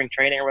maybe spring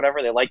training or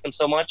whatever. They liked him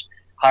so much,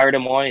 hired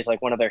him on. He's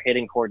like one of their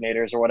hitting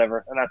coordinators or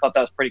whatever, and I thought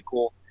that was pretty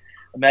cool.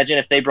 Imagine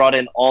if they brought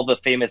in all the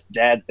famous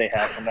dads they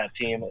have from that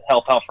team to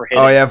help out for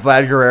hitting. Oh yeah,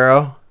 Vlad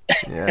Guerrero.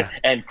 Yeah.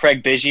 And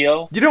Craig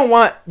Biggio. You don't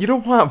want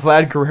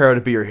Vlad Guerrero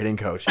to be your hitting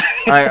coach.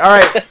 All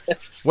right.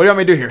 What do you want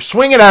me to do here?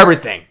 Swing at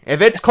everything.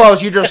 If it's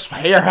close, you're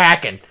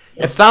hacking.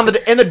 It's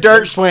in the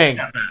dirt. Swing.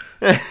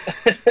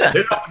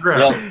 Hit off the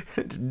ground.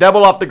 Yep.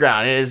 Double off the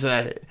ground.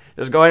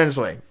 Just go ahead and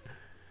swing.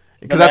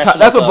 Because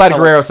that's what Vlad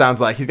Guerrero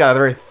sounds like. He's got a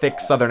very thick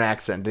Southern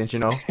accent, didn't you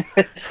know?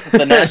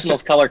 The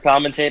Nationals color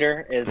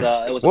commentator is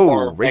it was a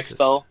former racist.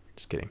 Expo.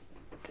 Just kidding.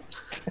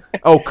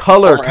 Oh,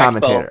 color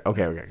commentator.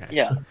 Okay.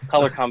 Yeah,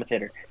 color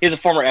commentator. He's a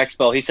former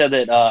Expo. He said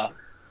that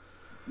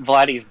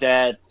Vladdy's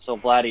dad, so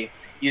Vladdy,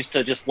 used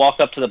to just walk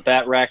up to the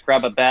bat rack,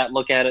 grab a bat,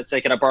 look at it,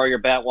 say, "Can I borrow your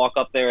bat?" Walk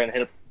up there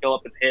and go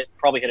up and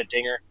probably hit a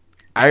dinger.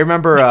 I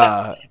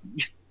remember.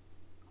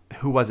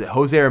 Who was it?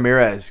 Jose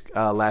Ramirez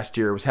last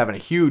year was having a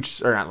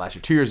huge, or not last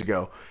year, 2 years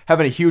ago,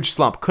 having a huge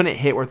slump. Couldn't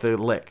hit worth a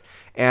lick.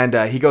 And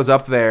he goes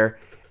up there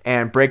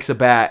and breaks a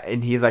bat,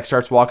 and he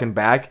starts walking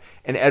back,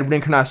 and Edwin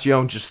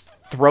Encarnacion just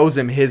throws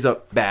him his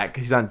up back.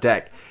 He's on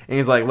deck. And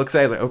he's like, looks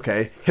at it like,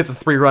 okay, hits a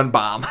 3-run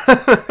bomb.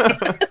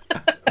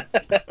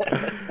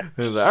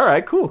 He's like, all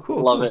right, cool.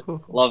 Love it.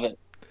 All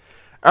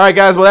right,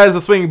 guys. Well, that is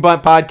the Swinging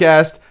Bunt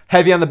Podcast.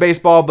 Heavy on the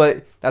baseball,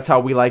 but that's how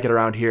we like it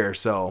around here.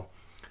 So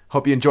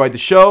hope you enjoyed the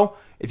show.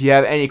 If you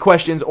have any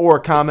questions or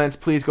comments,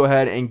 please go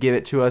ahead and give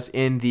it to us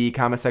in the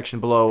comment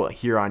section below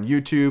here on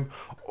YouTube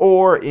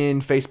or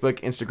in Facebook,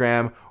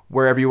 Instagram,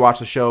 wherever you watch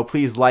the show.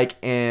 Please like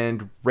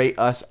and rate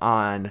us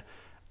on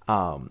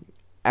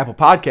Apple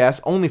Podcasts.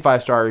 Only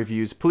 5-star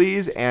reviews,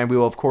 please. And we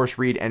will, of course,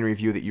 read any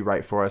review that you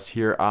write for us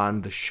here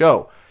on the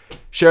show.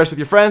 Share us with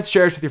your friends.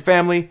 Share us with your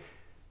family.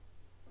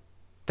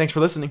 Thanks for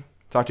listening.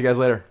 Talk to you guys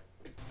later.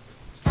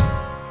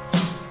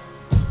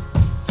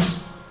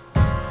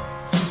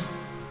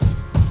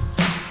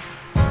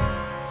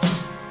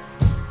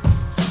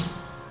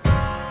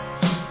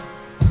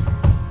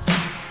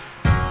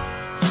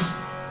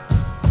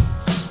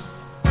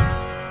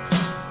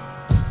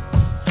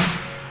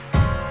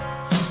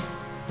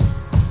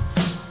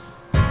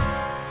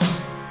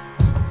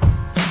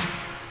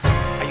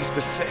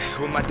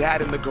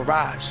 Dad in the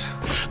garage,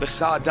 the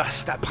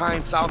sawdust, that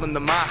pine sol in the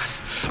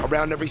moss.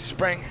 Around every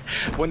spring,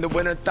 when the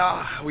winter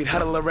thaw, we'd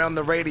huddle around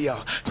the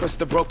radio, twist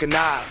the broken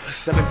knob.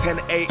 7:10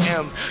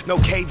 a.m., no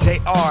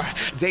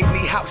KJR. Dave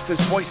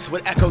Niehouse's voice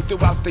would echo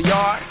throughout the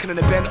yard.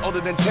 Couldn't have been older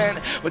than 10,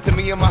 but to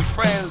me and my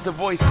friends, the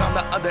voice on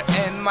the other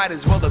end might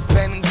as well have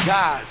been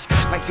God's.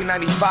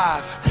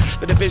 1995.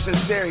 The division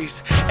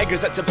series,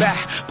 Eggers at to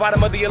bat,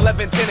 bottom of the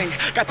 11th inning,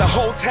 got the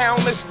whole town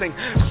listening,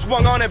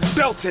 swung on and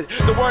belted,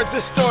 the words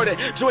distorted,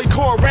 Joey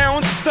Core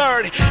rounds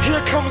third,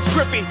 here comes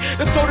Griffey,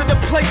 the throw to the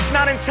place,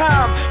 not in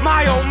time,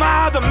 my oh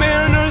my, the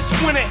Mariners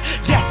win it,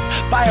 yes,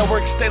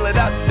 Fireworks, they lit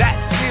up that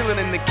ceiling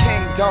in the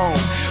Kingdom.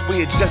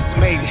 We had just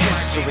made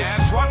history.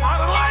 Swung on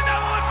the line,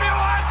 down the left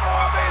field line for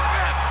a base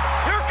hit.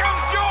 Here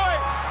comes Joy.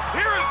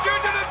 Here is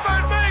Junior to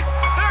third base.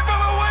 They're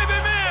going to wave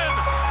him in.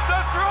 The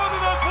throw to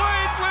the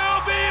plate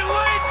will be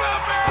late. The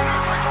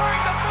Mariners are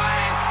going to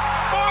play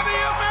for the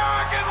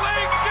American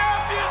League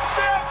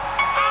Championship.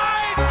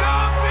 I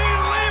don't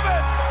believe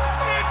it.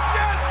 It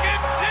just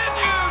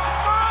continues.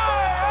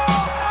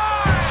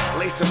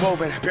 Lace and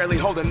woven, barely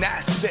holding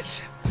that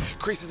stitch.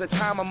 Creases of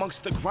time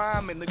amongst the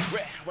grime and the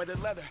grit, where the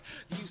leather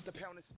used to pound his...